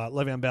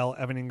 Le'Veon Bell,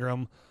 Evan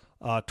Ingram,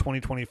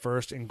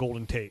 2021st, and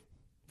Golden Tate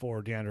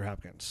for DeAndre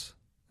Hopkins.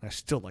 I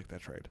still like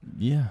that trade.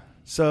 Yeah.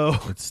 So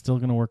it's still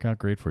going to work out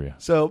great for you.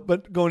 So,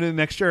 but going into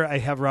next year, I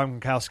have Rob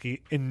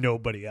Gronkowski and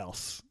nobody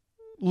else.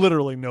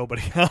 Literally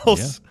nobody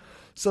else. Yeah.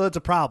 So that's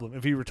a problem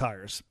if he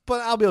retires. But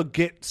I'll be able to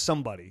get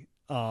somebody.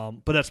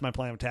 But that's my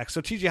plan of attack.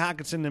 So T.J.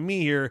 Hawkinson to me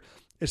here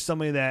is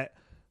somebody that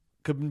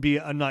could be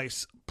a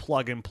nice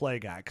plug-and-play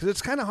guy. Because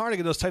it's kind of hard to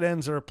get those tight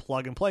ends that are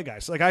plug-and-play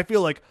guys. Like I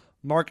feel like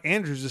Mark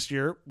Andrews this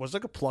year was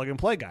like a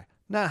plug-and-play guy.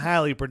 Not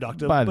highly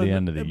productive. By the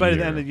end of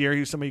the year, he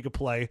was somebody you could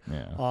play.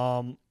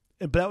 Yeah.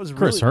 But that was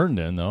Chris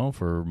Herndon, though,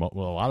 for a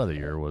lot of the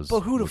year was.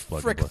 But who the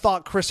frick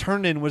thought Chris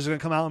Herndon was going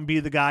to come out and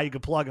be the guy you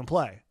could plug and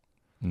play?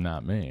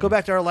 Not me. Go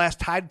back to our last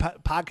Tide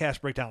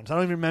podcast breakdowns. I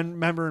don't even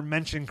remember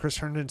mentioning Chris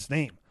Herndon's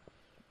name.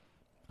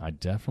 I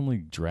definitely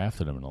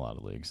drafted him in a lot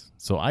of leagues,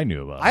 so I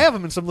knew about him. I have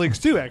him in some leagues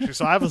too, actually.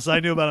 So obviously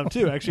I knew about him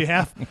too. Actually,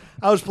 I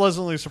was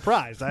pleasantly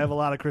surprised. I have a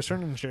lot of Chris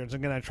Herndon shares.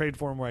 Again, I trade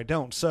for him where I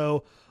don't.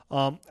 So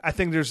I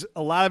think there's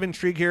a lot of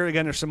intrigue here.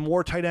 Again, there's some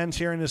more tight ends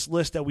here in this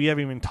list that we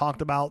haven't even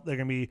talked about. They're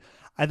going to be,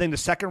 I think the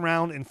second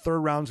round and third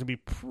round is going to be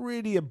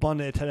pretty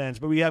abundant at tight ends.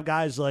 But we have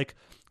guys like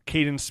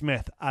Caden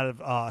Smith out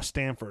of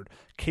Stanford,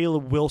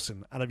 Caleb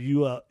Wilson out of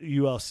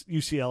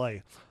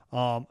UCLA.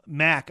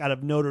 Mack out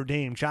of Notre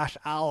Dame, Josh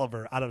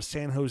Oliver out of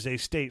San Jose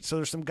State. So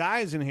there's some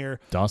guys in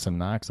here. Dawson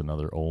Knox,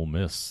 another Ole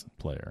Miss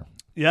player.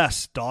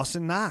 Yes,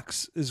 Dawson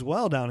Knox as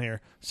well down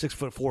here.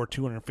 6'4",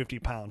 250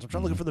 pounds. I'm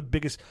trying to look for the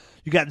biggest.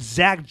 You got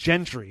Zach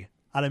Gentry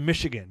out of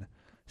Michigan,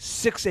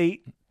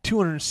 6'8",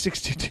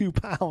 262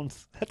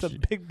 pounds. That's a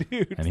big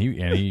dude. And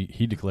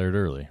he declared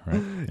early,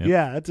 right? Yep.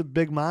 Yeah, that's a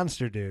big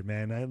monster dude,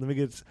 man. Let me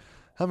get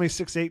how many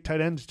 6'8"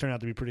 tight ends turn out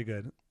to be pretty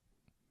good.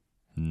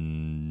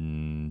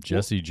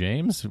 Jesse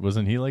James,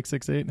 wasn't he like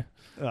 6'8"?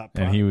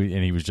 And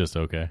he was just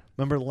okay.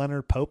 Remember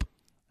Leonard Pope?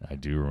 I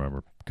do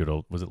remember. Good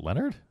old, was it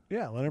Leonard?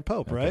 Yeah, Leonard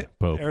Pope, Okay, right?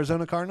 Pope.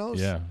 Arizona Cardinals.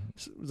 Yeah,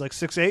 It was like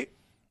 6'8".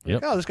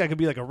 Yep. Oh, this guy could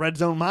be like a red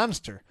zone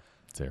monster.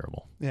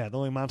 Terrible. Yeah, the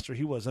only monster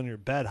he was under your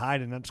bed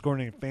hiding, not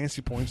scoring any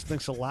fancy points.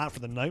 Thanks a lot for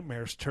the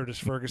nightmares, Curtis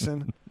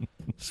Ferguson.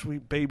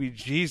 Sweet baby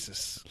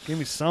Jesus. Give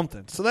me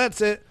something. So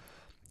that's it.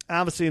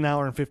 Obviously an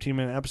hour and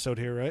 15-minute episode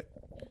here, right?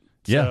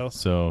 Yeah,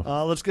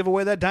 let's give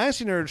away that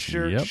Dynasty Nerd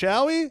shirt, Yep.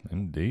 shall we?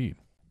 Indeed.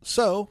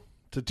 So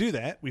to do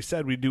that, we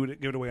said we'd give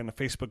it away on the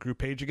Facebook group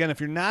page. Again, if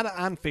you're not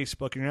on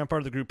Facebook and you're not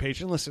part of the group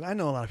page, and listen, I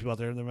know a lot of people out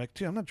there, they're like,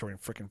 dude, I'm not joining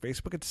freaking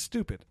Facebook. It's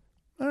stupid.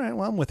 All right,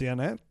 well, I'm with you on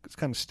that. It's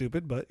kind of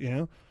stupid, but,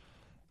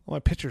 all my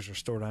pictures are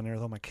stored on there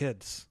with all my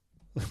kids.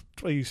 That's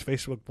why I use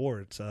Facebook more.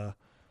 It's a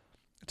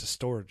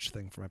storage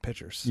thing for my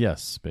pictures.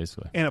 Yes,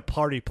 basically. And a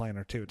party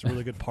planner, too. It's a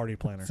really good party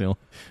planner. It's the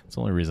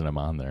only reason I'm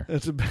on there.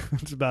 That's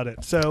about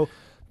it. So,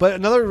 but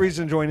another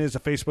reason to join is a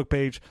Facebook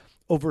page.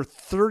 Over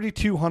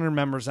 3,200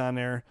 members on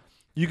there.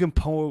 You can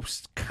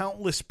post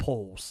countless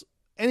polls.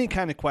 Any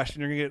kind of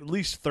question, you're going to get at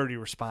least 30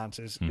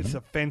 responses. Mm-hmm. It's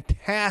a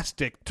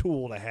fantastic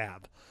tool to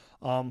have.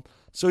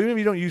 So even if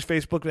you don't use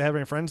Facebook to have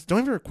any friends, don't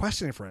even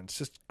request any friends.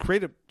 Just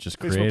create a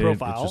Facebook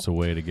profile. It's just a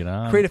way to get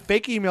on. Create a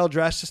fake email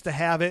address just to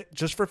have it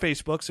just for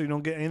Facebook so you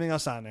don't get anything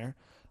else on there.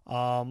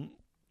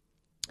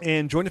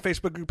 And join the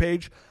Facebook group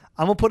page.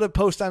 I'm going to put a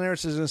post on there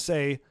that's going to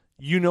say,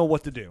 you know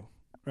what to do,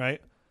 right?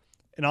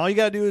 And all you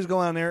got to do is go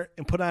on there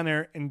and put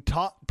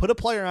a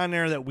player on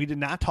there that we did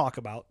not talk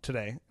about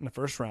today in the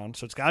first round.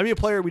 So it's got to be a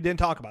player we didn't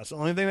talk about. So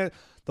the only thing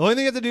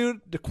you have to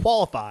do to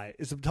qualify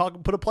is to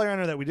put a player on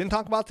there that we didn't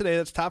talk about today.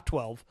 That's top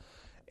 12,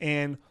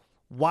 and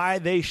why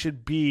they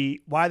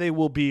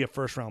will be a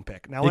first round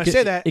pick. Now, when I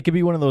say that, it could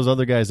be one of those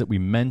other guys that we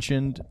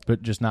mentioned,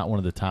 but just not one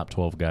of the top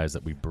 12 guys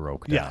that we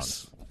broke down.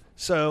 Yes.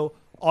 So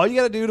all you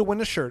got to do to win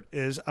the shirt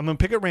is I'm going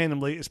to pick it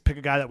randomly. Is pick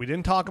a guy that we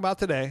didn't talk about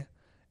today.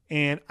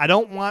 And I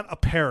don't want a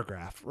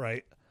paragraph,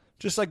 right?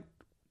 Just like a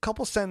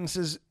couple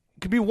sentences. It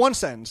could be one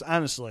sentence,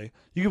 honestly.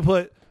 You can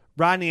put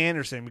Rodney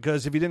Anderson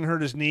because if he didn't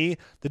hurt his knee,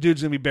 the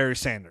dude's going to be Barry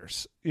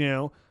Sanders.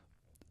 As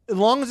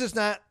long as it's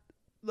not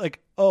like,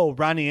 oh,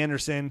 Rodney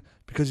Anderson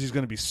because he's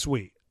going to be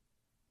sweet.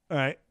 All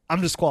right?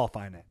 I'm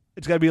disqualifying it.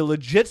 It's got to be a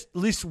legit,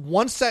 at least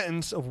one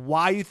sentence of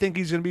why you think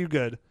he's going to be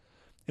good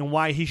and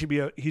why he's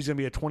going to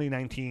be a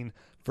 2019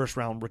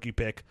 first-round rookie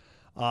pick.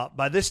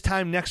 By this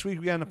time next week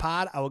we get on the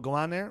pod, I will go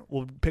on there.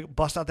 We'll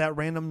bust out that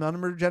random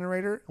number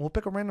generator, and we'll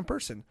pick a random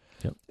person.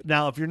 Yep.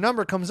 Now, if your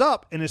number comes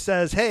up and it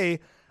says, hey,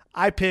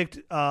 I picked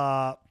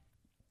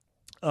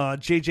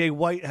J.J.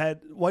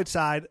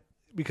 Whiteside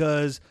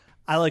because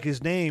I like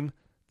his name,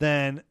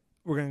 then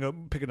we're going to go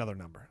pick another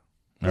number.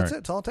 That's it.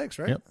 That's all it takes,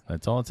 right? Yep,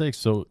 that's all it takes.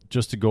 So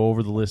just to go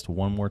over the list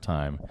one more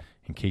time,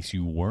 in case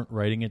you weren't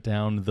writing it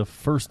down the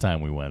first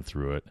time we went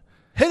through it.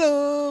 Hit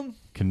him!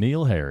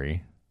 Keneal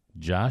Harry,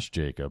 Josh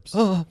Jacobs,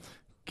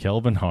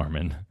 Kelvin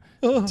Harmon,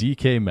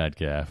 DK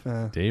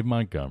Metcalf, Dave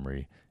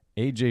Montgomery,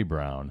 A.J.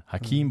 Brown,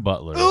 Hakeem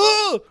Butler,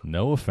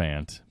 Noah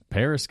Fant,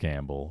 Paris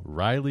Campbell,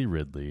 Riley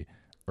Ridley,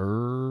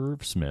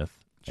 Irv Smith,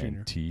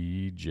 and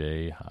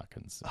T.J.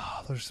 Hawkins.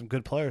 Oh, those are some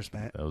good players,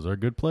 man. Those are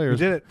good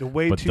players. We did it. The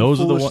way too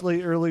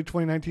foolishly early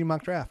 2019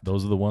 mock draft.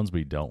 Those are the ones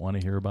we don't want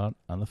to hear about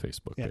on the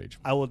Facebook page.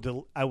 I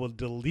will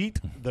delete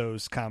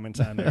those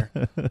comments on there.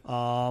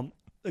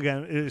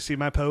 Again, you see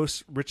my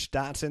post, Rich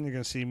Dotson. You're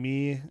going to see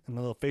me in my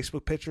little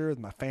Facebook picture with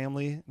my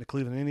family in the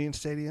Cleveland Indians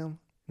Stadium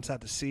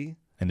inside the sea.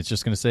 And it's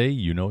just going to say,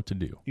 you know what to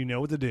do. You know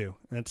what to do.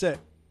 And that's it.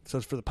 So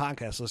it's for the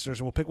podcast listeners,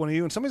 and we'll pick one of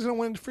you, and somebody's going to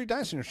win a free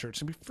Dynasty Nerd shirt.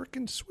 It's going to be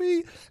freaking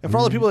sweet. And for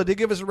all the people that did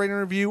give us a rating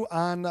and review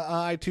on the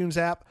iTunes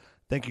app,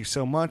 thank you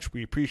so much.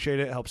 We appreciate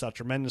it. It helps out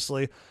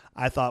tremendously.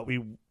 I thought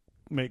we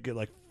might get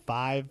like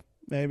 5,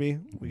 maybe.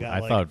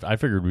 I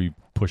figured we'd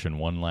pushing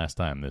one last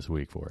time this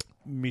week for it.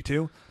 Me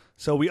too.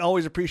 So we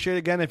always appreciate it.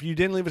 Again, if you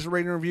didn't leave us a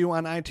rating and review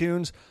on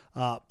iTunes,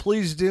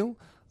 please do.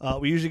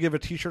 We usually give a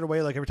T-shirt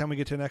away like every time we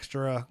get to an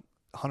extra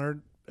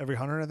 100. Every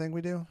 100, I think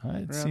we do.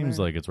 It seems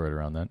like it's right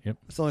around that. Yep.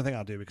 It's the only thing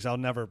I'll do because I'll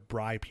never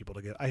bribe people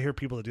to get. I hear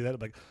people that do that. I'm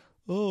like,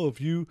 oh,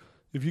 if you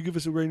if you give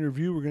us a rating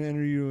review, we're going to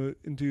enter you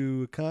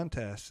into a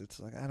contest. It's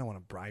like, I don't want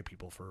to bribe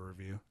people for a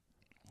review.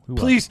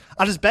 Please,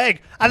 I'll just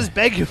beg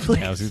you,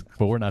 please. Yeah,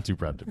 but we're not too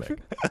proud to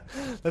beg.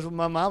 That's what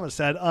my mama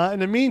said. In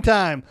the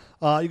meantime,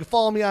 you can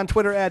follow me on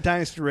Twitter at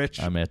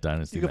DynastyRich. I'm at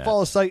Dynasty. You can follow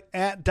the site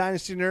at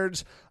Dynasty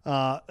Nerds.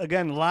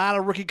 Again, a lot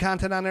of rookie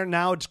content on there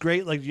now. It's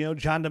great. Like, John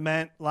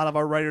DeMent, a lot of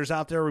our writers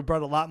out there. We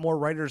brought a lot more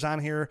writers on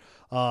here.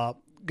 Got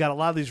a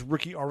lot of these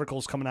rookie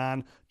articles coming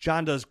on.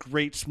 John does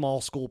great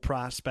small school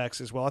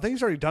prospects as well. I think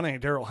he's already done a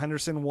Darrell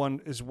Henderson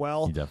one as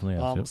well. He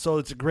definitely has. Yep. So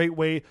it's a great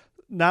way.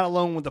 Not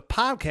alone with the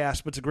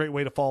podcast, but it's a great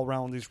way to follow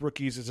around with these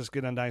rookies. Is just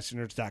get on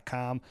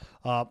dynastynerds.com.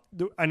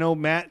 I know,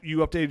 Matt, you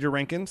updated your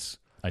rankings.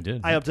 I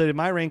did. I updated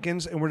my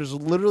rankings, and we're just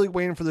literally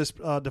waiting for this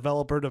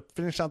developer to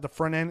finish out the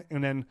front end,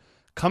 and then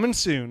coming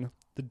soon,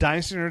 the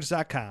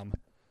dynastynerds.com.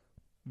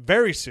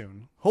 Very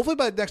soon, hopefully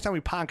by the next time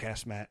we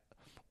podcast, Matt,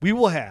 we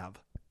will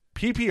have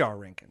PPR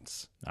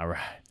rankings. All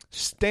right.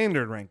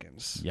 Standard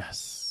rankings.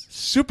 Yes.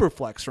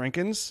 Superflex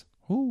rankings.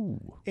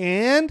 Ooh.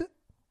 And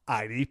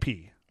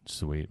IDP.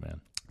 Sweet,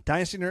 man.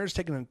 Dynasty Nerds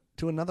taking it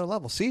to another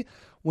level. See,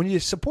 when you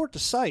support the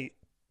site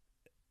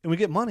and we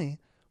get money,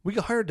 we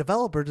can hire a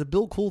developer to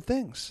build cool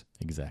things.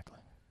 Exactly.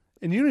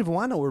 And you don't even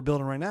want to know what we're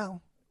building right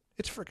now.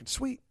 It's freaking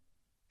sweet.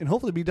 And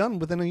hopefully be done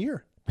within a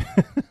year.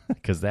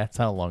 Because that's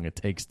how long it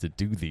takes to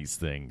do these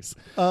things.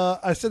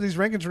 I said these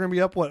rankings are going to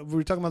be up, what? We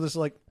were talking about this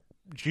like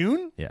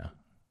June? Yeah.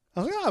 I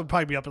was like, it'll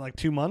probably be up in like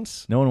 2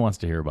 months. No one wants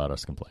to hear about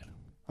us complain.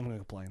 I'm going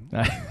to complain.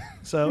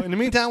 So in the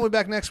meantime, we'll be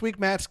back next week.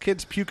 Matt's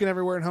kid's puking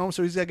everywhere at home,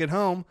 so he's got to get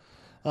home.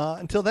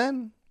 Until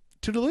then,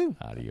 toodaloo.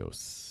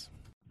 Adios.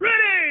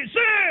 Ready,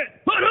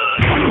 set, put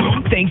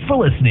up! Thanks for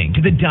listening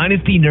to the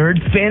Dynasty Nerds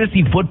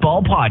Fantasy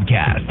Football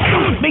Podcast.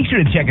 Make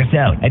sure to check us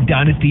out at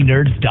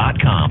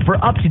dynastynerds.com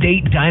for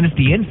up-to-date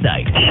Dynasty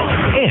insight.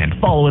 And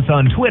follow us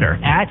on Twitter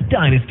at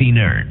Dynasty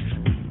Nerds.